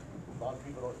lot of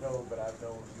people don't know, but I've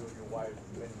known you and your wife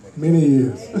for many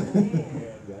years.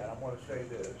 and I want to say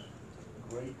this.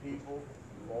 Great people.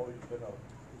 You've always been a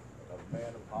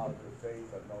man of positive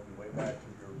faith. I've known you way back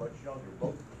when you were much younger.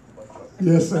 Both of us much younger.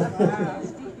 Yes, sir. And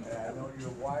I've known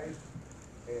your wife,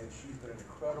 and she's been an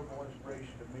incredible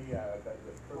inspiration to me. I've had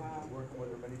the privilege of working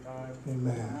with her many times.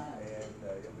 Amen. And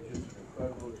it was just an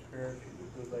incredible experience. She's a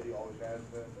good lady, always has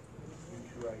been. You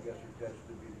two, I guess, are destined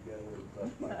to be together.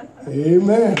 Blessed by God.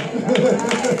 Amen. Amen.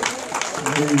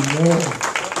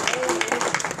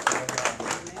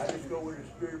 I just go where the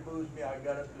Spirit moves me. I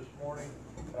got up this morning,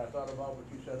 and I thought about what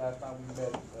you said last time we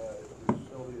met at the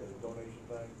facility, the donation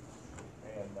thing.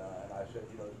 And I said,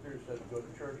 you know, the Spirit says go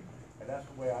to church. And that's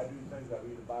the way I do things. I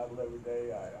read the Bible every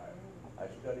day. I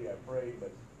study, I pray,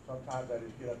 but sometimes I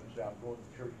just get up and say, I'm going to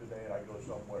church today, and I go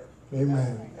somewhere.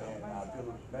 Amen. And I feel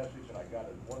this message, and I got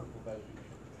a wonderful message.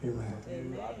 Amen.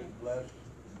 From you. I've been blessed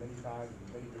many times in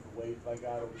many different ways by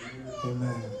God over the years.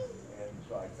 Amen. And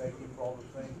so I thank you for all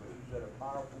those things, but you said a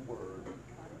powerful word,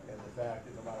 and the fact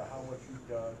that no matter how much you've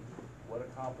done, what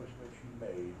accomplishments you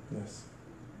made, yes,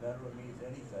 none of it means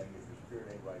anything if the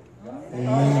Spirit ain't right with God.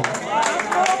 Amen.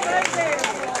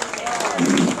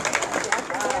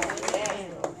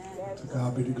 To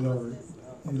God be the glory.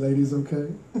 You ladies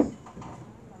okay?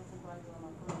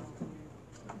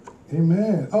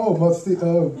 Amen. Oh,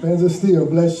 Evangelist Steele,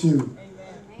 bless you.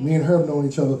 Me and Herb known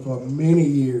each other for many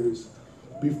years.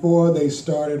 Before they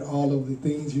started all of the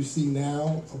things you see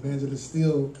now, Evangelist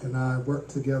Steele and I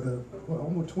worked together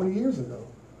almost 20 years ago.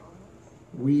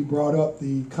 We brought up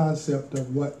the concept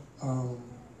of what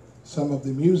some of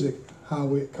the music,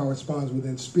 how it corresponds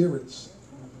within spirits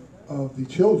of the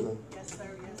children. Yes, sir.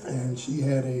 Yes, sir. And she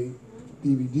had a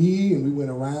DVD, and we went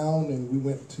around and we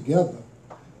went together.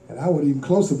 And I wasn't even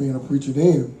close to being a preacher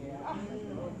then.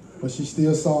 But she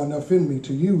still saw enough in me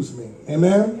to use me.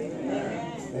 Amen?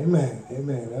 Amen. Amen.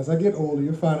 Amen. As I get older,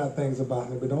 you'll find out things about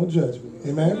me, but don't judge me.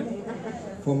 Amen?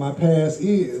 For my past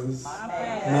is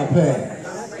my past.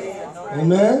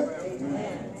 Amen?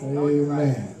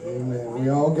 Amen. Amen. We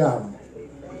all got them.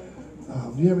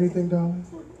 Do you have anything, darling?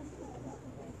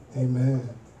 Amen.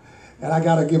 And I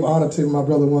got to give honor to my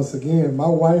brother once again. My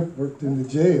wife worked in the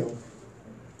jail,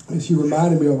 and she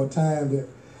reminded me of a time that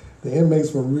the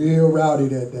inmates were real rowdy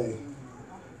that day,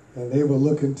 and they were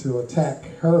looking to attack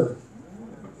her,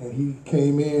 and he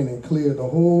came in and cleared the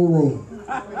whole room.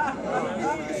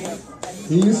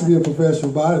 He used to be a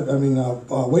professional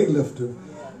weightlifter.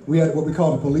 We had what we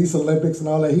call the police Olympics and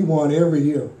all that. He won every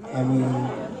year.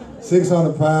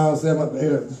 600 pounds,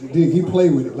 700, he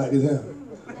played with it like this him.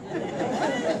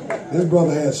 This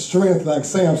brother had strength like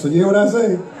Samson, you hear what I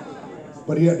say?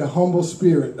 But he had the humble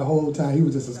spirit the whole time. He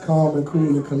was just as calm and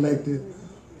cool and collected.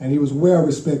 And he was well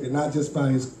respected, not just by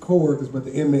his co-workers, but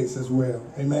the inmates as well.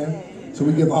 Amen? So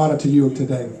we give honor to you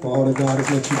today for all that God has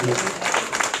let you do.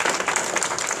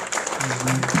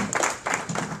 Amen.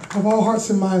 If all hearts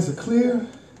and minds are clear,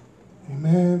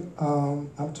 amen.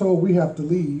 I'm told we have to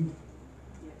leave.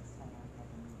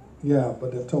 Yeah,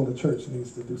 but they're told the church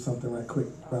needs to do something right quick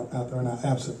out there in our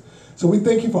absence. So we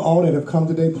thank you for all that have come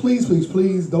today. Please, please,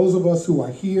 please, those of us who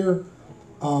are here,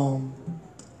 I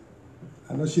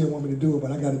know she didn't want me to do it,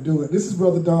 but I got to do it. This is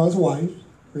Brother Don's wife.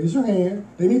 Raise your hand.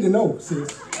 They need to know,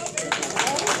 sis.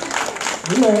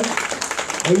 Amen.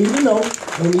 They need to know.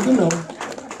 They need to know.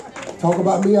 Talk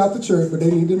about me out the church, but they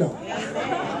need to know.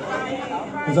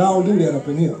 Because I don't do that up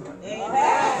in here.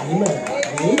 Amen.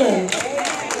 Amen.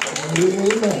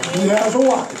 Amen. He has a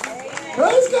wife.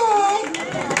 Praise God.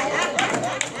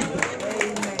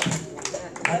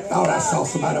 thought I saw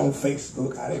somebody on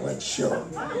Facebook. I wasn't sure.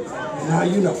 And now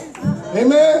you know.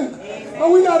 Amen?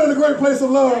 Are we not in a great place of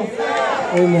love?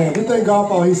 Amen. We thank God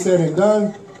for all he said and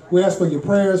done. We ask for your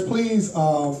prayers. Please,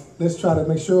 let's try to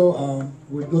make sure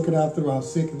we're looking after our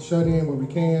sick and shut in where we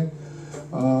can.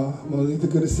 Melita,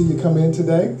 good to see you come in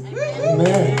today.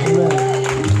 Amen. Amen.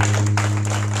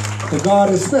 But God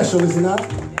is special, is he not?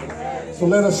 So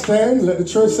let us stand and let the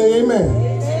church say amen.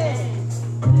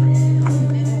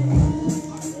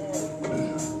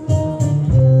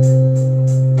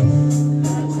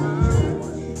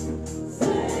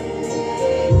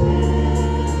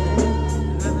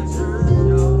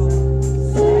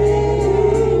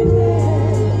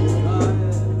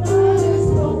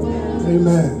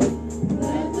 Amen.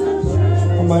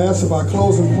 I'm going to ask if our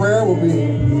closing prayer will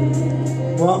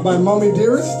be brought by Mommy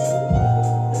Dearest.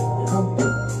 Come.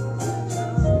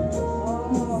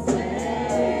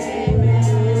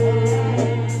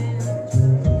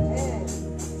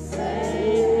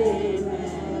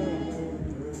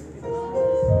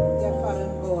 Dear Father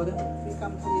God, we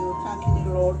come to you thanking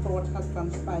you, Lord, for what has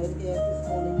transpired here this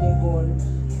morning, dear God.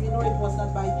 We know it was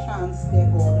not by chance,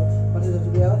 dear God, but it is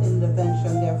your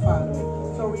intervention, dear Father.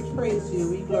 So we praise you,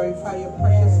 we glorify your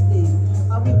precious name,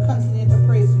 and we continue to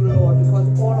praise you, Lord, because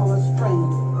all our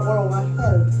strength, all our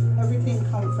health, everything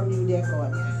comes from you, dear God.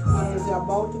 And as you're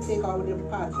about to take our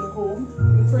departure home,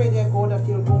 we pray, dear God, that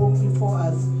you'll go before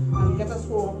us and get us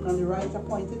home on the right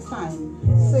appointed time,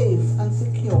 safe and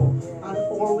secure, and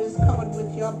always covered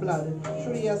with your blood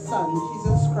through your Son,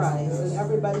 Jesus Christ. And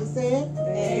everybody say,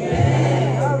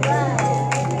 Amen. All right.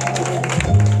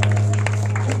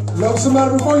 Love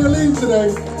somebody before you leave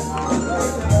today.